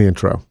in the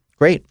intro.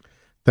 Great.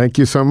 Thank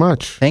you so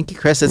much. Thank you,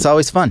 Chris. It's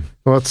always fun.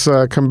 Let's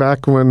come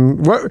back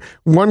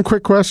one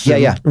quick question.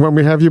 Yeah. When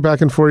we have you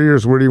back in 4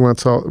 years, where do you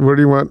want,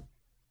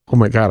 oh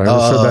my God, I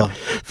almost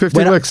said that.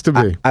 50 licks to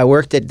be. I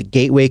worked at the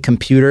Gateway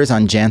Computers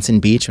on Jansen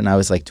Beach when I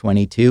was like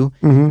 22.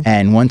 Mm-hmm.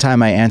 And one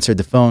time I answered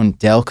the phone,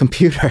 Dell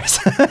Computers.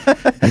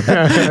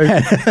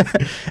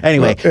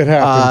 Anyway, it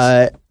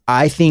happens.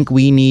 I think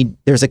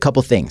there's a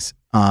couple things.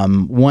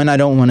 One, I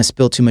don't want to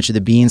spill too much of the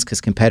beans because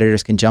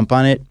competitors can jump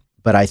on it,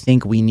 but I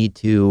think we need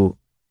to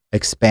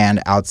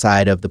expand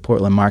outside of the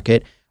Portland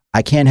market.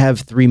 I can't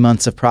have 3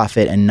 months of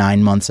profit and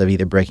 9 months of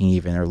either breaking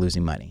even or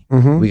losing money.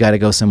 Mm-hmm. We got to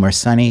go somewhere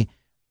sunny.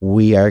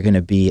 We are going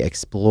to be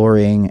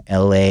exploring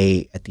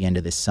LA at the end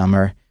of this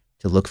summer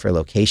to look for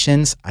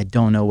locations. I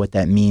don't know what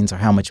that means or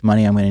how much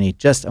money I'm going to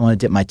need. I want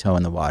to dip my toe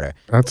in the water.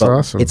 That's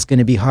awesome. It's going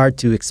to be hard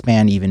to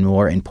expand even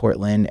more in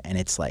Portland, and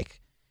it's like,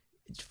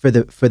 for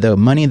the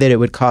money that it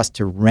would cost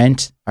to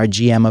rent our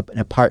GM up an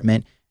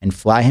apartment and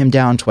fly him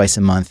down twice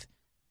a month,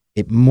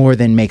 it more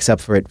than makes up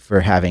for it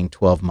for having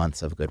 12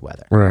 months of good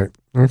weather. Right.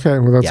 Okay.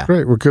 Well, that's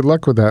great. Well, good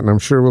luck with that. And I'm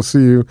sure we'll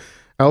see you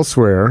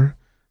elsewhere.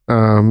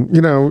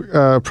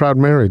 Proud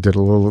Mary did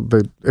a little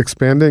bit.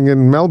 Expanding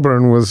in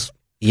Melbourne was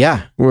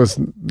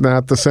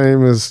not the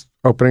same as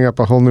opening up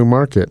a whole new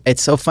market.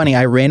 It's so funny.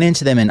 I ran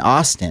into them in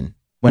Austin.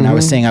 When I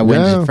was saying I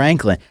went to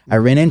Franklin, I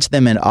ran into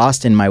them in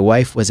Austin. My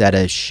wife was at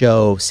a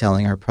show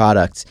selling her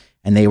products,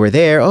 and they were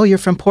there. Oh, you're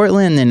from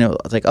Portland? And I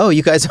was like, oh,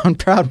 you guys own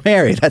Proud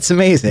Mary. That's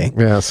amazing.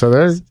 Yeah, so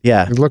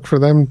look for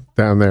them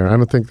down there. I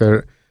don't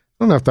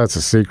know if that's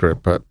a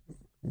secret, but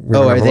we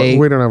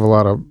don't have a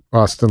lot of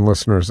Austin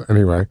listeners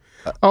anyway.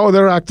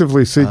 They're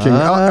actively seeking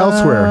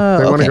elsewhere.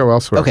 They want to go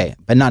elsewhere. Okay,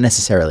 but not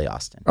necessarily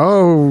Austin.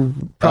 Oh,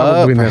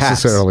 probably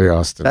necessarily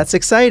Austin. That's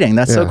exciting.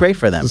 That's so great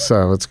for them.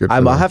 So it's good for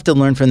I'll them. have to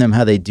learn from them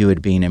how they do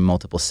it being in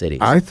multiple cities.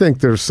 I think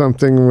there's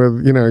something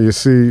with, you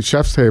see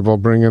Chef's Table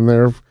bring in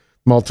their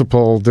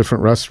multiple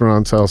different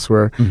restaurants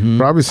elsewhere. Mm-hmm.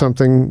 Probably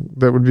something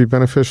that would be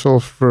beneficial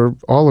for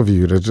all of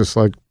you to just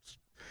like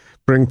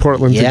bring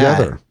Portland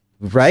together.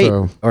 Right.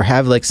 Or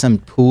have like some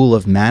pool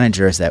of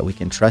managers that we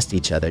can trust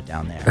each other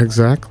down there.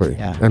 Exactly.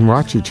 Yeah. And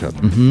watch each other.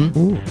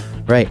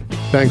 Mm-hmm. Right.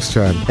 Thanks,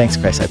 Chad. Thanks,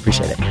 Chris. I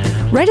appreciate it.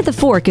 Right at the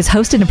Fork is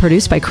hosted and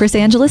produced by Chris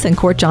Angeles and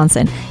Court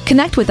Johnson.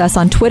 Connect with us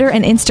on Twitter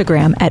and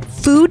Instagram at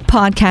Food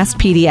Podcast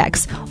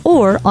PDX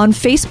or on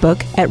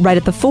Facebook at Right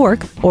at the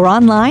Fork or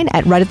online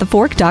at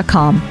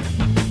rightatthefork.com.